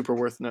super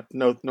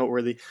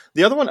noteworthy.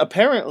 The other one,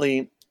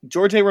 apparently,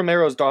 George A.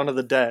 Romero's Dawn of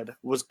the Dead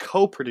was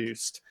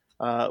co-produced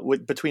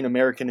between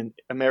America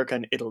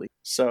and Italy.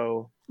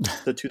 So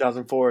the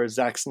 2004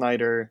 Zack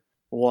Snyder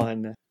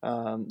one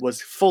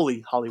was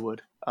fully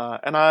Hollywood,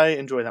 and I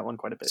enjoy that one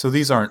quite a bit. So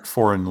these aren't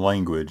foreign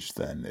language,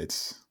 then?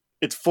 It's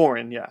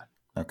foreign, yeah.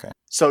 Okay.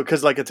 So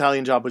because like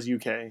Italian Job was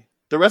UK,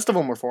 the rest of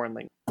them were foreign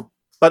language,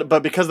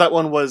 but because that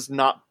one was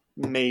not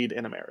made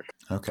in America,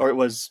 okay, or it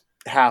was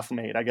half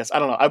made, I guess. I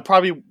don't know. I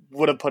probably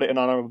would have put it in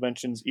honorable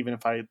mentions even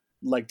if I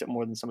liked it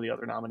more than some of the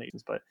other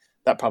nominations, but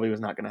that probably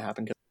was not going to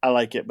happen because I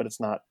like it, but it's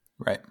not.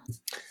 Right.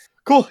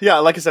 Cool. Yeah,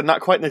 like I said,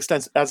 not quite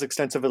as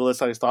extensive of a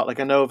list as I thought. Like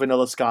I know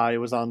Vanilla Sky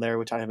was on there,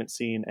 which I haven't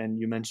seen, and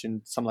you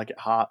mentioned Some Like It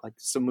Hot, like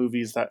some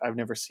movies that I've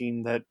never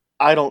seen that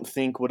I don't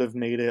think would have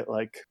made it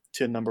like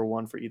to number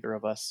 1 for either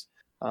of us,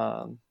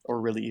 or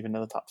really even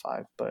in the top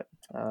 5. But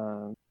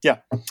yeah,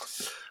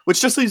 which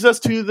just leads us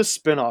to the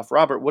spinoff.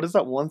 Robert, what is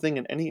that one thing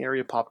in any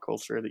area of pop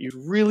culture that you're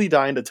really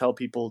dying to tell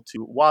people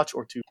to watch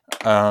or to?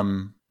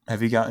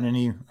 Have you gotten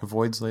any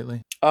avoids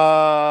lately?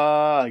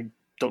 I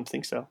don't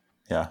think so.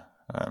 Yeah.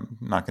 I'm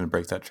not going to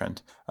break that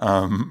trend.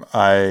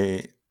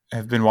 I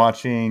have been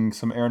watching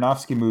some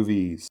Aronofsky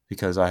movies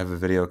because I have a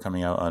video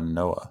coming out on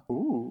Noah.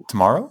 Ooh.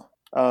 Tomorrow?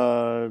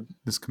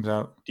 This comes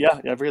out? Yeah,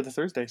 every other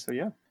Thursday, so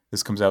yeah.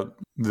 This comes out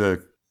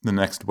the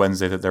next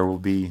Wednesday that there will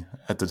be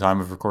at the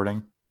time of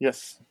recording?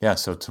 Yes. Yeah,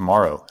 so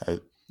tomorrow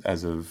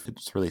as of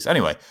its release.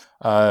 Anyway,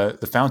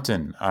 The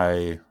Fountain,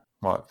 I've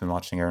been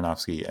watching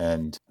Aronofsky,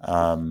 and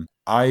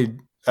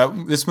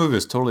this movie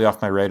was totally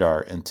off my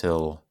radar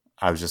until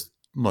I was just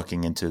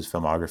looking into his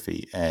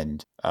filmography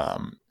and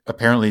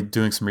apparently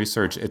doing some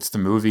research. It's the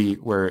movie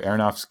where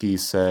Aronofsky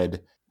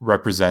said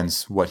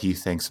represents what he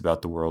thinks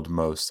about the world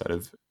most out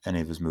of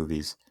any of his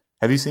movies.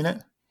 Have you seen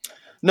it?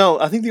 No,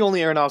 I think the only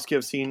Aronofsky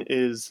I've seen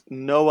is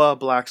Noah,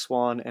 Black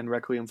Swan, and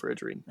Requiem for a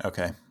Dream.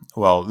 Okay.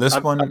 Well,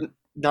 I've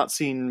not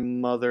seen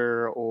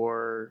Mother,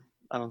 or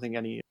I don't think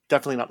any.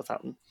 Definitely not The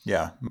Fountain.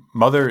 Yeah,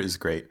 Mother is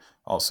great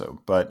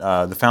also, but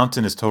The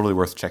Fountain is totally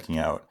worth checking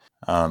out.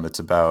 It's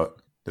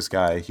about this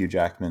guy, Hugh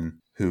Jackman,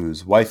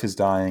 whose wife is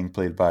dying,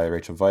 played by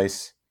Rachel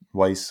Weisz.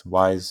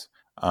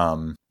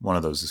 One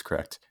of those is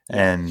correct.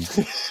 And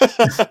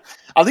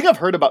I think I've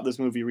heard about this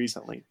movie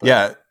recently. But...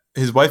 Yeah,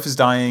 his wife is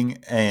dying,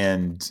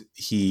 and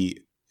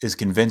he is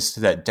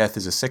convinced that death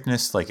is a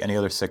sickness like any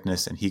other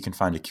sickness, and he can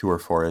find a cure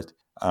for it.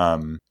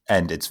 And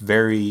it's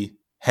very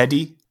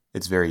heady.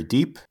 It's very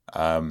deep.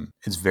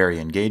 It's very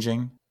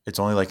engaging. It's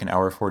only like an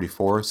hour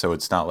 44, so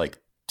it's not like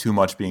too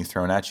much being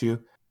thrown at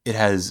you. It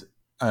has,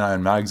 and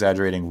I'm not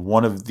exaggerating,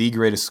 one of the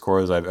greatest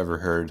scores I've ever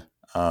heard.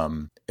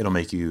 It'll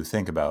make you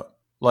think about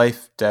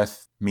life,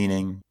 death,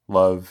 meaning,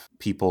 love,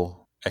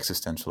 people,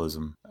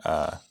 existentialism.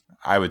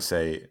 I would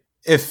say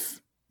if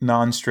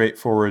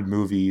non-straightforward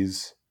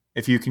movies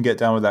if you can get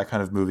down with that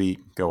kind of movie,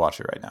 go watch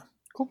it right now.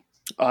 Cool.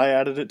 I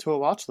added it to a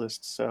watch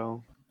list,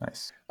 so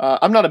nice.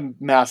 I'm not a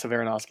massive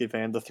Aronofsky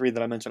fan. The 3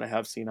 that I mentioned I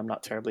have seen, I'm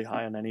not terribly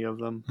high on any of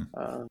them.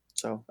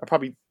 So I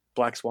probably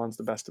Black Swan's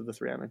the best of the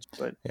 3 I mentioned,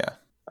 but yeah.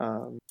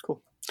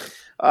 Cool.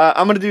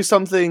 I'm going to do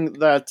something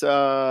that,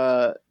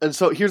 and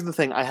so here's the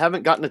thing. I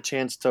haven't gotten a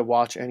chance to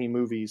watch any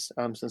movies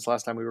since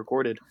last time we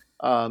recorded.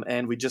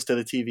 And we just did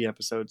a TV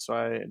episode, so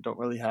I don't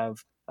really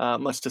have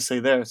much to say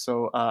there.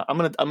 So I'm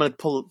gonna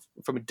pull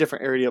from a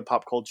different area of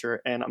pop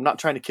culture, and I'm not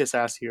trying to kiss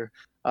ass here.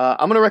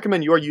 I'm gonna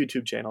recommend your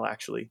YouTube channel,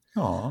 actually.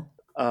 Aww.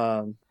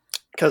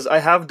 Because I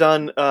have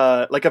done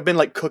like I've been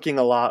like cooking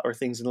a lot or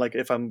things, and like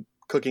if I'm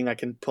cooking, I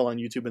can pull on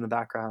YouTube in the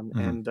background.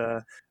 And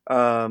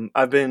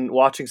I've been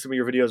watching some of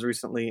your videos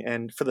recently,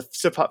 and for the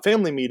Sip Hop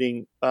family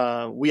meeting,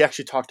 we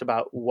actually talked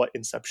about what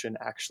Inception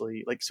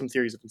actually, like some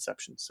theories of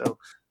Inception. So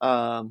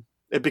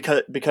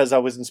because I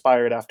was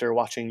inspired after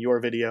watching your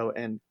video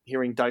and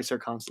hearing Dicer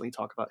constantly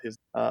talk about his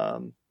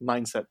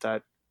mindset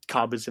that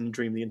Cobb is in a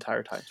dream the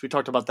entire time. So we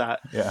talked about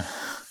that. Yeah.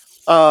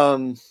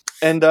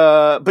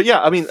 But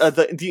yeah, I mean,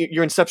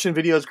 your Inception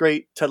video is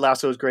great. Ted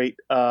Lasso is great.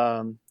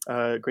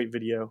 Great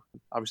video.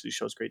 Obviously, the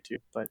show's great too.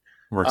 But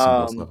works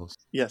on both levels.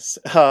 Yes.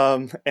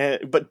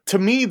 But to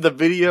me, the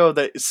video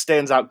that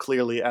stands out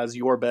clearly as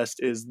your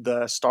best is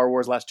the Star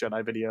Wars Last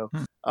Jedi video.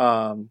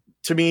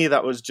 To me,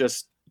 that was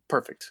just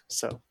perfect.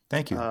 So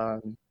thank you.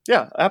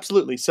 Yeah,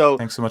 absolutely. So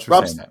thanks so much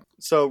for saying that.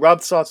 So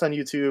Rob's Thoughts on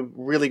YouTube,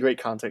 really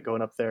great content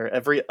going up there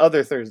every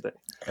other Thursday.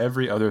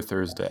 Every other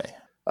Thursday.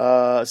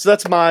 So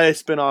that's my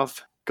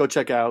spinoff. Go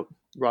check out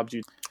Rob's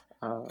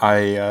YouTube.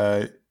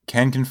 I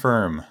can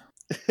confirm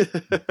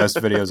best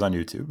videos on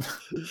YouTube.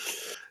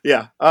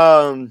 Yeah.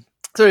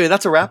 So anyway,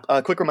 that's a wrap.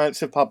 Quick reminder,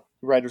 Sip Hop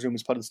Writers Room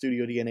is part of the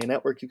Studio DNA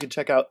network. You can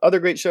check out other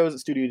great shows at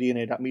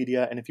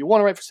studiodna.media. And if you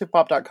want to write for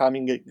siphop.com, you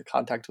can get in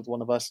contact with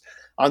one of us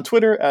on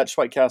Twitter at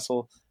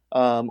Schweitcastle,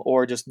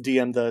 or just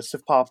DM the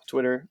SifPop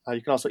Twitter.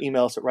 You can also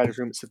email us at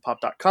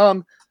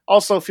writersroom@sifpop.com.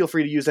 Also, feel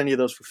free to use any of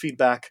those for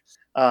feedback.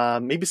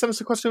 Maybe send us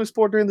a question with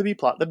sport during the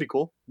B-plot. That'd be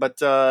cool. But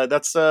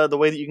that's the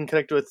way that you can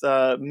connect with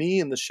me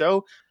and the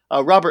show.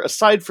 Robert,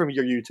 aside from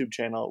your YouTube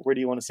channel, where do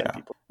you want to send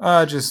people?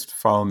 Just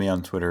follow me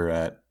on Twitter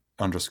at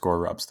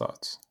 _Rob's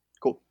Thoughts.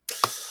 Cool.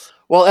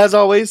 Well, as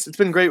always, it's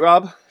been great,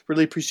 Rob.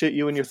 Really appreciate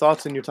you and your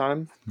thoughts and your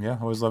time. Yeah,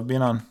 always love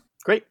being on.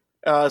 Great.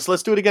 So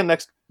let's do it again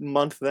next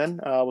month then.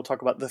 We'll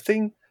talk about The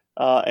Thing.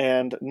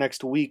 And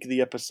next week,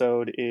 the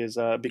episode is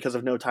Because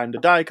of No Time to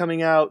Die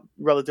coming out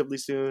relatively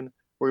soon.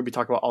 We're going to be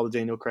talking about all the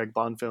Daniel Craig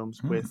Bond films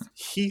with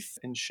Heath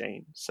and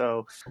Shane.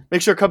 So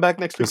make sure to come back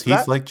next week. Does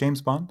Heath like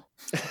James Bond?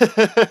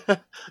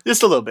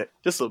 Just a little bit.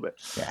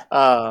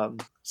 Yeah.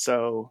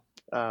 So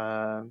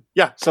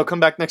come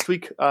back next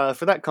week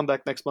for that. Come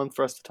back next month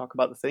for us to talk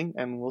about The Thing.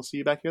 And we'll see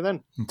you back here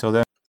then. Until then.